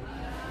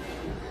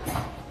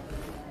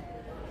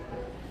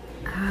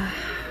 Ah,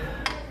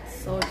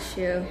 so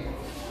chill.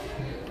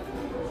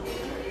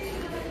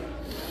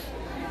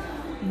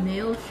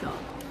 Nail shop.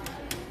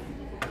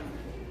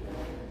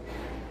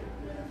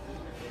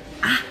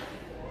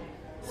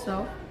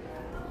 So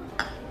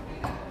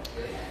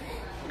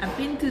I've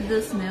been to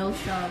this nail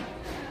shop.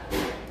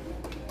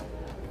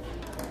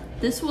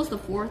 This was the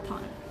fourth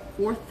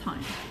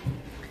time.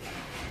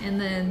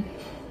 And then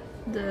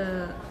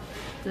the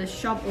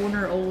shop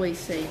owner always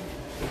say,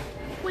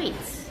 "Wait,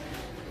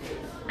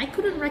 I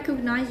couldn't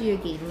recognize you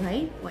again,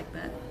 right?" Like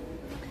that.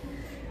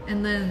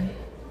 And then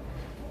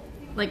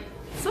like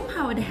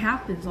somehow it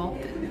happens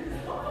often.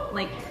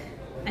 Like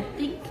I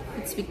think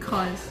it's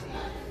because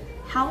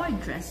how I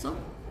dress up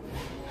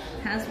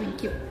has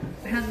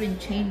been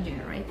changing,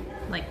 right?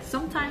 Like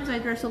sometimes I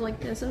dress up like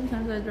this,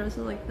 sometimes I dress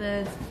up like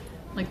this,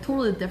 like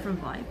totally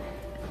different vibe.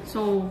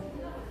 So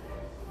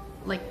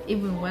like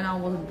even when I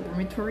was in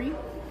dormitory,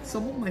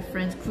 some of my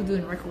friends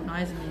couldn't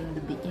recognize me in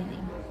the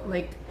beginning.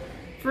 Like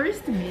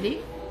first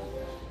meeting,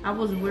 I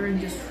was wearing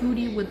this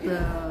hoodie with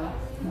the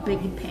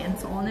baggy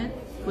pants on it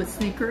with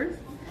sneakers,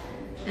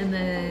 and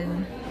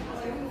then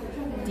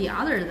the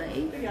other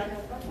day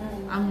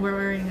I'm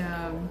wearing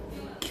a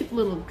cute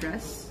little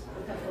dress.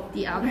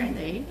 The other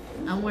day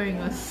I'm wearing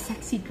a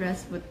sexy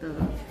dress with the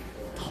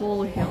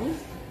tall heels.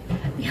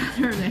 The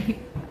other day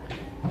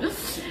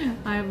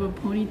I have a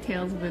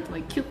ponytails with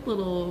like cute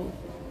little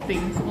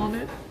things on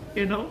it,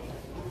 you know?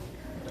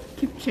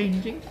 Keep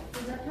changing.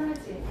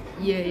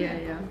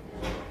 Yeah.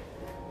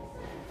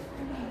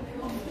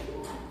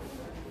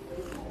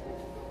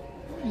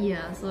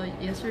 Yeah, so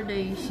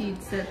yesterday she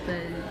said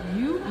that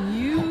your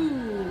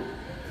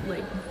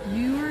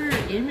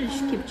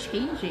image keep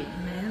changing,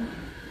 man.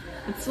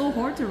 It's so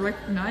hard to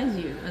recognize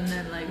you. And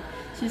then like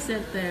she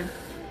said that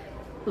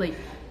like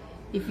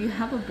if you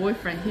have a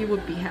boyfriend he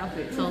would be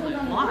happy. So I was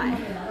like, why?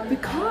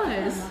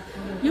 Because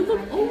you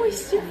look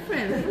always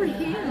different for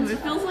him. It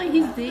feels like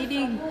he's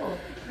dating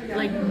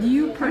like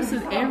new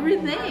person every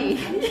day.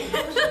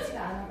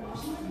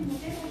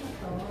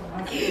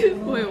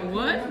 Wait,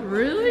 what?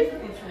 Really?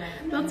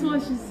 That's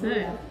what she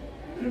said.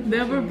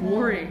 Never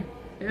boring.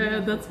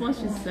 Yeah, that's what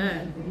she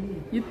said.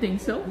 You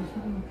think so?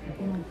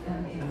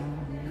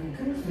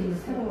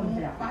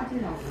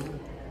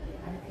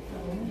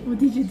 What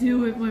did you do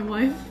with my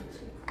wife?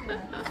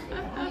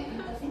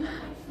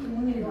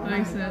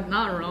 I said,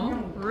 not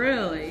wrong.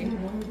 Really?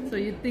 So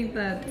you think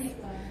that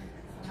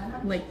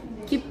like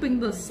keeping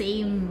the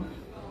same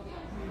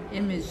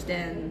image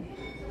than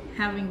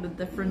having the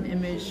different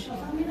image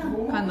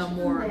kind of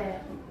more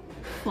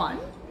fun?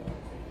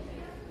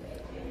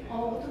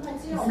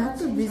 Is that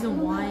the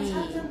reason why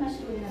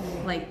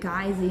like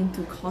guys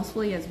into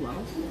cosplay as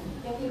well?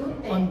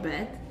 On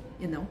bed,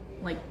 you know?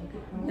 Like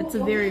it's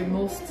a very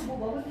most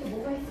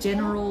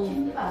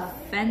general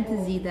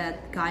fantasy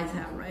that guys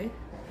have, right?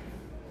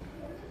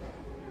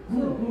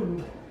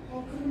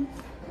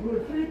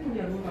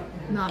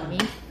 Not me.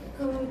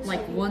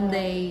 Like one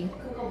day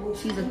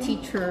she's a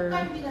teacher,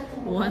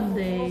 one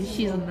day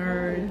she's a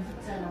nerd,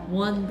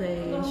 one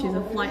day she's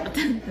a flight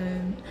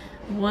attendant,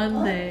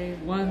 one day,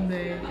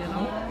 you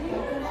know?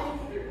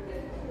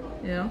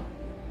 You know?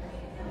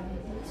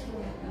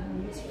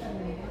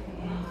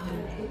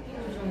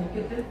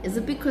 Is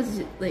it because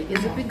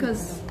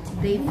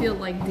they feel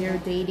like they're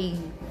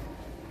dating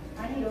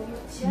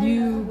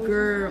new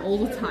girl all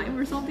the time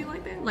or something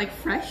like that? Like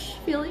fresh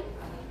feeling?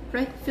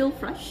 Feel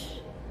fresh?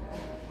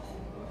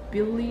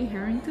 Billy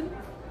Harrington?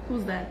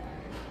 Who's that?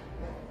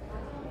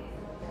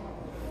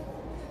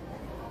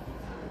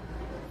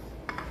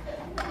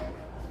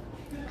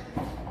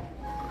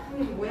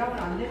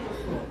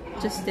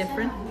 Just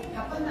different?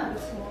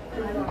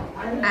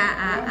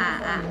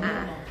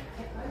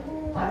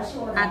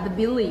 The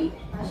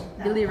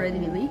Billy Red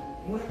Billy?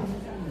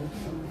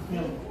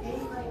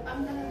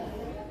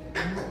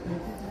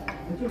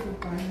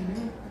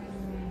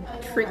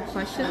 Trick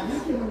questions?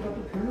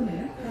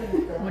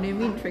 What do you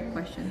mean trick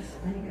questions?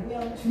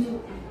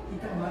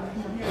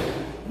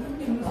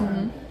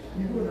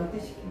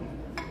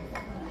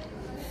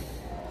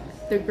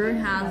 The girl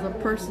has a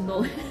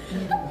personality.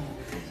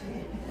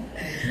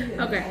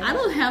 Okay, I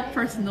don't have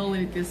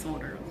personality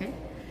disorder, okay?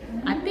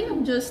 I think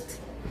I'm just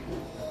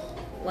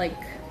like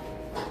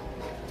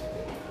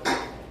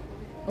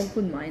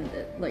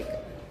open-minded. Like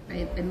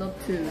I love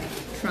to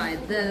try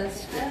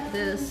this.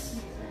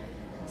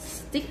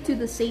 Stick to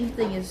the same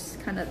thing is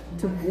kind of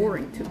too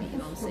boring to me, you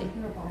know what I'm saying?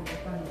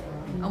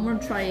 I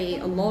want to try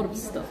a lot of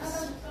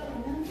stuff.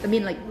 I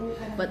mean, like,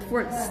 but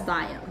for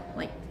style,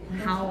 like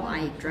how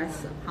I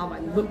dress up, how I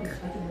look,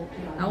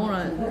 I want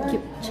to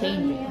keep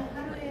changing.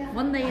 Like,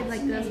 one day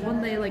like this,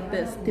 one day like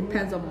this,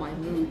 depends on my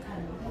mood.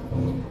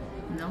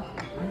 You know,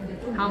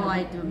 how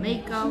I do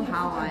makeup,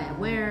 how I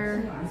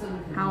wear,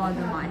 how I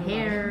do my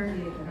hair.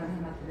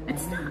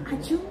 It's not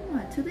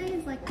Ajuma. Today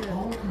is like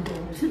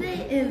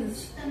today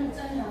is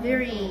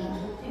very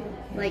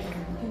like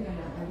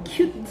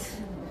cute,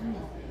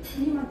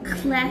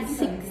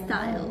 classic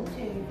style.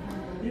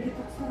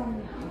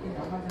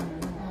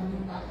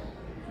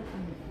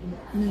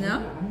 No?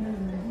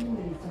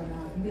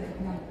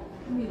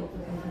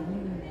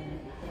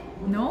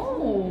 No.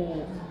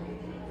 Oh.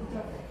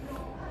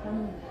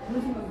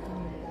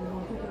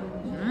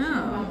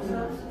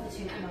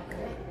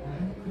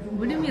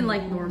 What do you mean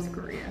like North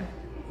Korea?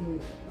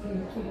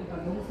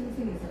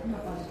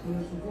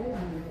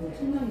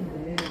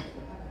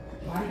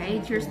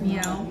 Hey, cheers,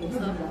 meow. What's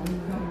up?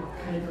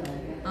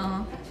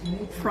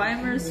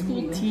 Primary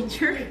school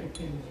teacher?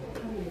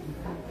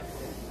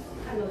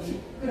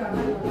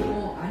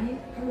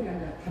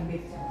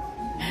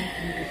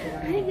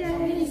 Hi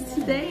guys,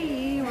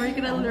 today we're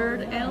gonna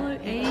learn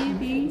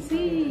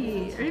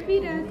ABC.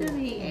 Repeat after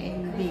me. A,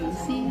 B,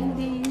 C, D.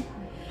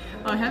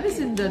 Oh, have you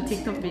seen the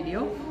TikTok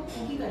video?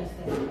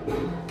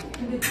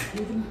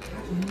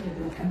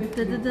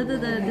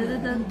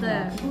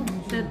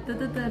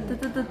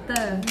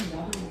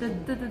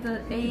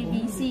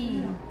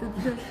 ABC.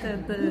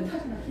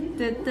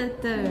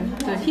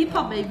 The hip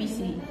hop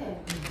ABC.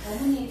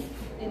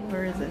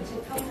 Where is it?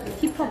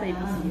 Hip hop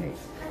ABC.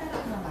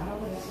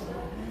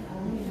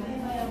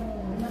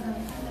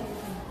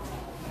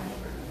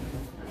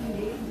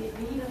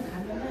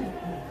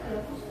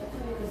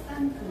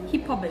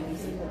 Hip hop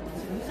ABC.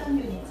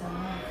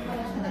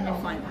 Let me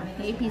find my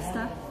AP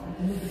stuff.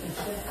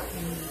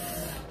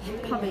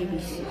 Hip hop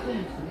ABC.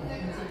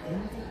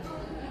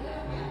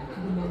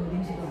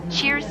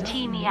 Cheers,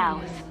 T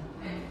meows.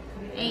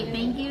 Hey,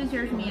 thank you.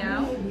 Cheers,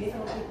 meow.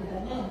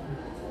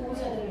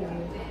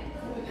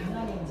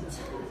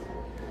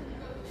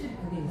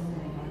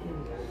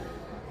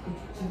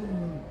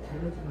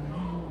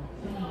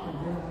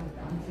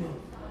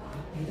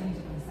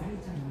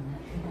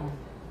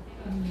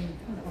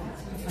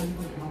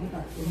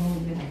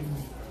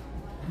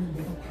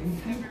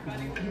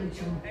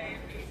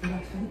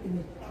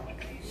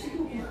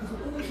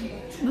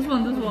 This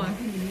one.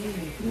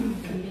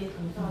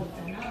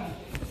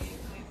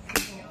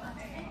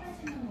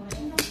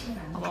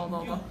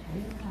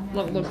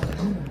 Look.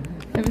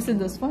 Have you seen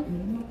this one?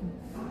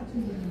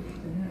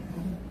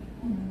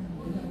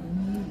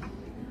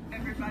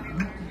 Everybody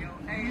learn your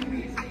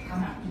ABCs.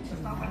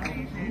 Start with A,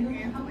 then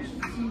end with C.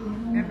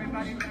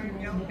 Everybody learn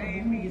your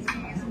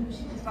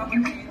ABCs. Start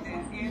with A,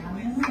 then end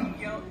with C.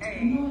 Your A,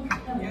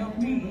 your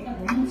B,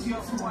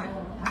 your 1.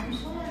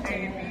 A,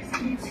 B, C,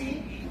 D, E,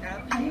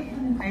 F, G,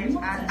 H, I,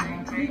 J,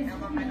 K,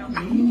 L, M, N, O, P,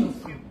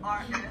 Q,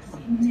 R, S,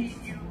 T,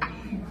 U, V,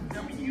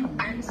 W,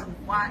 X,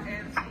 Y,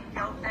 and Z.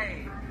 Your A,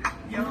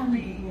 your B,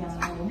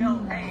 your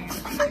A, B,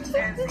 and Z's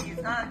again. A,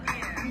 B,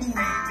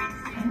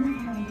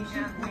 C, D, E,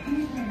 F, G,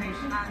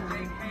 H, I, J,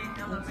 K,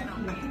 L, M, N, O,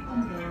 P, Q,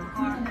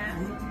 R, S,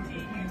 T, U,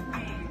 V,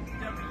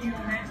 W, X,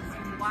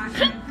 Y,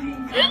 and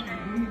Z.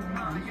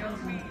 Your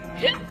B.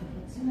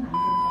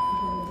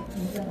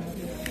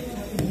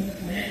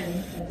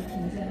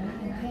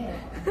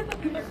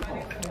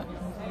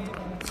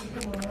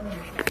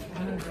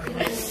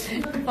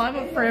 If I'm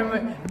a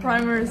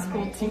primary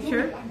school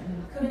teacher,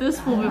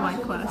 this will be my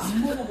class.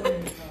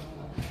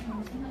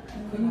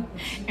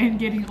 And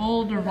getting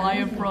all the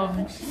riot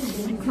from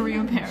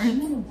Korean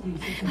parents.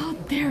 How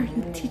dare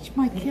you teach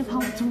my kid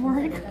how to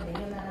work?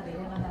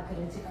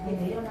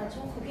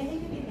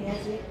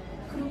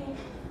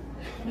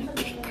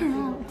 Kick her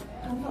out.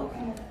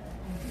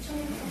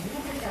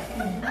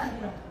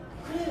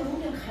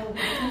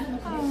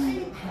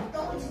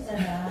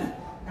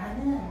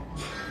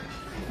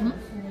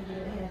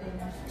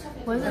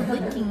 Why is it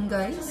leaking,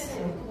 guys?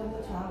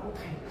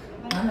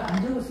 나는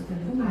안 적었을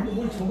텐데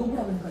뭘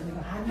적어보라 그러니까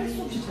내가 할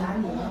수 없이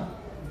적은 거야.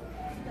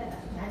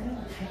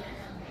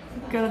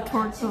 Gotta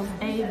torch those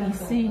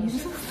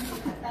ABCs.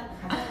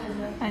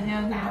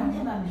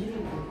 안녕하세요.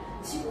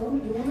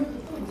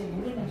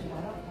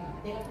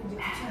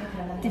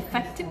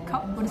 Defective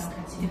cup? What is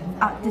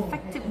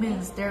defective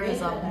means there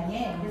is a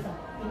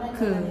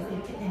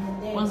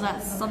what is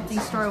that? Something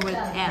started with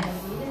F.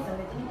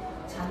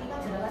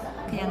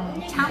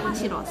 그냥 차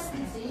마시러 왔어.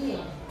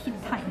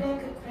 teatime.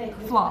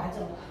 Flaw.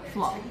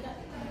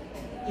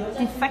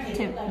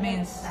 Defective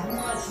means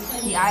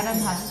the item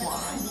has flaw.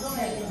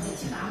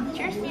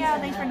 Cheers, Mia.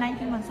 Thanks for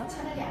 19 months.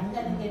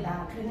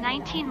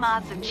 19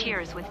 mods of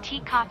cheers with tea,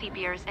 coffee,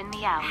 beers, and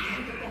meows.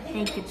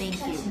 Thank you.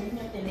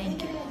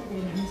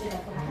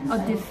 A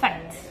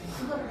defect.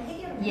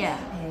 Yeah.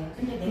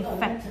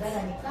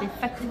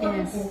 Defect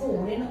is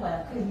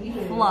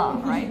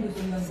flaw, right?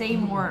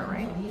 Same word,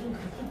 right?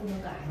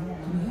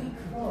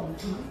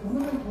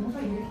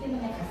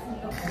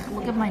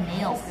 Look at my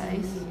nails,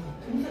 guys.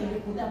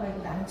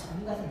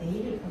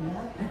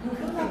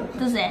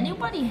 Does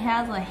anybody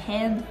have a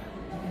hand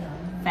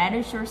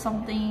fetish or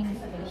something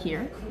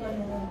here?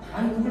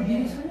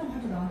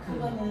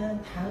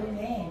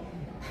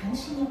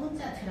 당신이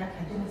혼자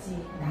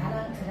들어가든지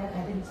나랑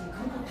들어가든지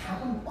그거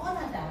답은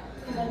뻔하다.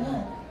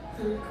 그거는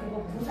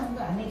그거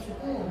보상도 안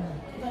해주고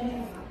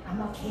그거는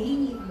아마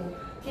개인이 뭐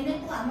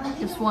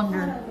just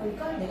wonder.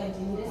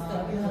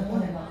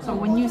 So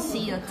when you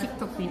see a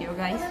TikTok video,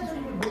 guys,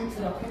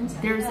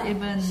 there's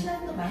even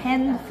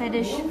hand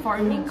fetish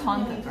farming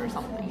content or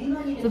something.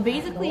 So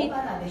basically,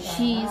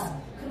 she's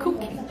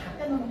cooking,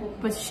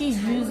 but she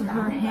uses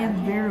her hand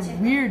very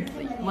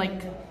weirdly.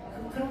 Like,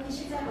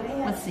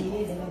 let's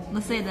see.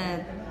 Let's say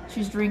that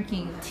she's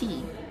drinking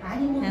tea,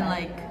 and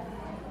like,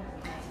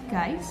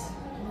 guys,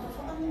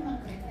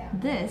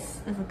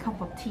 this is a cup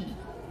of tea.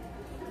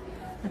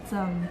 It's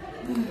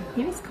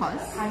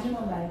hibiscus.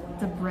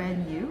 It's a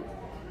brand new,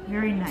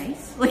 very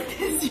nice, like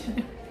this.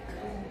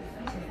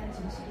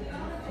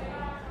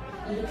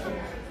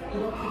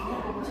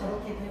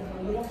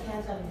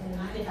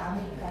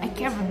 I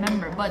can't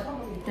remember, but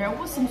there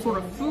was some sort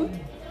of food,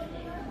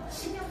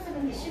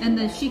 and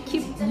then she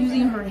keeps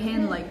using her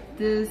hand like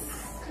this,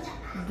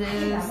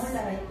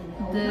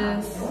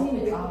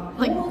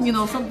 like, you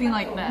know, something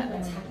like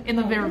that, in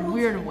a very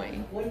weird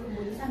way.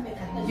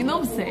 You know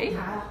what I'm saying?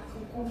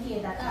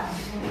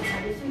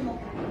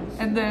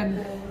 And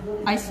then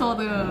I saw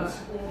the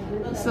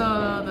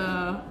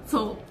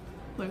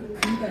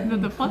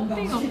fun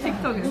thing on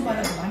TikTok is, but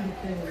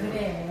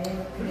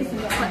it's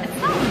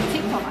not on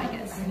TikTok, I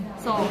guess.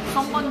 So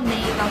someone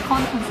made a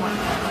content like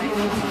that, right?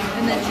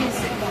 And then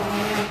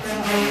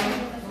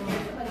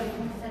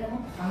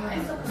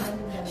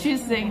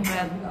she's saying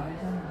that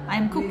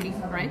I'm cooking,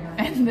 right?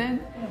 And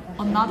then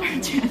another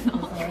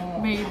channel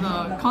made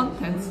the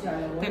content,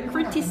 they're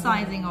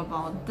criticizing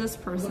about this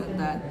person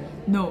that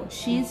no,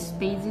 she's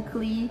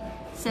basically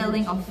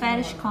selling a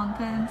fetish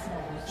content.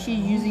 She's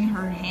using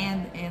her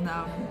hand in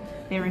a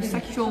very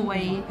sexual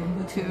way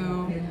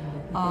to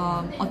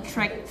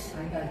attract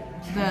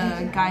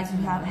the guys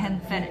who have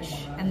hand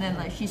fetish. And then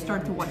like she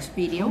started to watch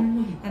video,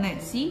 and then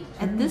see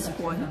at this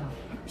point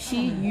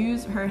she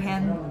used her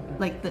hand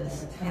like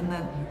this, and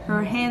then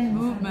her hand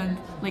movement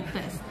like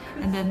this,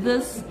 and then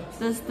this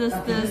is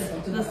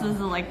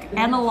like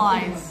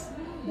analyze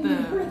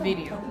the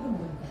video.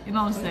 You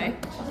know what I'm saying?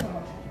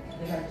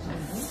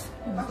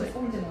 Like,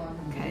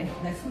 okay.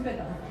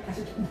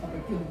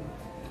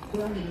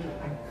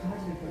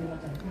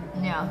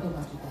 Yeah.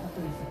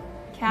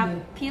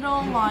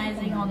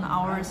 Capitalizing on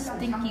our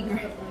stinky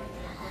girl.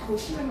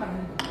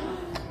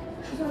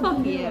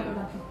 Fuck you.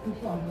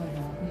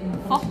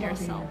 Fuck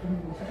yourself.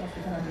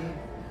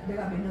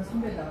 내가 몇년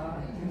선배다.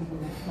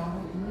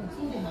 나하고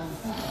친구만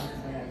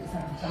살아왔어요. 이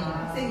사람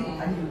쌩이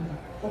다니는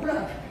거. 홀라가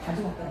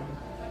가져갔더라고.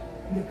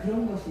 근데 그런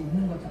것이 있는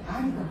거죠.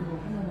 아니까 그걸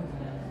하는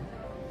거잖아요.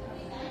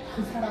 그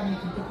사람이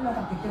그때 홀라당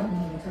 100개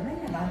먹는 것처럼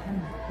맨날 나한테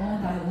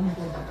나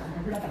오늘도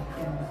홀라당 100개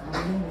먹었어.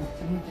 이런 거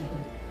재밌고.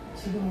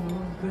 지금은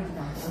그러지도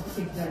않고 어떻게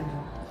기다려줘.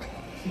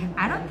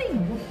 I don't think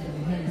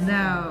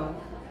no.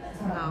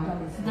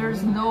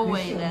 There's no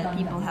way that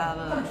people have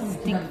a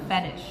stink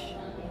fetish.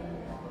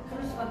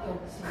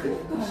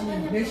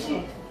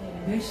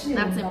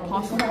 That's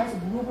impossible.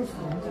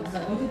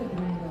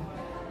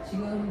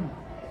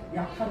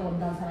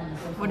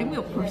 What do you mean,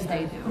 of course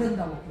they do?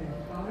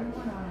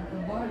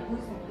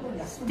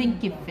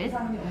 Stinky fit?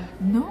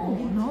 No.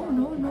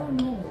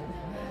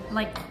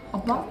 Like,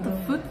 about the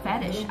foot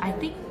fetish, I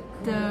think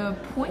the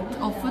point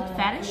of foot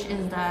fetish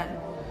is that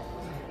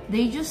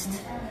they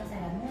just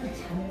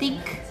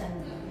think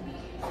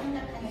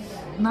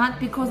not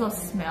because of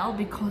smell,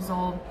 because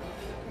of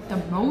the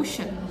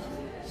motion,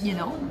 you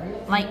know.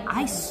 Like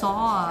I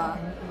saw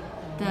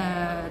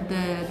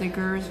the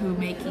girls who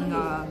making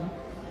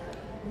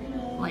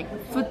like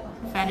foot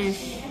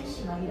fetish,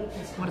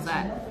 what is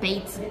that,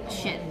 bait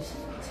shit,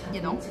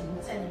 you know.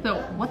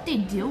 So what they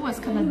do was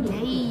kind of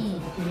they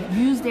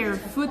use their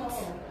foot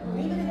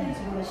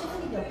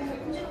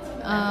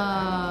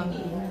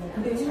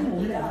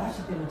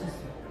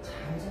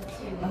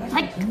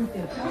like,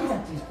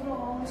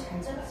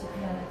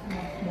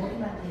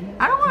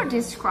 I don't want to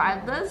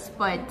describe this,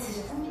 but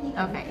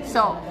okay,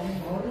 so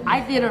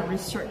I did a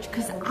research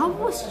because I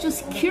was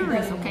just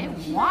curious, okay,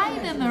 why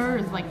on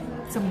earth like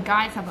some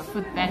guys have a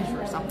foot fetish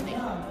or something,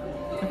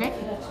 okay,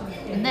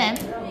 and then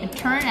it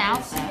turned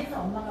out that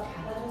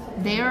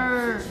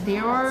they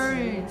are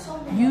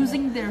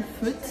using their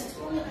foot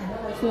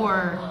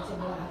for,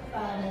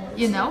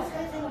 you know,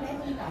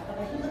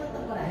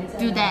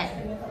 do that.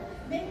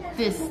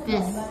 This,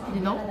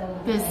 you know,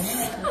 this.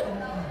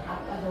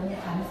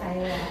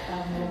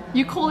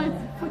 You call it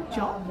foot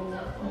job?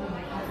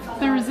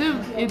 There is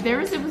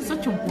even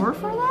such a word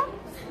for that?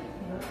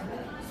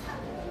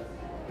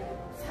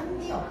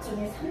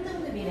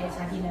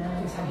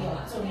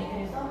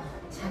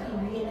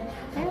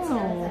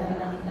 Oh.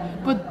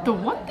 But the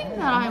one thing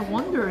that I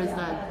wonder is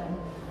that,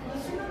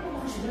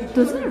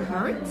 does it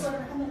hurt?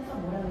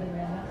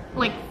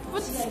 Like,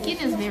 foot skin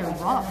is very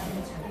rough.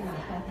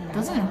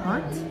 Doesn't it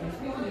hurt?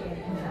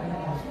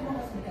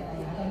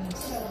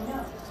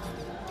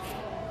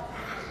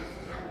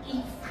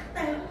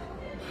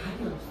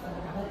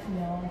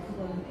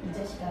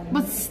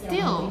 But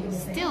still,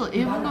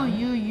 even though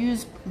you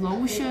use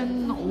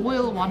lotion,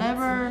 oil,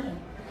 whatever,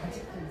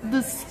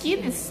 the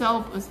skin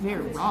itself is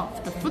very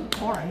rough. The foot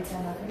part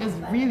is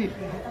really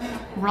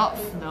rough,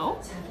 no?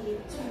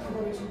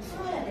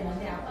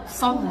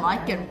 Some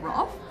like it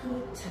rough?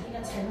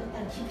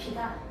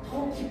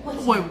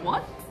 Wait,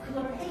 what?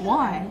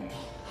 Why?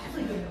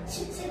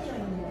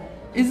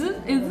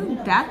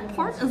 Isn't that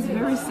part is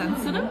very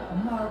sensitive?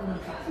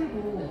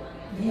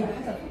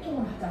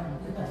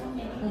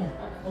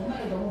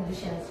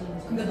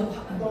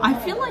 I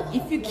feel like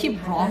if you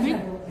keep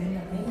rubbing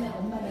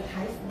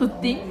the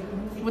thing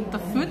with the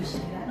foot,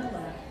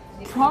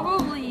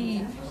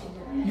 probably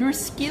your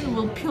skin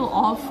will peel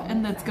off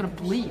and it's gonna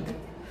bleed.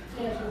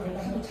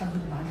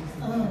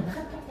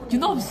 You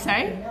know what I'm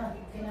saying?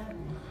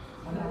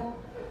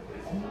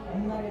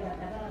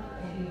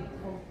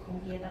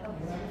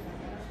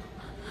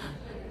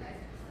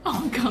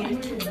 Oh god.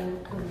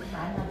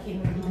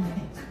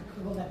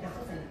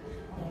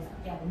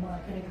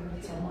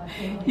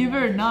 You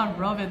better not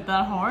rub it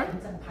that hard.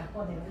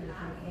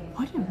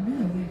 What do you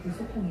mean?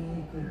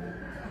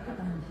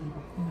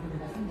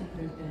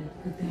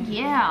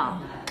 Yeah,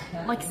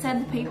 like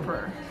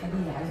sandpaper.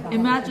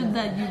 Imagine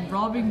that you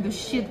rubbing the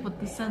shit with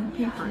the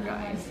sandpaper,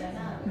 guys.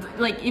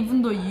 Like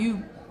even though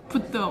you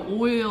put the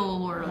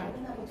oil or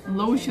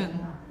lotion,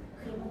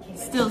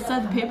 still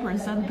sandpaper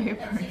is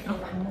sandpaper, you know?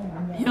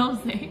 You know what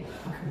I'm saying?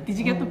 Did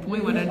you get the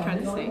point what I'm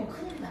trying to say?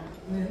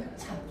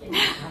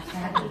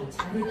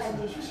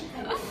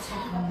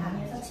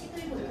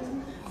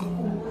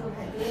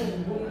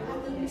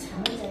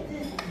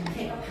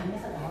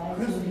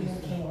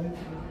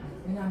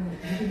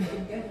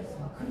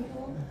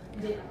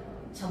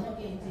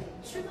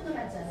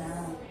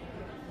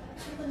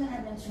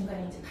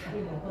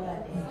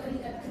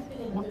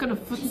 What kind of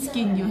foot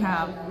skin you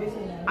have?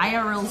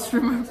 IRL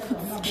streamer foot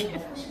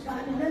skin.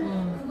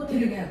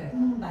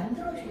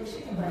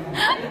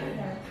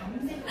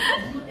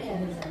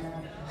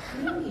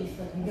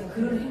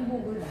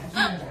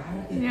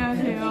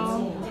 안녕하세요.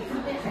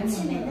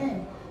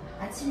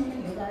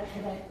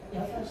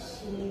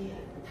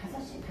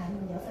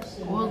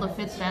 Will the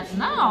fit that?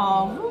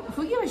 No,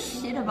 who gives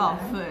a shit about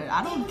food?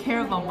 I don't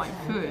care about my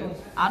food.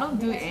 I don't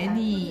do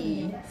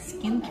any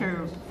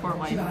skincare for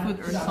my food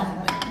or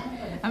something.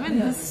 I mean,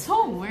 this is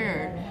so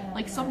weird.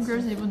 Like some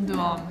girls even do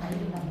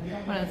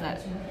what is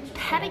that?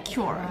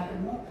 Pedicure.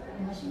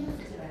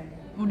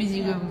 우리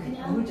지금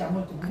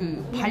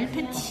그 발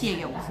패치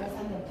얘기해보세요.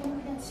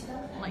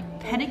 Like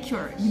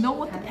pedicure. You know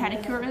what the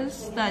pedicure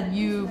is? That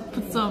you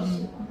put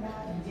some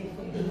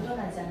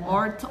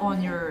art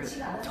on your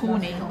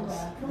toenails.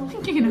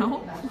 You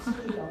know?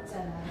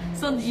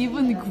 So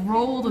even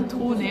grow the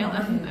toenail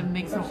and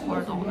make some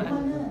art on it.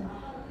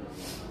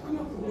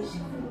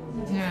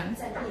 Yeah.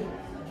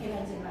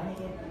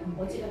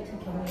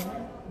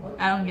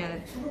 I don't get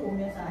it.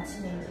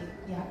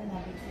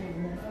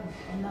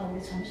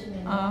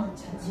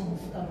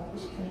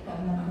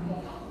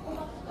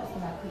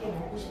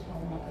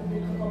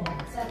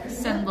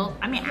 Sandals.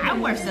 I mean, I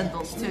wear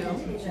sandals too,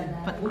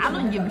 but I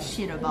don't give a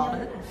shit about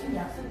it.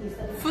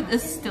 Foot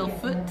is still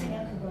foot,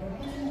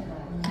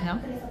 you know.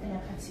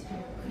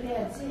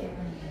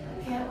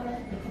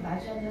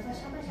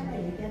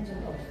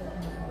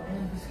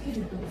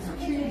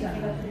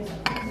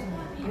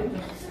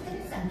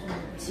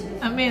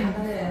 I mean,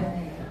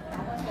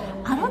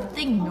 I don't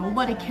think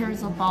nobody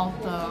cares about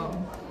the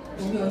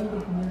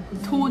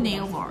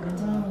toenail art,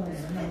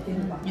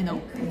 you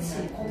know.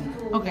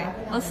 Okay,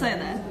 let's say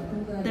that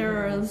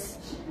there's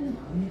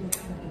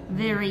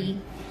very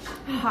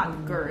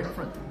hot girl in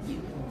front of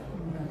you,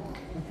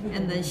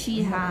 and then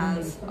she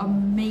has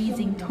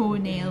amazing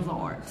toenails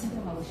art.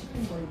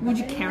 Would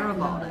you care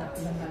about it?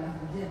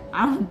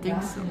 I don't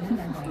think so.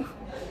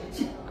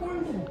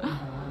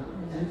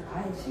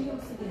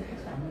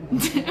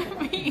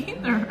 Me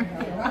either.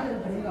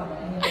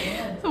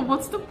 So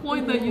what's the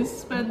point that you're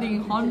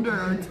spending $100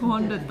 or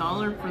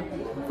 $200 for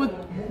foot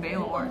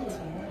nail art?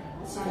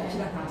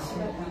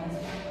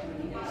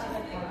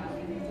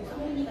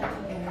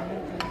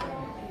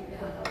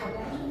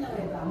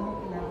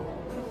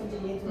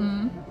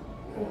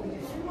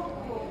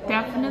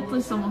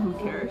 Definitely someone who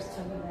cares.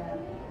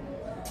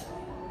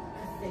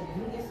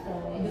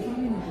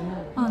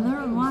 Oh,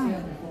 never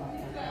mind.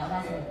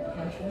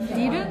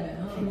 Didn't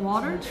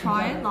Water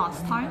try it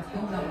last time?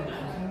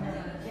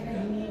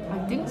 I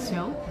think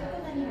so.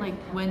 Like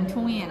when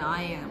Tongyi and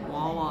I and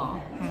Wawa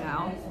hang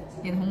out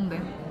in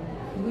Hongdae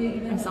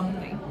or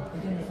something.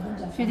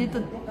 She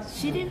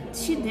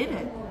did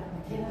it.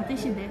 I think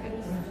she did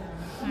it.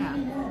 Yeah.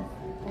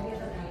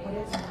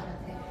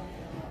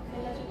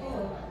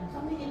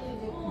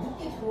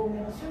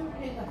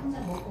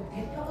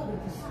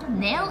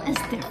 Nail is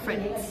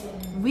different.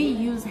 We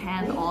use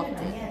hand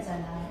often.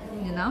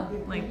 You know?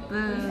 Like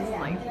this,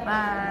 like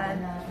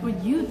that.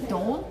 But you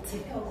don't?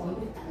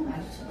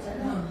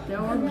 There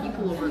are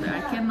people over there.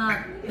 I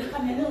cannot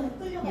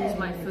use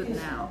my foot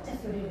now.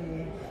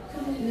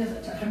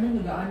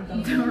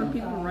 There are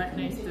people right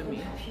next to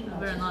me. I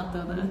better not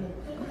do that.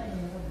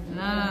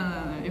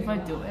 No. If I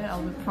do it,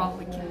 I'll be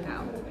probably kicked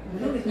out.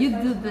 You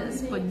do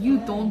this, but you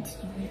don't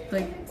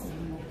like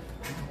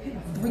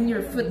bring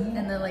your foot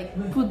and then like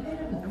put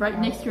right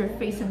next to your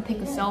face and take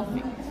a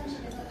selfie.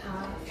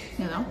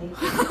 You know?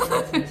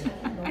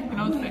 I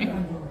don't think.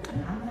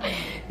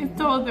 It's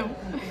totally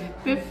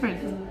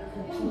different.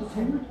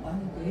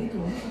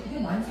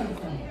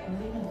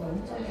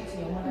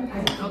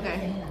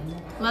 Okay.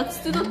 Let's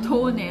do the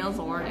toenails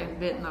or in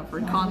Vietnam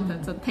for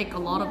content and take a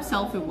lot of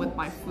selfie with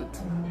my foot.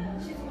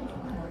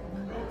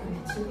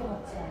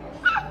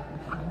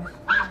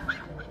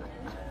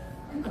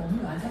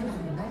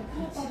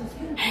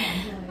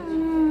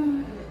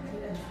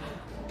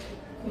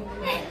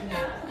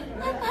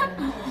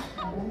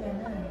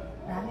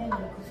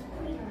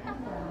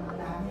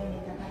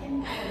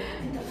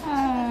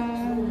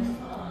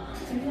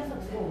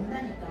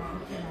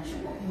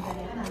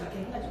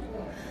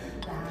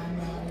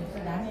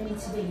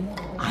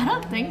 I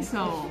don't think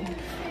so.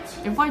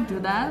 If I do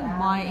that,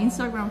 my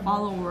Instagram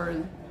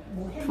followers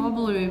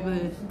probably will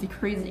be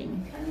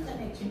decreasing.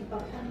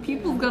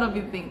 People gonna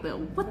be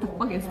thinking, what the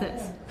fuck is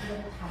this?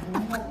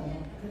 What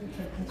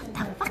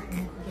the fuck?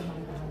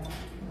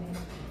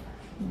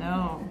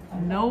 No,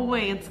 no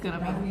way it's gonna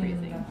be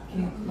decreasing.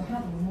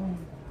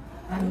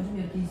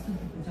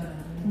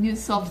 New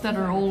subs that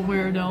are all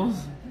weirdos.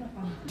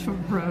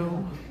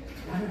 True.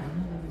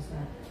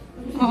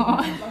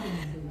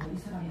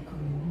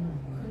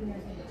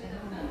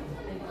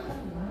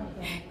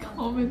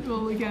 Comment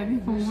will get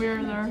even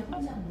weirder.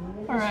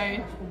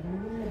 Alright.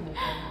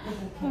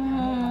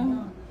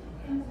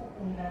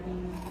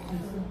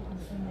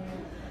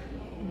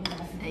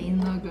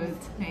 Ain't no good.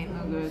 Ain't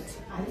no good.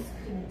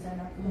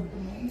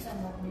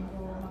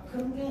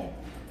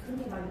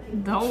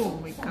 No,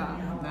 Mika.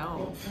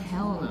 No.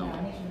 Hell no.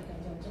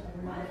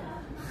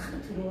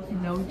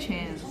 No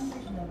chance.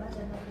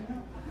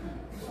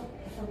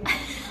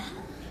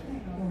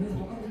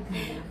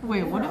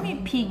 Wait, what do you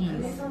mean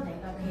piggies?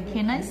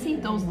 Can I see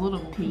those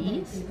little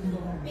piggies?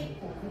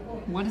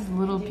 What is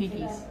little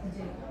piggies?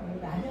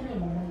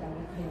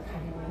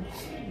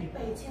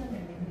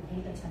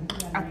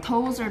 Our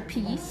toes are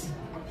piggies?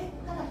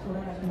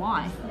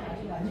 Why?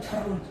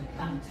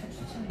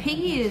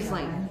 Piggy is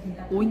like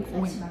oink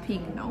oink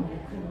pig, no?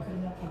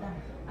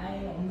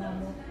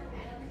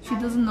 She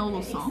doesn't know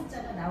the song?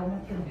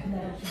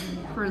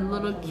 For a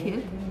little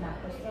kid?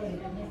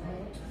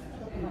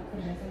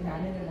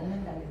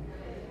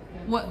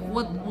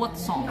 What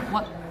song?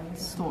 What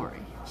story?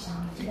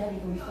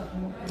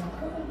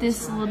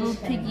 This little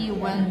piggy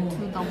went to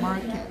the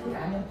market.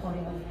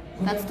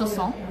 That's the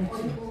song?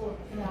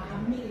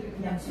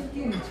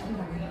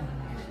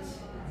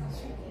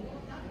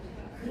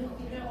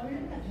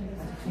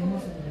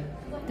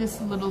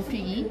 This little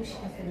piggy.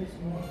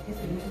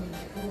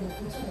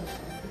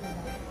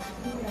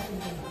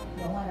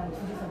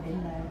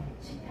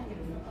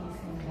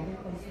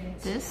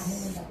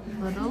 This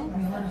little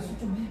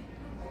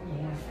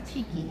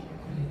piggy.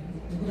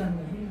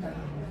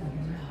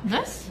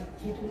 This?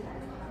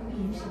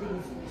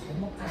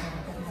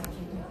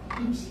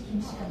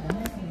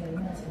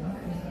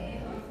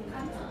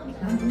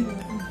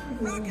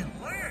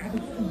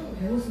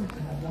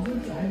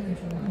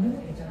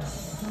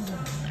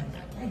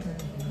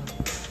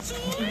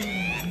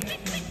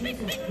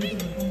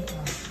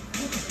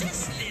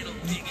 This little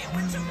piggy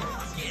went to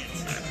market.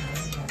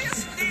 This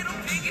little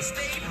piggy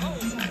stayed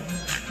home.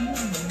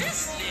 This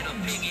little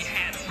piggy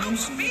had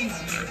roast beef.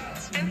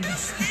 And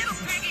this little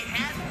piggy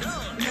had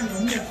none.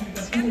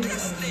 And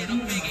this little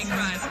piggy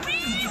cried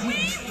wee,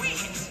 wee, wee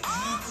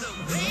all the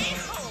way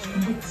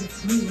home.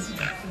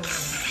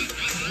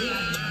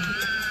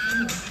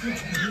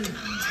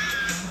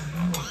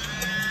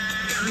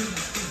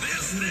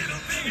 This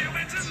little piggy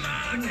went to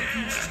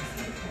market.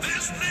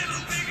 This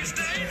little piggy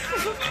stayed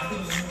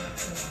home.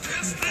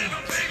 This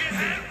little piggy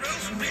had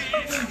roast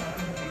beef.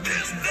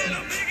 This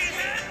little piggy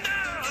had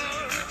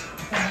none.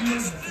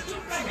 This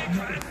little piggy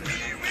cried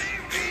wee, wee,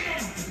 wee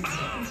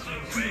all the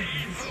way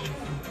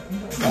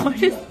home. What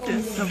is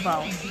this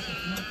about?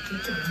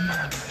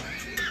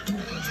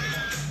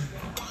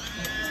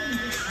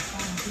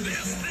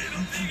 This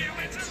little piggy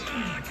went to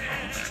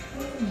market.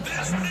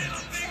 This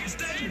little piggy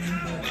stayed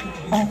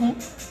home.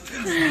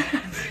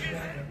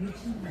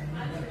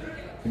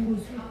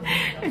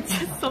 It's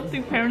just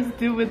something parents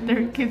do with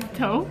their kids'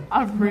 toe?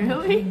 Oh,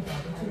 really?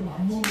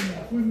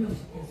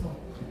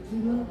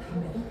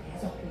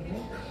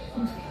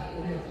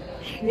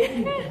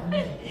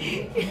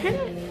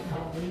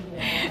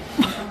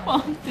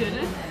 Mom did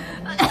it.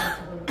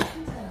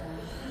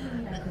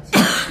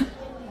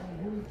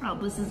 Oh,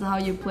 this is how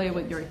you play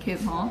with your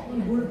kids, huh?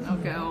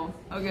 Okay,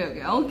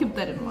 okay. I'll keep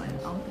that in mind.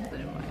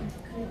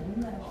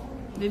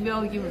 Maybe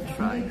I'll give it a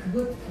try.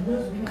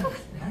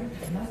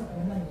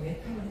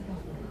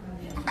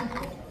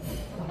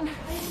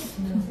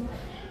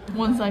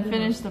 Once I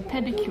finish the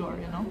pedicure,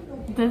 you know?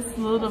 This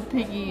little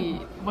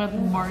piggy went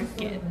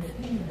market.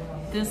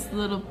 This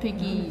little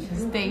piggy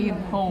stayed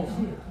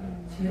home.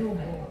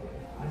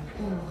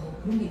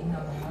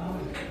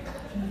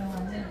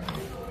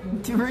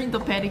 During the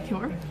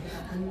pedicure?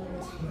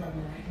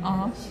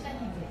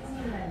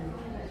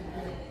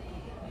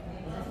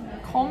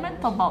 comment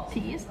about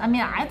these. I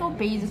mean, I don't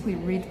basically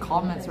read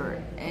comments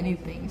or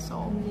anything,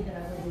 so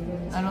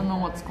I don't know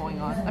what's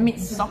going on. I mean,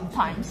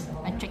 sometimes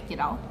I check it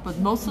out, but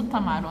most of the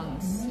time I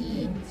don't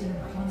see.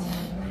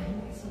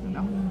 You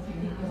know.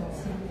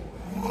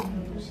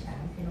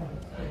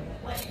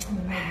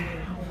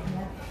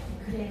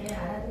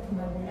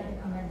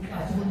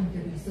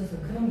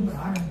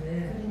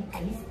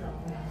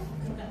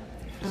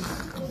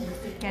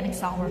 Getting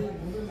sour.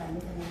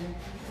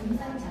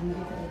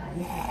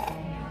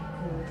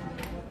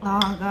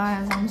 Oh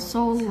guys, I'm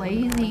so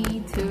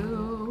lazy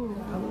to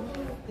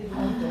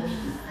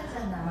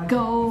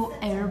go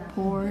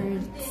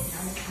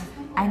airports.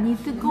 I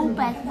need to go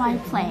back my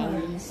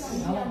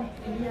place,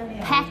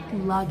 pack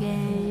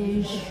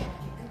luggage,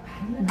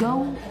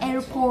 go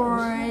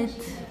airport,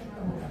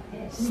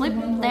 sleep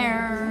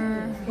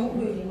there,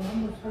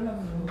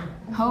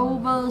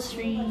 hobo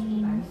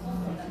stream.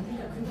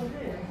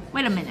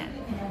 Wait a minute.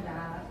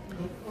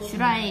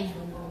 Should I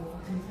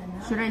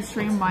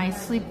stream my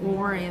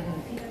sleepover in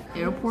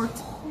airport?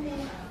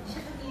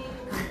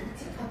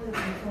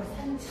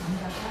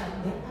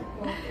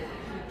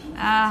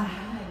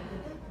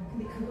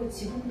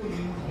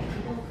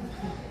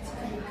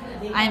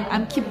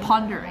 I'm keep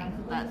pondering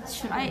that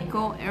should I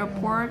go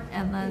airport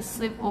and then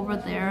sleep over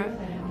there,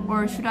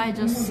 or should I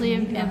just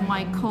sleep in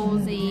my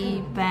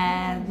cozy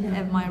bed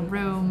in my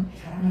room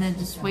and then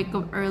just wake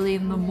up early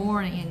in the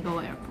morning and go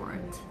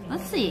airport?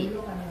 Let's see.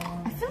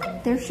 I feel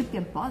like there should be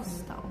a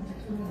bus though.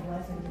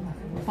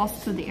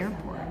 Bus to the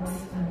airport.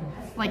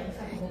 Like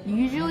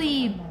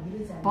usually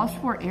bus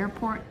for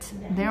airport,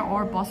 there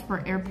are bus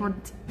for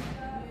airport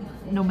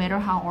no matter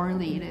how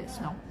early it is,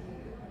 no?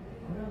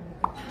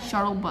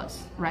 Shuttle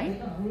bus,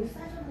 right?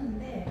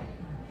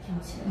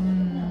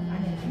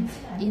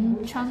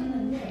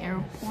 Incheon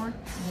airport.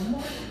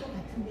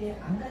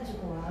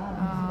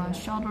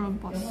 Shuttle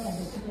bus.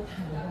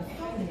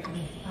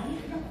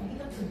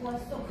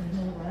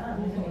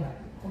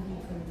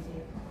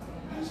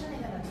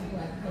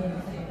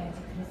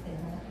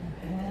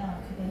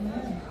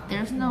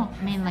 There's no,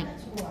 I mean, like,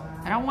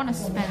 I don't want to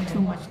spend too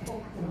much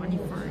money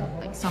for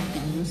like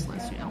something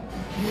useless, you know.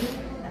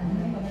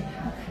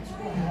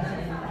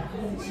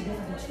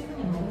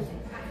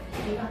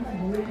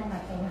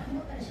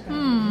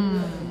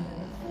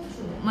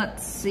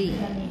 Let's see.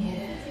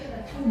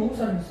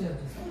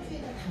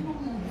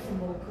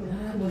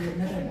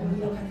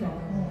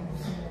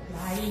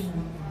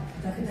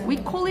 We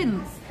call it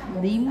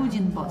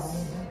limousine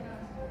bus.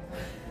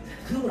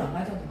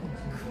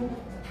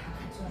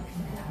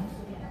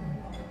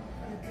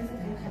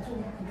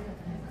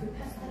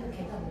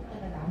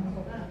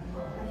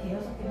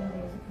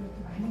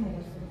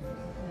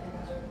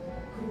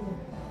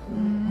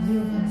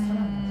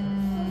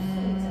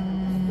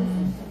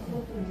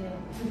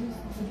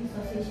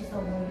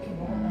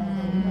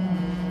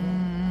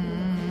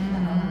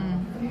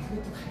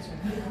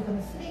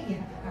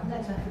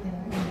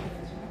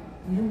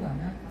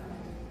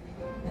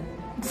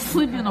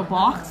 Sleep in a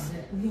box?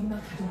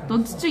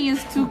 Don't you think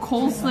it's too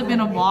cold sleep in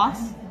a box?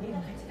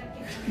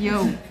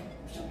 Yo.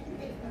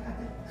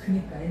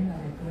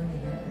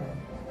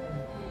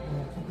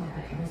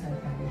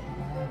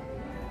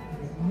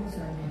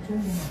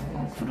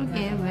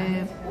 그러게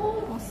왜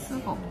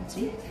버스가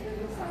없지?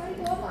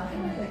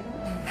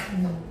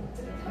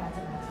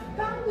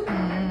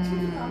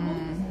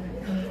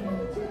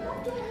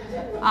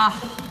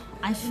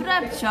 I should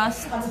have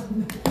just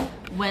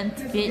went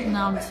to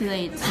Vietnam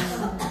today too.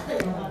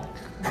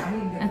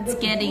 It's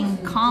getting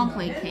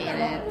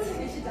complicated.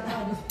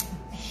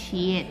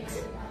 Shit.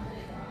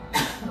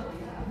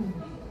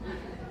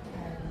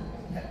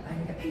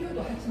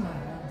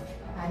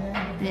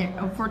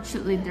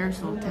 Unfortunately,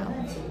 there's no hotel.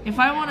 If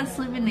I want to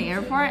sleep in the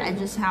airport, I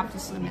just have to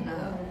sleep in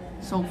a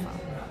sofa.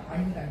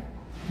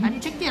 I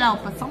checked it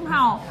out, but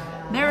somehow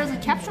there is a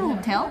capsule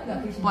hotel,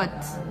 but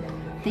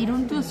they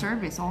don't do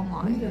service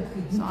online,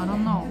 so I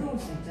don't know.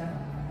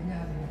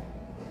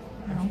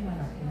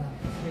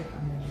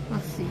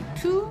 Let's see,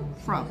 to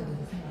from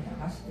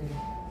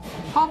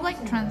public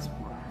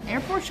transport,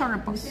 airport shuttle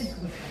bus.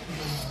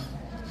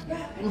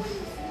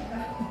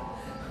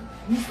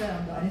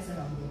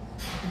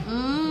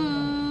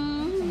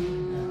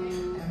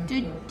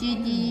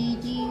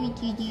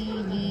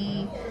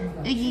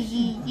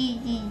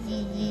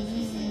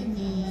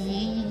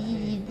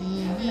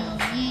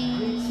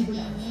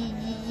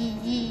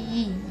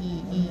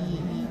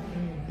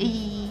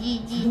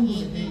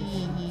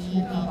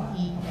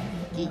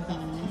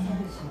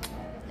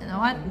 You know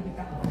what?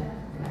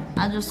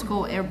 I'll just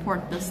go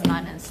airport this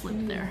night and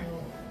sleep there.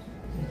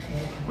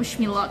 Wish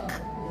me luck.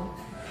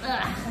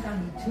 Ugh.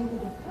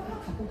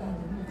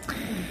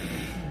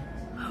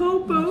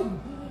 Hobo.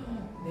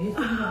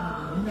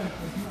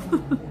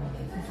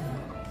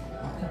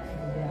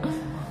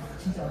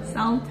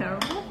 Sound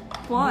terrible,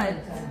 but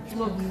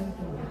look,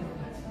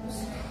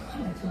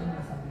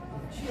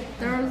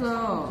 there's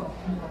a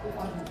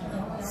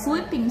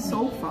sleeping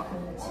sofa.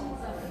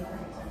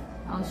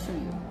 I'll show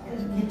you.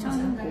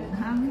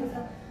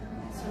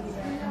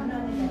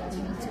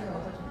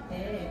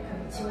 때 그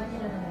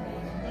지환이라는 애가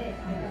있는데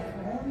걔가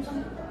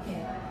엄청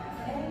똑똑해요.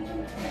 엄청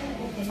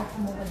똑똑한데 걔네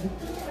부모가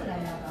늦둥이를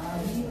날라가.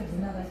 우리는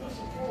누나가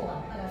셋이고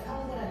아빠가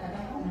사업을 하다가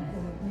그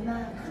누나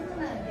큰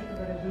누나한테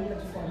그거를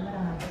물려주고 엄마랑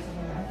아버지가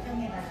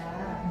양평에다가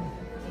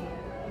이제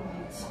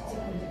집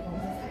짓고 이제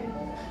거기서 살고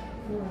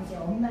그리고 이제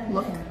엄마는 그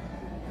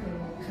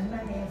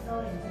강남에서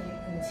이제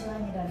그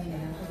지환이라는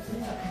애하고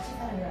둘이서 같이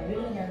살아요.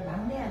 왜냐면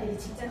막내 아들이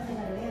직장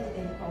생활을 해야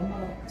되니까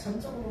엄마가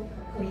전적으로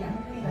그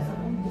양평에 가서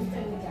못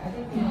살고 이제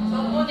아들들이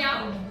있는데 그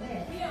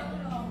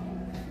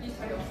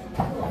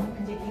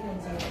이제 걔가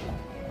이제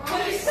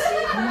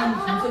강남이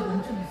전세가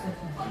엄청 있었어.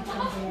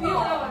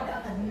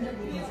 아까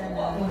능력이 되잖아.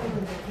 그리고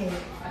이제 걔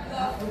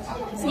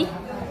어찌됐든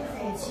아빠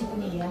회사에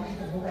지분이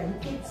얘한테 뭐가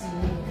있겠지.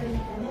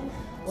 그러니까는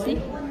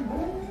월급은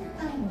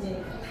몽땅 이제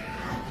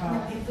다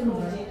 100%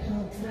 이제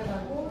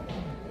들어가고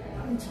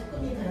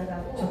적금이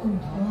들어가고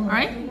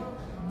Right?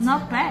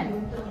 Not bad.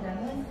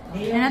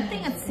 And I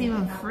think it's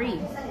even free.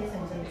 회사에서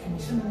이제 좀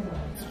주는 거.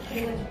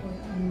 그래가지고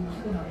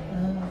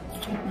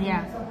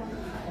Yeah.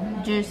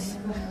 Just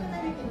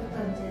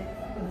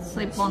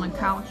sleep on the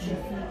couch.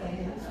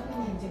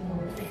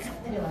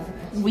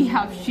 We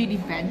have shitty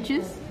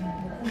benches.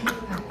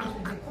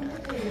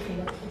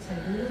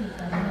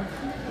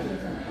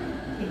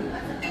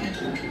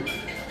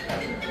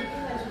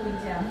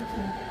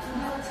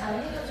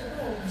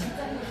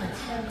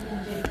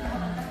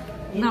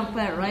 Not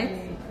bad, right?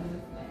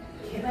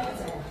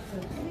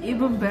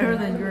 Even better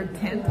than your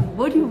tent?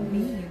 What do you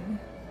mean?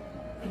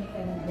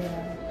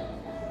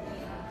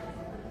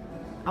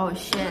 Oh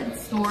shit,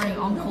 snoring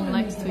uncle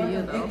next to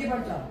you though.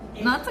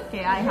 No, it's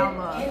okay, I have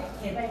a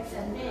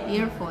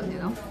earphone, you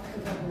know.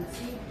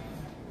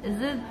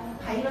 Is it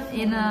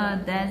in a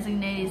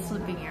designated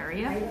sleeping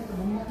area?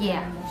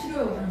 Yeah.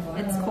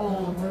 It's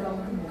called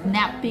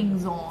napping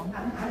zone.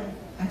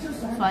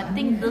 So I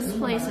think this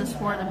place is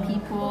for the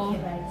people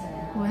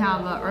who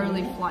have an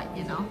early flight,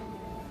 you know.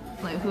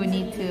 Like who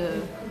need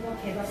to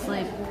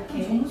sleep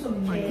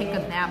or take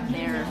a nap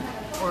there,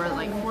 or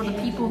like for the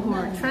people who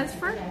are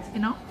transferred, you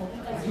know,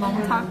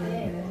 long time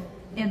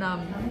in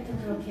airport.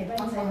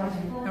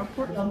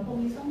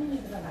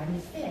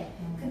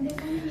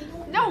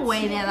 No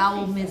way that I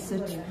will miss the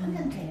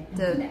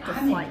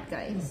flight,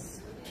 guys.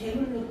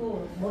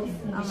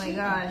 Oh my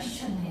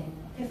gosh.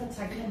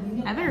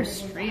 I better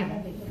stream.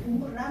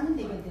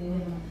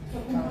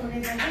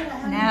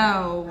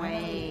 No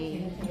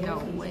way. No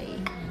way.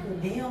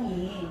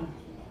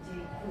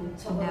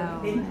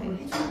 No.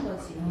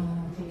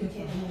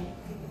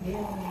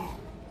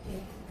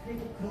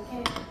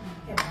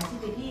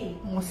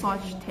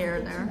 Massage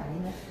chair there.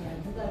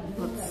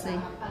 Let's see.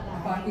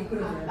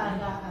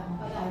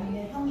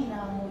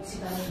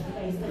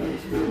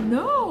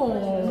 No,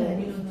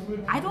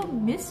 I don't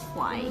miss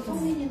flights.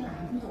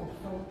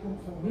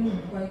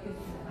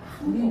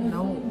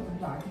 No.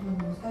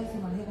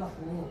 사회생활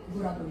해갖고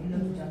그거라도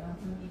일러주잖아.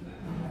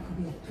 그게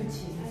그렇지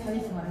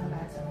사회생활 하는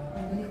맞아.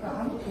 그러니까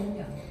아무 도움이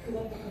안 돼.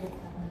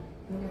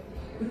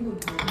 그리고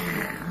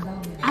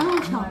아무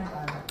참.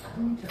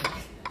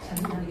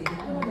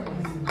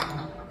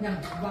 그냥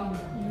주방으로.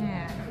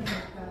 Yeah.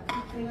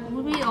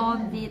 We all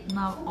did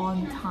not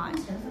on time.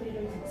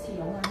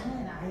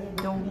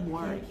 Don't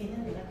worry.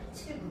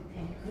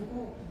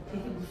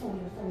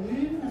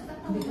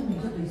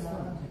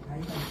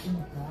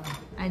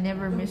 I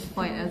never missed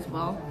flight as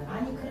well.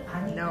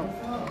 No.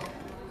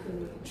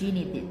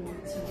 Jeannie did.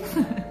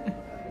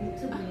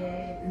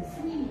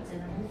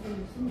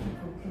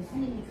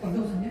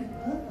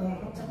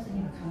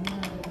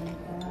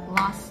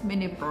 Last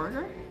minute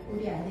burger?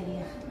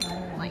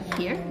 Like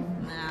here?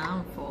 Nah,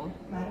 I'm full.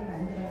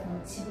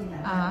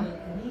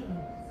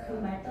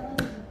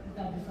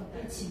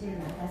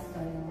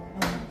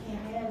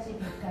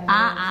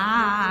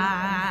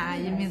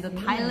 You mean the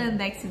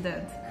Thailand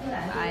accident?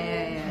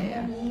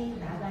 Yeah.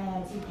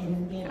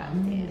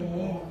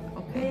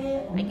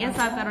 Okay. I guess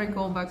I better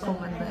go back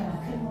home and then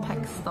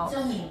pack stuff.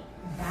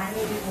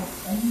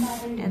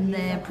 And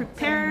then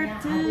prepare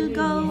to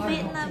go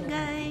Vietnam,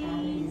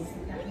 guys.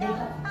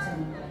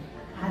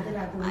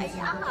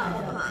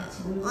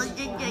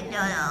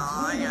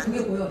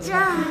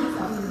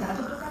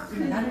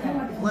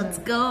 Let's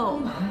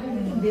go.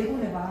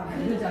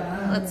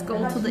 Let's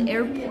go to the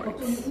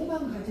airport.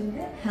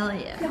 Hell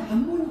yeah.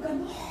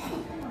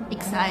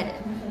 Excited.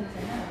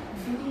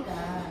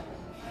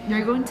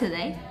 You're going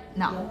today?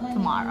 No,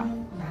 tomorrow.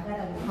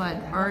 But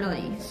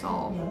early,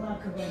 so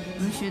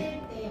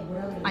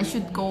I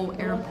should go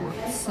airport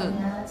soon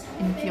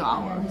in a few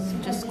hours.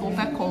 Just go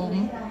back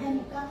home,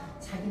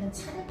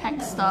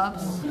 pack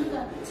stuffs.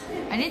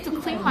 I need to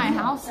clean my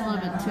house a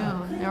little bit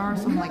too. There are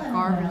some like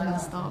garbage and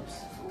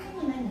stuffs.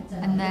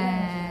 And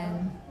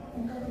then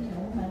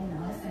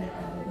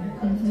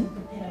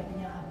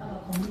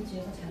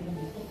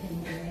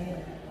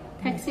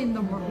taxi in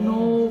the morning.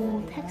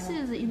 No, taxi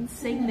is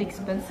insanely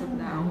expensive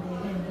now.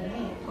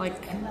 Like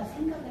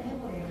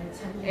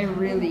it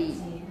really,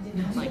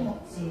 like,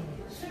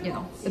 you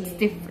know, it's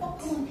different.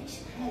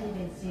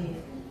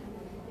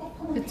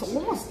 It's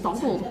almost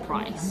double the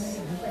price.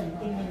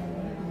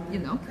 you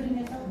know.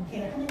 그러면서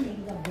걔 하는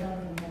얘기가 뭐라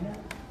그러냐면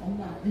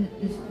엄마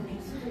요즘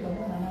백수도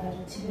너무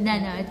많아가지고 집에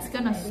No, it's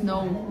gonna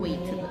snow way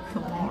till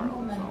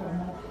tomorrow. So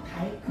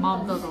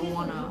mom doesn't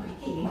wanna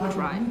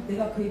drive.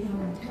 내가 그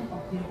얘기하면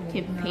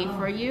Can pay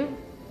for you.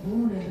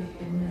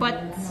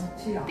 But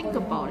think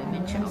about it,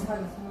 Mitchell.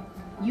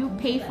 You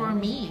pay for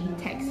me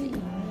taxi.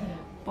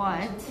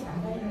 But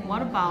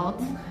what about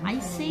I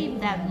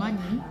save that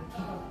money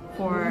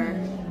for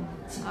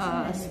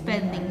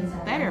spending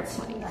better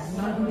place,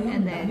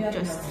 and then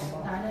just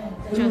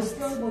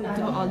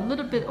do a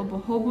little bit of a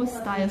hobo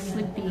style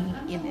sleeping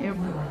in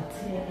airport.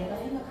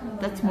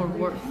 That's more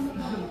worth.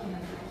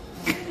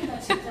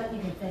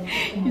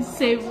 You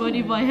save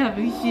money by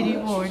having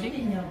shitty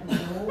morning.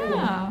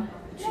 Yeah,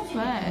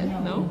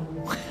 bad, no?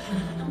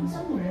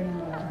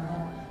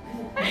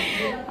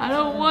 I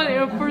don't want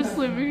airport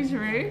sleeping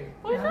straight.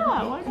 Why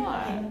not? Why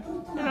not?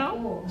 You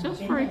know,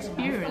 just for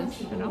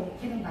experience, you know.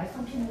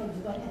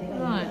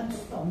 Why not?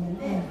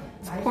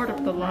 It's part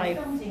of the life.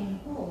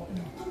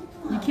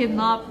 You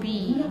cannot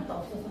be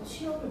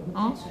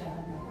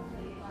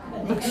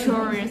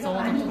luxurious all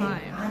the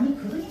time.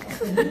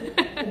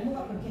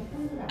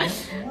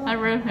 I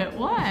read it.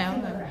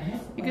 Why?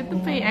 You get to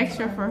pay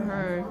extra for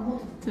her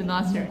to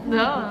not share.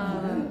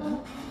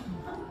 No.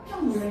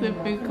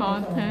 Sleeping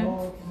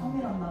content.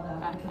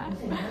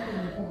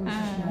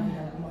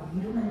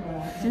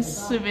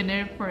 Just sleep in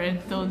airport and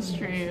don't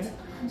stream.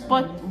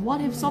 But what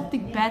if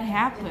something bad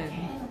happened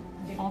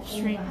off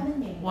stream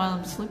while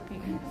I'm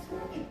sleeping?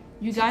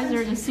 You guys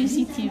are the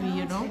CCTV,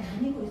 you know?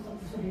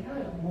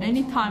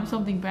 Anytime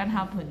something bad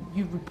happened,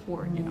 you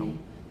report, you know?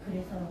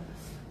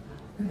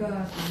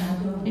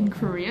 In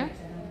Korea,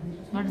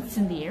 but it's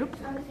in the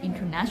airport,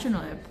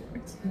 international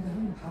airports.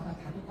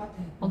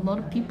 A lot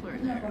of people are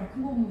there.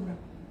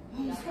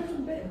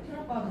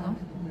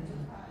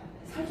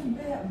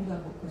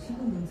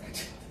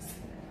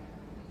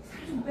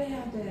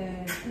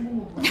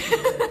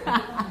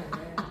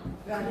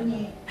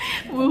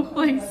 We'll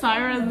play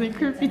sirens and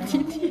creepy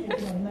TT.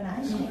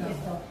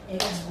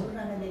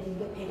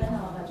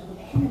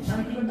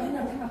 나는 그걸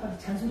맨날 생각하고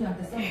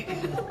잔소리한테 써.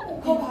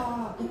 그거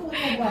봐, 그거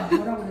봐,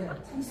 뭐라 그래?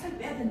 참 살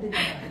빼야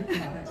된다잖아. 이렇게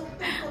말해.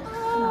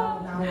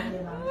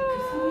 나오는데 막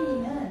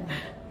성민이는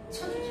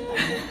쳐주지도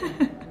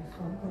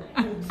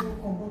않았다. 그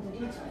공부들이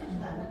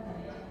쳐주지도 않았다.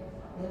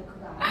 내가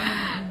그거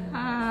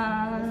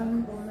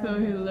안 So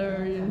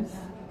hilarious.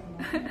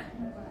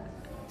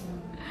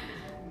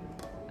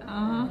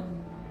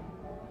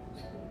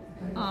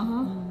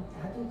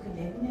 나도 그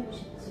내보내고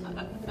싶지. 못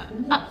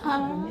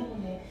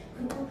내보내.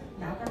 그리고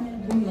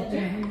나가면 돈이 없잖아.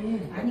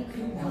 아니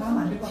그리고 나가면 안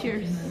될 것 같아.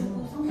 Cheers.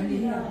 그리고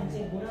성민이가 이제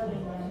뭐라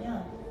그랬냐면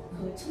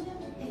그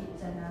청년주택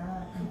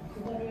있잖아.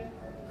 그거를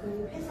그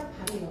회사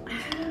바로 옆에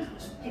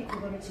청년주택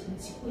그거를 지금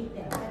짓고 있대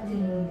아파트.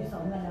 그래서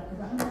엄마 나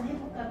그거 한번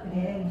해볼까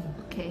그래.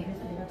 Okay.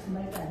 그래서 내가 두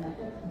말도 안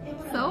하고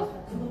해보라고. So?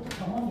 그것도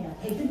경험이야.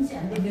 되든지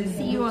안 되든지.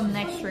 See you on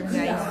next stream,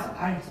 guys.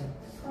 알지.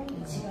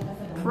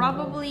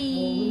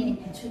 Probably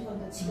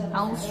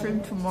I'll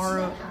stream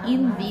tomorrow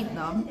in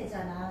Vietnam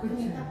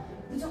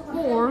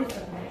or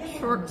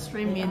short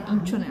stream in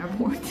Incheon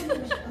Airport.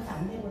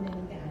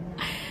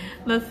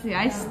 Let's see.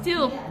 I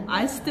still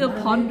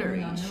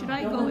pondering. Should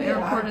I go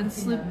airport and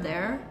sleep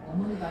there,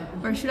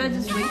 or should I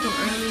just wake up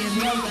early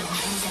and?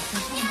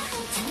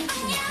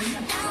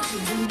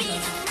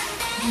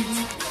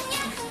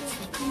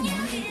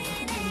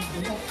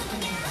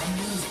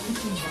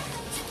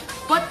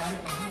 But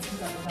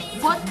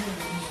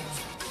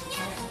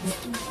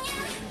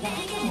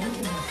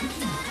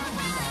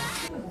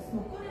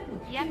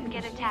Yep,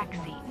 get a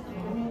taxi.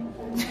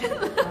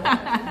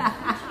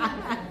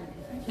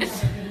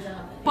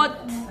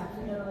 But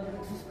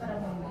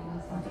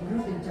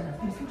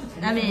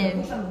I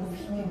mean,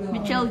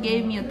 Michelle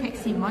gave me a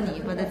taxi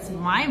money, but it's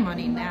my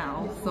money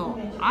now, so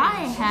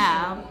I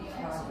have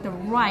the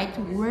right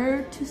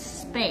where to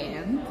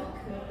spend.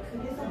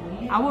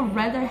 I would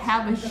rather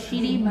have a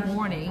shitty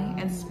morning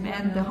and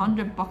spend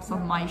 $100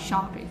 on my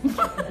shopping.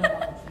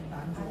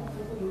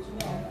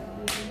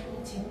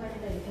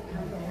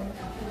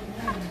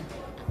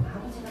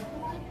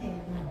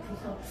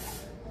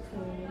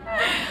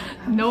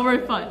 No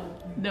refund.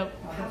 No.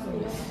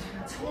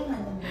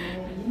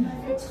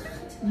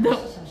 No.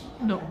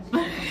 No.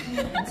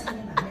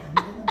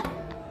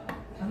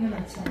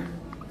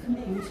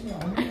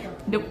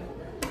 Nope.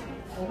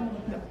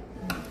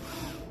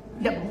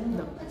 Nope.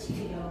 Nope.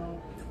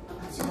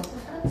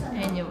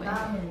 Anyway,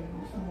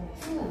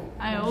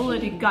 I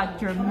already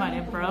got your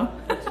money, bro.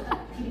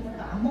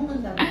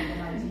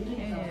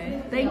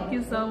 Anyway, thank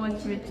you so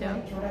much,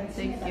 Richard.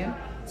 Thank you.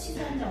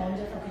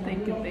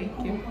 Thank you,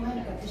 thank you.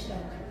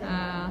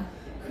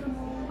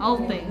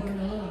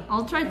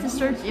 I'll try to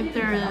search if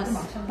there is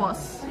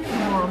bus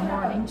tomorrow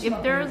morning.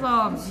 If there's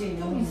a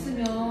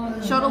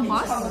shuttle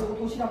bus,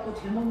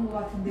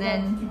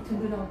 then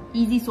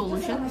easy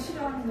solution.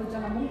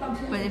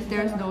 But if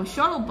there's no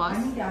shuttle bus,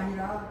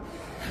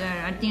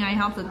 then I think I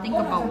have to think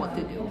about what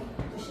to do.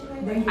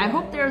 I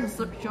hope there's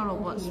a shuttle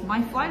bus.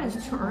 My flight is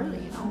too early,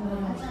 you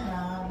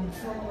know. 마음에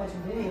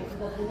들어가지고 왜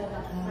그거 보다가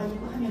아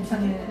이거 하면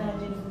좋겠구나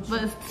이제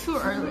But it's too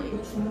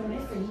early. 주문을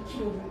했어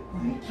 2kg를.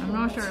 I'm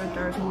not sure if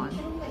there's one.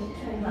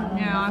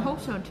 Yeah, I hope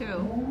so too.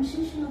 너무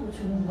심심하고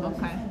좋은 거야.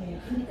 Okay. 세상에.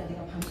 그러니까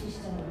내가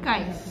밤시시잖아.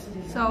 Guys,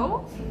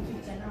 so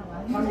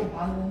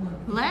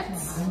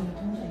let's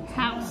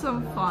have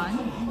some fun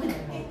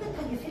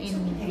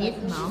in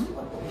Vietnam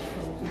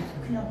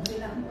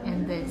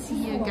and then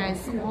see you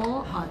guys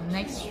all on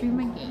next stream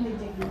again.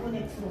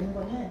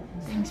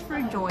 Thanks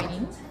for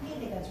joining.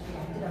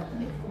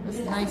 It was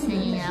nice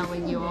hanging out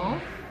with you all.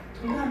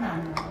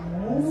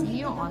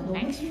 See you on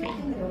next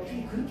stream.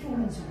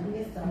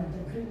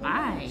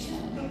 Bye.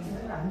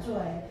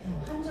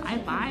 Bye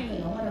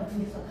bye.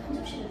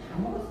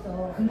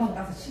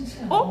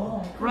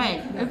 Oh,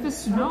 right. If it's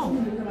snow,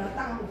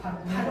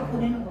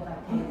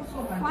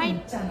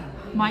 flight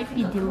might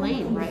be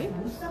delayed, right?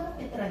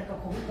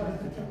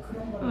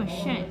 Oh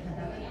shit.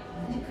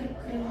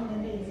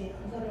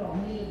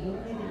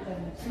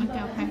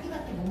 Okay.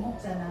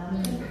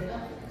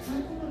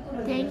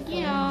 Thank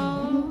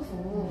you.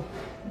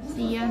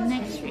 See you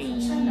next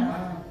stream.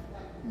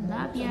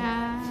 Love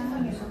ya.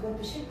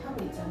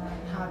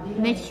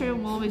 Next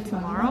stream will be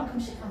tomorrow.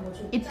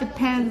 It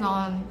depends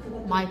on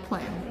my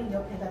plan.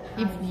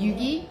 If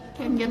Yuggie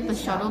can get the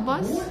shuttle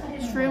bus,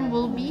 stream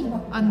will be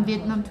on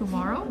Vietnam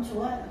tomorrow.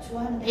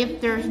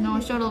 If there's no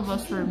shuttle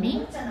bus for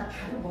me,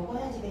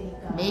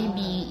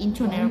 maybe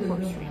Incheon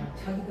Airport stream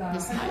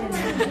this night.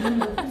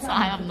 So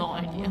I have no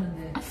idea.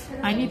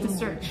 I need to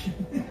search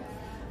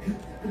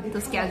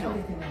the schedule,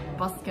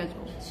 bus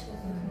schedule.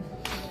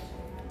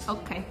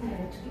 Okay.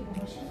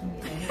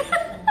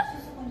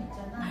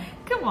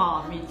 Come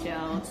on,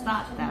 Micho. It's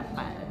not that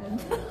bad.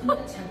 That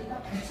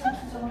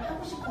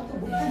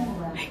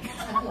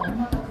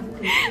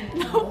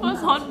was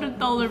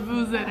 $100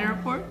 booze at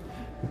airport.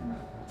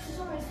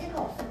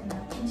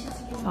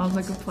 Sounds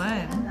like a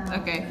plan.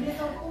 Okay.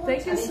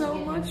 Thank you so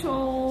much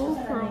all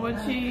for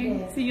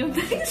watching. See you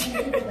next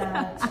time.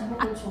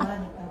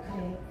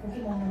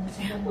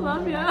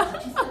 Love ya.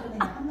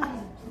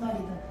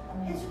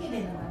 해주게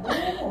되는 거야.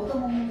 너무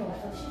얻어먹는 게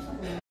없어,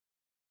 시소도.